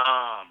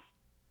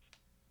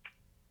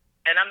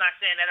 and I'm not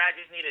saying that I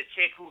just need a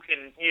chick who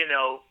can, you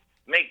know,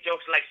 make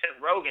jokes like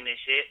Seth Rogen and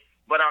shit,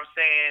 but I'm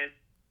saying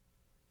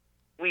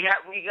we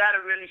got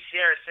to really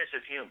share a sense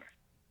of humor.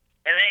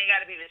 And it ain't got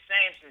to be the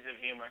same sense of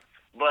humor,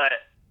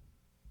 but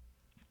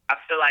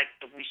I feel like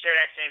if we share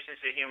that same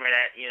sense of humor,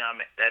 that, you know,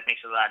 that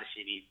makes a lot of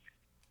shit easy.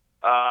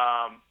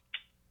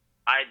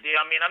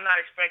 I mean, I'm not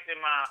expecting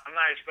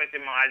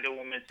my ideal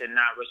woman to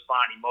not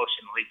respond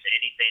emotionally to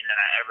anything that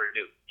I ever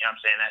do. You know what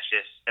I'm saying? That's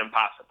just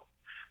impossible.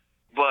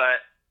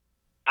 But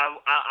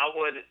I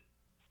would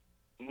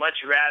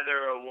much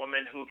rather a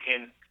woman who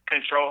can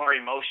control her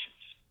emotions.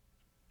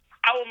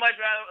 I would much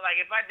rather, like,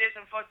 if I did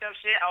some fucked up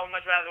shit, I would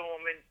much rather a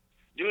woman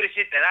do the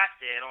shit that I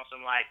said on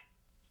some, like,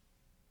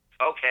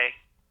 okay,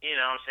 you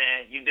know what I'm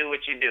saying? You do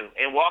what you do.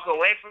 And walk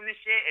away from this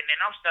shit, and then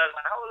I'm stuck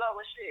like, hold up,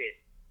 what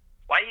shit?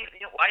 Why you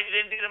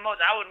didn't do the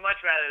most? I would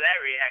much rather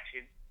that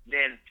reaction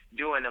than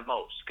doing the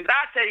most. Because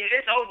I'll tell you,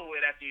 it's over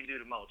with after you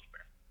do the most, bro.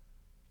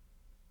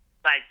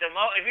 Like, the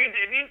most, if you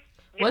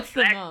what's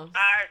the most?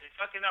 Tires and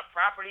fucking fucking up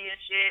property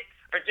and shit,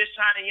 or just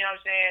trying to, you know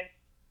what I'm saying?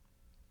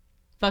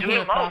 Fucking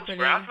do the most,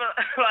 property. bro. I feel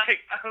like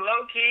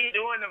low key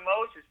doing the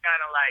most is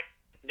kind of like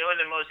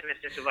doing the most in the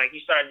sense of like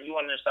you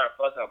want to start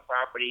fucking up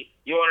property.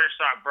 You want to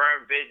start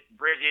burn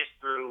bridges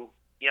through,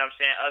 you know what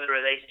I'm saying, other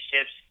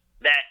relationships.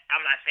 That I'm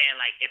not saying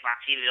like if I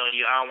cheated on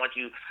you, I don't want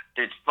you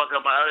to fuck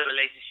up my other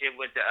relationship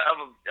with the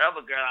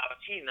other girl I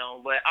was cheating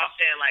on. But I'm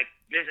saying like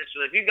business.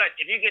 If you get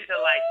to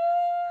like,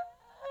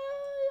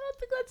 I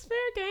think that's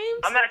fair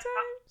game. I'm not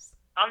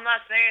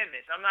saying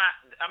this. I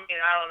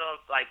don't know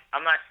if like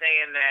I'm not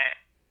saying that.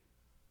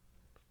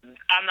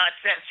 I'm not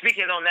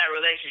speaking on that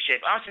relationship.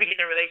 I'm speaking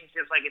in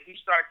relationships like if you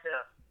start to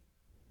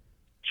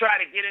try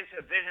to get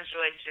into business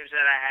relationships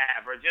that I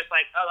have, or just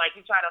like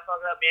you try to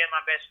fuck up me and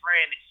my best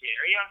friend and shit,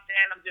 or you know what I'm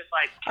saying? I'm just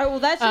like, all right,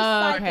 well that's just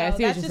psycho. Okay, I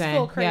see that's what just you're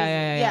full saying.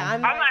 crazy. Yeah. I'm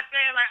not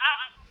saying like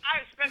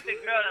I expect the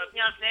girl to, you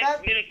know what I'm saying,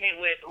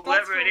 communicate with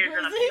whoever it is,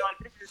 and I'm feeling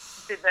this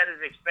is shit that is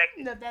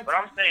expected. No, but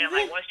I'm saying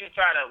like once you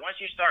start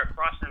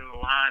crossing the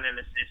line in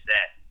the sense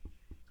that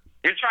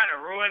you're trying to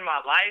ruin my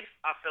life,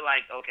 I feel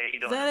like, okay, you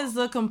don't That know. is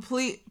the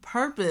complete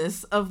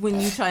purpose of when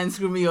you try and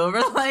screw me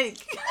over. Like,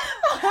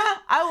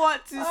 I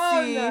want to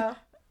see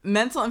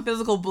mental and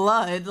physical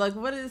blood. Like,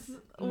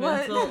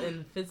 mental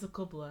and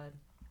physical blood?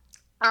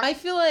 I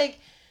feel like,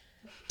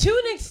 to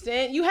an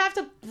extent, you have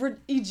to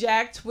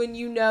eject when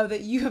you know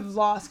that you have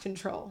lost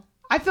control.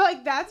 I feel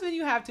like that's when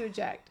you have to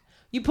eject.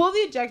 You pull the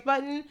eject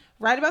button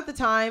right about the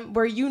time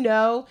where you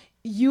know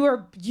you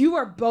are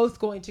both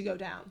going to go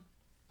down.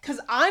 Because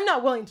I'm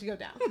not willing to go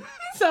down.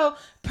 So,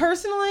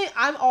 personally,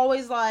 I'm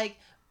always like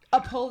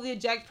a pull the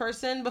eject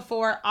person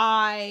before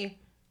I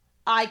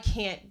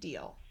can't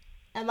deal.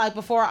 And like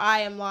before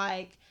I am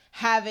like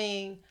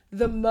having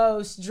the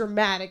most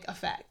dramatic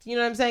effect. You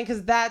know what I'm saying?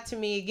 Because that to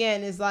me,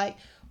 again, is like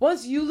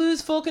once you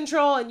lose full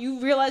control and you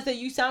realize that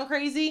you sound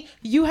crazy,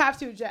 you have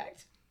to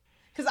eject.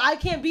 Because I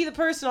can't be the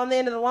person on the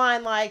end of the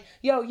line like,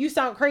 yo, you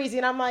sound crazy.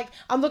 And I'm like,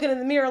 I'm looking in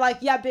the mirror like,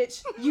 yeah,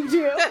 bitch, you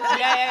do. Yeah.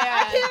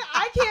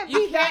 I can't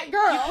be that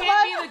girl. You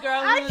can't be the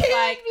girl who's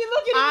like,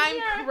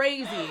 I'm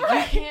crazy.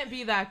 Right. You can't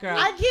be that girl.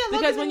 I can't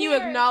look because in when the you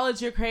mirror.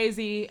 acknowledge you're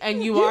crazy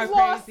and you're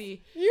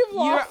crazy,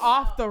 you're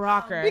off the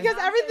rocker. Because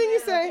everything you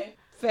say,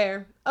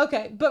 fair.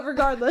 Okay, but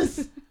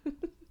regardless,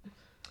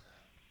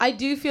 I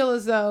do feel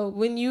as though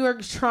when you are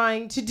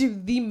trying to do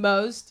the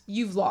most,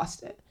 you've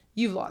lost it.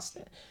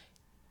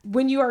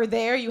 When you are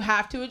there, you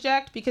have to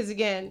eject because,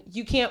 again,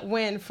 you can't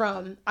win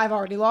from I've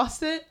already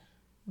lost it.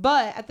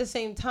 But at the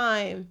same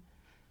time,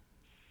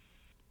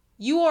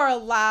 you are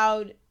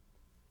allowed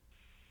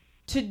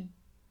to,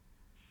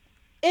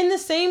 in the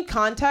same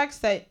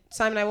context that,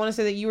 Simon, I want to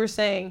say that you were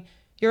saying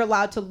you're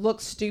allowed to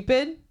look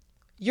stupid.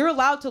 You're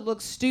allowed to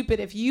look stupid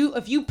if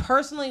you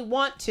personally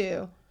want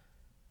to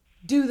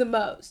do the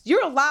most.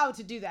 You're allowed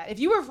to do that. If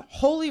you were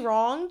wholly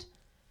wronged,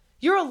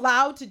 you're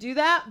allowed to do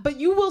that, but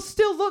you will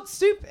still look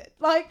stupid.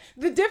 Like,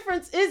 the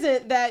difference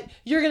isn't that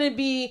you're going to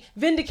be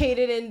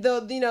vindicated and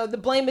the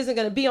blame isn't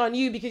going to be on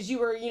you because you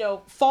were,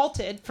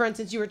 faulted. For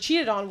instance, you were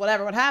cheated on,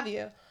 whatever, what have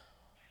you.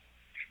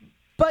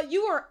 But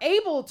you are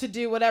able to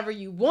do whatever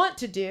you want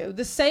to do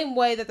the same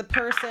way that the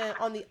person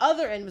on the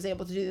other end was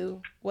able to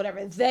do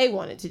whatever they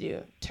wanted to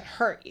do to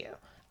hurt you.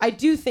 I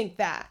do think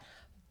that.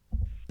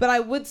 But I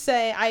would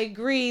say I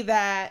agree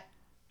that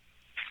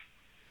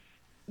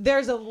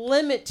there's a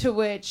limit to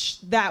which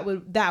that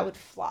would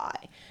fly.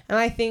 And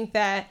I think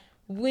that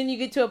when you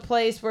get to a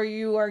place where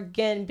you are,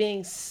 again,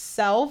 being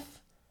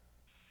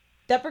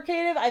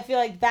self-deprecative, I feel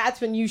like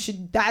that's when you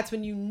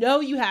know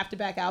you have to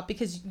back out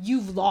because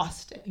you've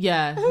lost it.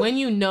 Yeah, when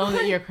you know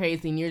that you're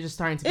crazy and you're just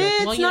starting to be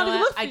like, well, you know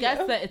what? I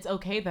guess that it's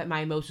okay that my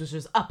emotions are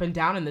just up and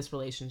down in this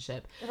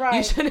relationship. Right.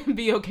 You shouldn't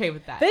be okay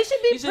with that. They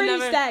should be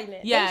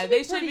stagnant. Yeah,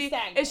 they should be.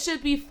 Stagnant. It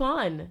should be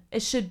fun.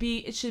 It should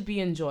be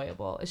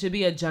enjoyable. It should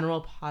be a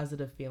general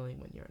positive feeling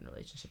when you're in a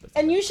relationship with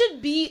somebody. And you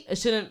should be. It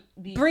shouldn't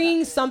be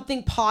bringing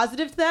something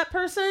positive to that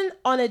person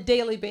on a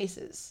daily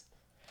basis.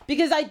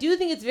 Because I do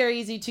think it's very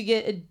easy to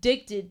get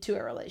addicted to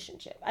a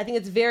relationship. I think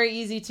it's very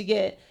easy to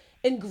get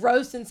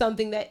engrossed in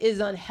something that is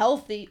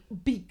unhealthy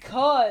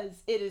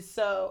because it is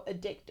so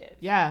addictive.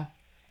 Yeah.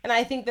 And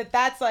I think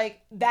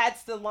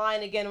that's the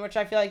line again, which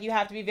I feel like you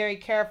have to be very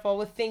careful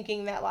with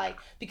thinking that like,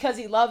 because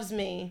he loves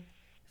me,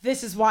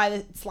 this is why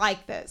it's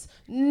like this.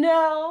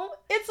 No,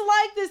 it's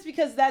like this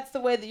because that's the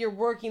way that you're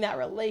working that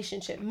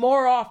relationship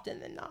more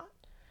often than not.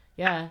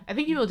 Yeah, I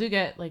think people do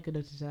get like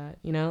addicted to that,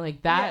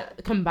 like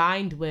that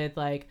combined with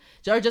like,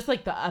 or just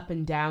like the up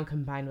and down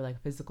combined with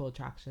like physical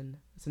attraction.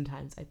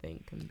 Sometimes I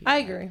think can be. I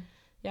agree.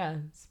 Yeah,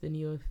 spin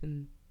you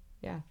and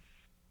yeah.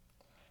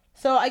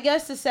 So I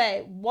guess to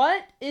say,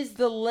 what is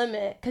the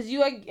limit? Because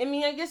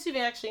I guess you've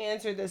actually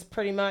answered this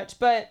pretty much,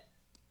 but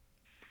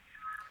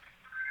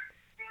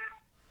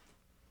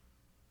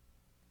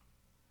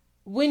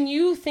when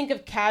you think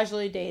of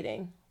casually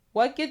dating,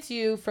 what gets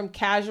you from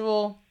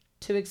casual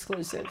to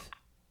exclusive?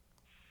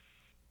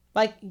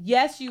 Like,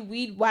 yes, you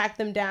weed whack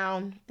them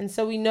down, and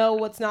so we know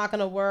what's not going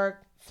to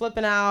work.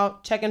 Flipping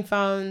out, checking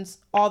phones,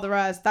 all the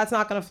rest. That's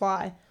not going to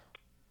fly.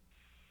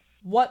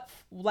 What,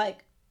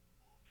 like,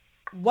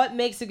 what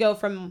makes it go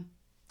from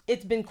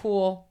it's been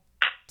cool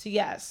to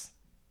yes,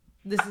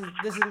 this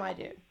is my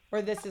dude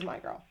or this is my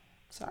girl.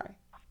 Sorry.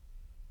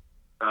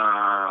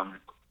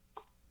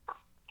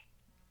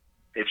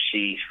 If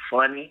she's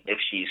funny, if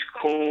she's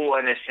cool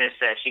in the sense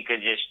that she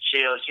could just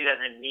chill, she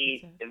doesn't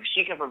need, if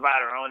she can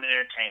provide her own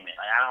entertainment.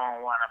 Like, I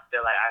don't want to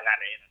feel like I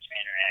got to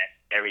entertain her ass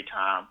every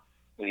time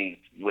we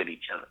with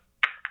each other.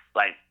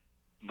 Like,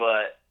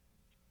 but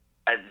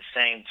at the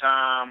same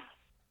time,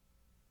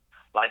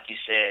 like you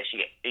said,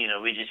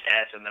 we just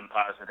add something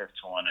positive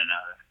to one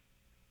another.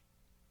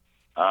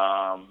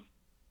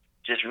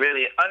 Just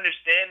really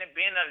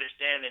being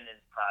understanding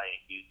is probably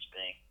a huge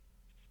thing.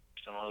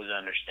 Someone who's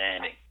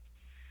understanding.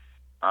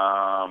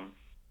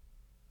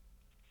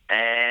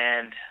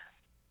 And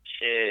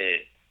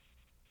shit,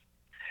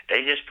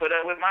 they just put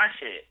up with my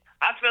shit.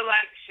 I feel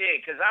like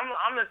shit, cause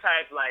I'm the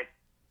type, like,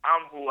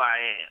 I'm who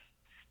I am.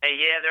 And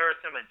yeah, there are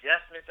some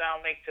adjustments I'll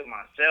make to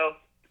myself,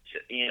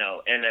 in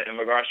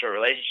regards to a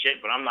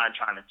relationship, but I'm not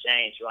trying to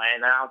change who I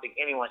am. And I don't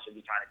think anyone should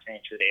be trying to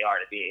change who they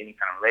are to be in any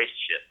kind of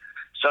relationship.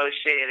 So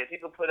shit, if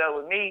you could put up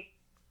with me,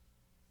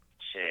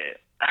 shit,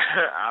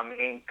 I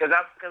mean, cause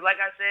like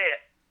I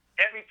said,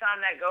 every time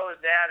that goes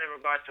down in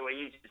regards to where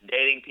you just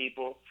dating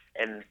people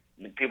and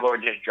people are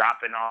just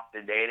dropping off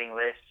the dating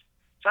list,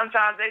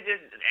 sometimes they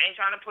just ain't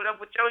trying to put up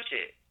with your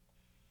shit.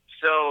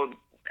 So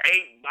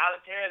they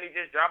voluntarily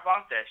just drop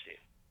off that shit.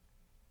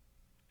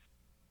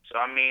 So,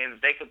 I mean,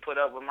 if they could put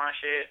up with my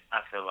shit,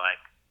 I feel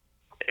like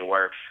they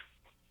worth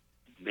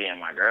being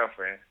my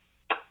girlfriend.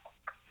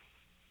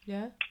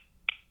 Yeah.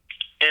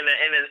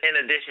 In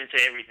addition to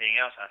everything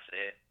else I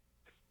said.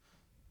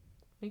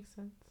 Makes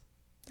sense.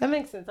 That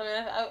makes sense. I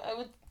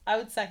mean, I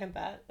would second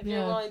that. If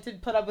you're willing to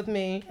put up with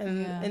me,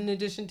 and in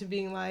addition to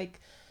being like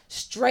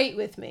straight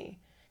with me,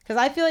 because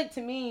I feel like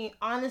to me,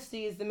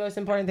 honesty is the most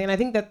important thing. And I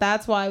think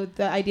that's why with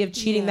the idea of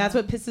cheating, that's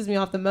what pisses me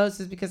off the most,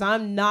 is because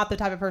I'm not the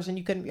type of person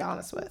you couldn't be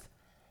honest with.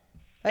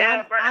 Like,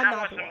 I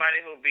want somebody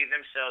who'll be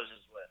themselves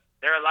as well.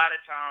 There are a lot of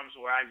times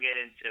where I'm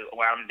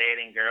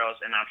dating girls,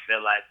 and I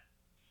feel like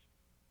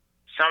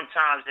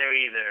sometimes they're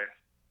either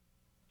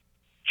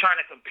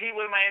trying to compete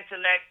with my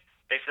intellect,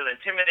 they feel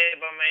intimidated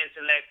by my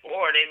intellect,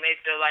 or they may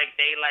feel like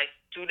they like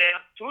too damn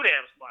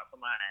smart for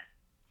my ass.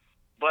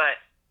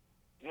 But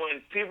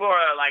when people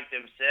are like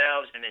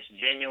themselves and it's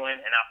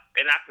genuine, and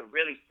I could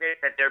really feel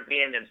that they're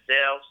being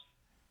themselves,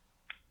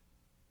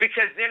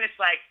 because then it's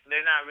like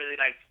they're not really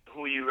like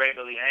who you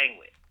regularly hang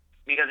with.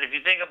 Because if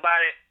you think about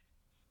it,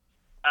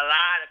 a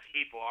lot of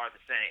people are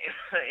the same.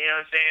 You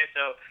know what I'm saying?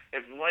 So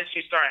if once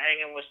you start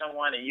hanging with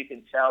someone and you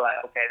can tell,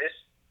 like, okay,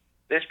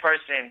 this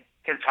person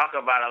can talk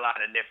about a lot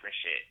of different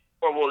shit,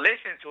 or will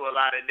listen to a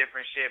lot of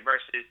different shit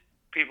versus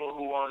people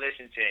who won't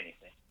listen to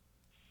anything,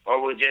 or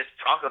will just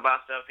talk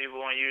about stuff people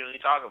won't usually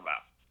talk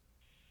about.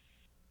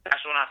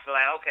 That's when I feel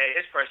like, okay,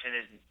 this person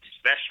is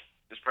special.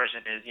 This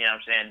person is,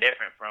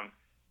 different from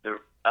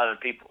the other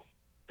people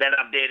that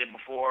I've dated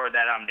before or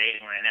that I'm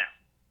dating right now.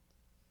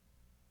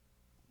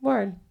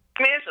 Word.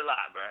 I mean, it's a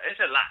lot, bro. It's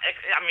a lot.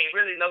 I mean,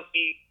 really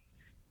low-key,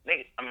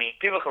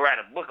 people could write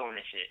a book on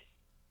this shit.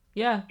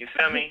 Yeah. You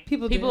feel me?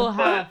 People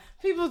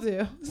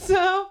do.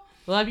 So...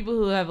 A lot of people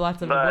who have lots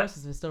of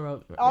divorces but still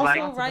wrote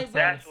also write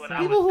books.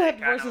 People who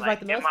have divorces write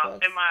the most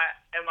books. In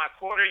my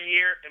quarter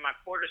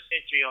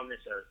century on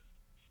this earth,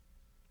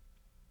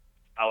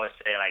 I would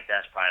say like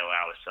that's probably what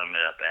I would sum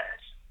it up as.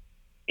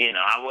 I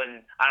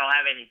don't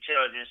have any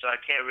children, so I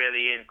can't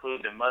really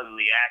include the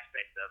motherly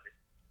aspect of it.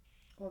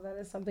 Well, that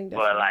is something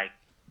different. But like,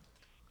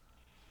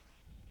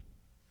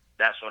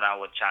 that's what I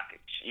would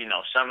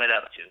sum it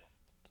up to.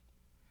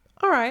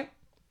 All right.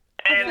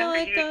 And it's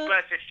a huge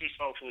plus if she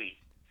smokes weed.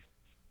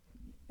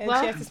 And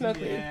she has to smoke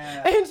weed.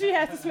 And she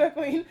has to smoke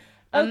weed. Okay.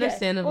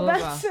 Understandable.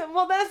 That's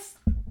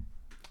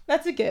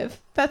a give.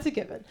 That's a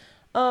given.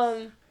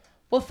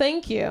 Well,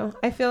 thank you.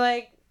 I feel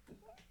like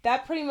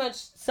that pretty much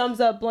sums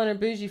up Blunt or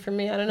Bougie for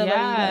me. I don't know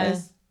about you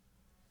guys.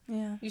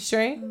 Yeah. You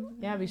straight?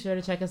 Yeah, be sure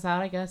to check us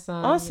out, I guess.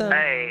 Awesome.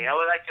 Hey, I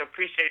would like to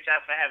appreciate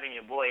y'all for having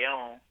your boy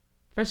on.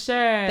 For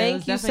sure.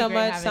 Thank you so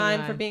much,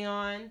 Sign, for being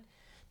on.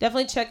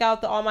 Definitely check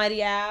out the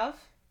Almighty Ave.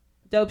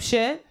 Dope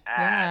shit.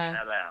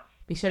 Yeah.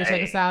 Be sure to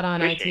check us out on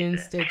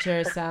iTunes,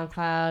 Stitcher,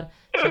 SoundCloud.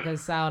 Check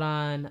us out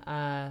on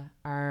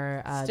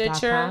our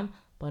Stitcher,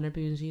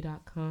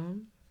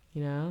 blunterbougie.com.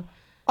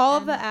 All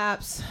of the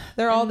apps,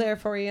 they're all there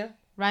for you.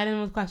 Write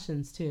in with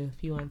questions too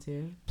if you want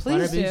to.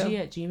 Please do.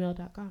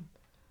 blunterbougie@gmail.com.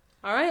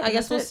 All right, I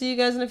guess we'll see you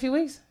guys in a few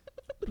weeks.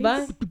 Peace.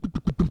 Bye.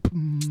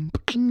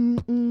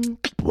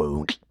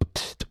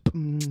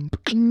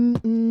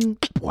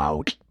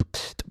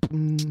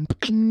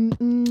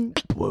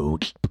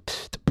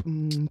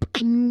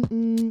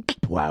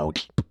 Wow.